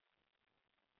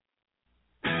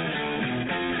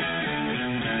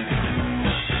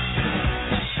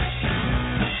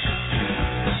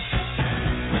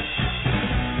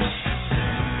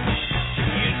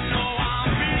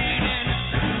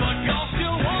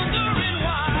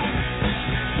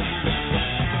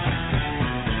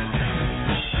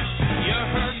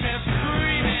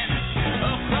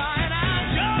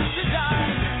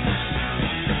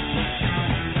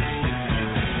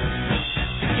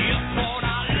 Thought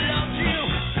I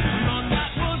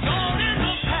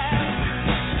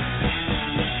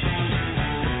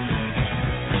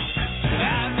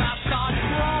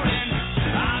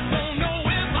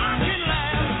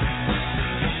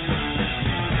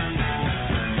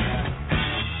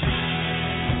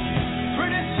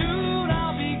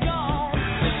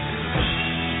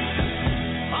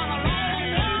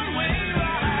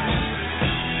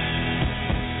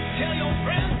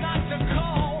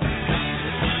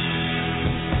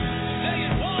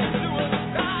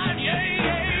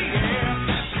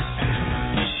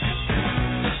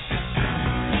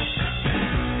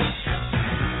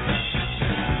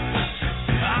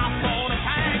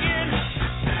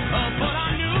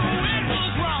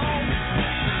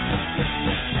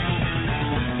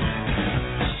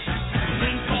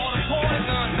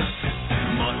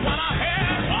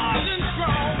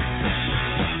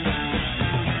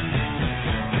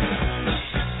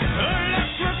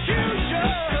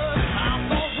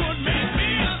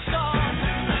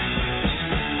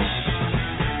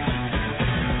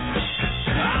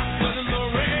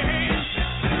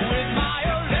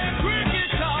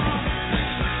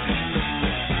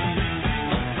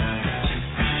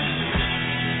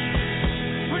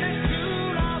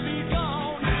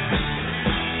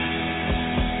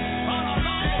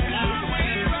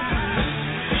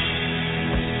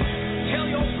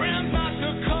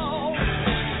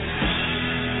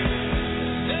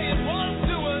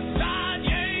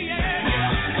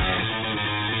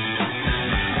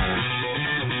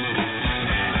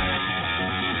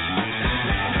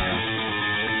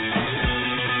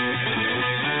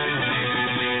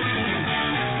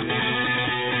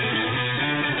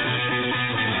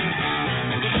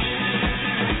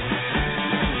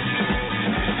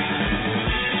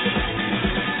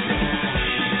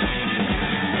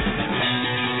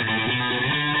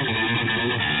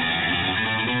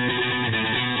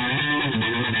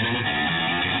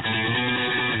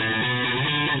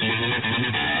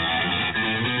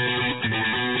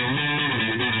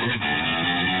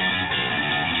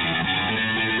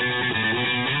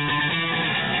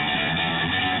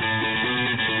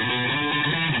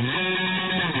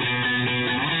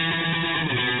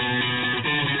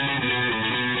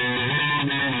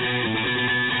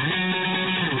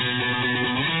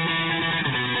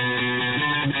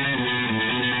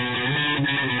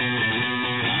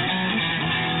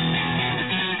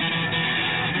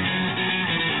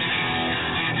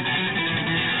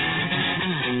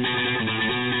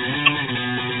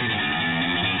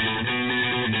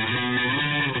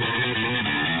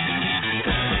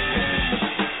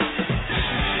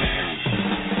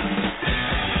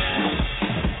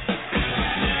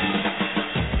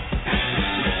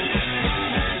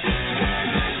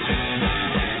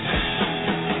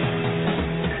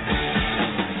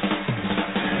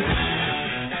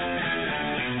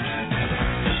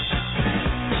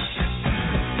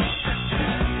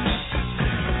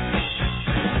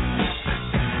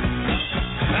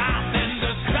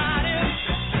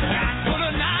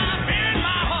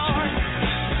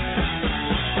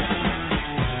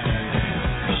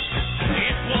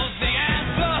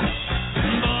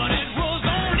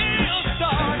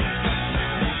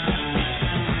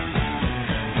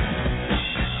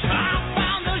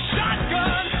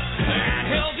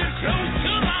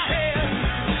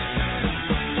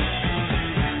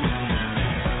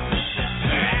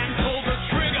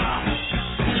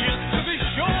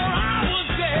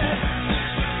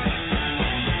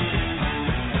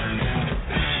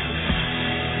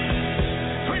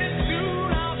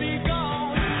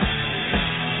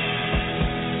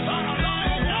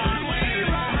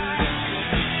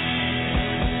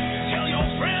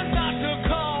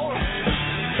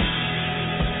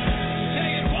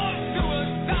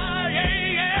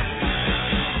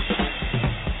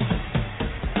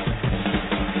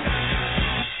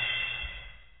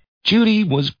Judy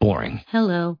was boring.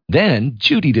 Hello. Then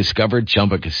Judy discovered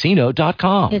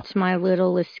ChumbaCasino.com. It's my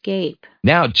little escape.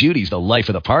 Now Judy's the life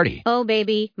of the party. Oh,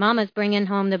 baby, mama's bringing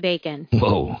home the bacon.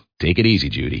 Whoa, take it easy,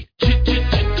 Judy.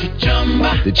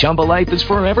 The Chumba life is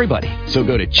for everybody. So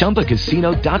go to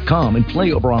ChumbaCasino.com and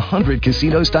play over 100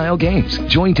 casino-style games.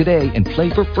 Join today and play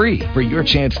for free for your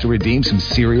chance to redeem some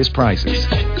serious prizes.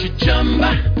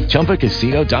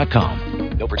 ChumbaCasino.com.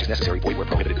 No purchase necessary. Void where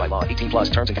prohibited by law. 18 plus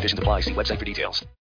terms and conditions apply. See website for details.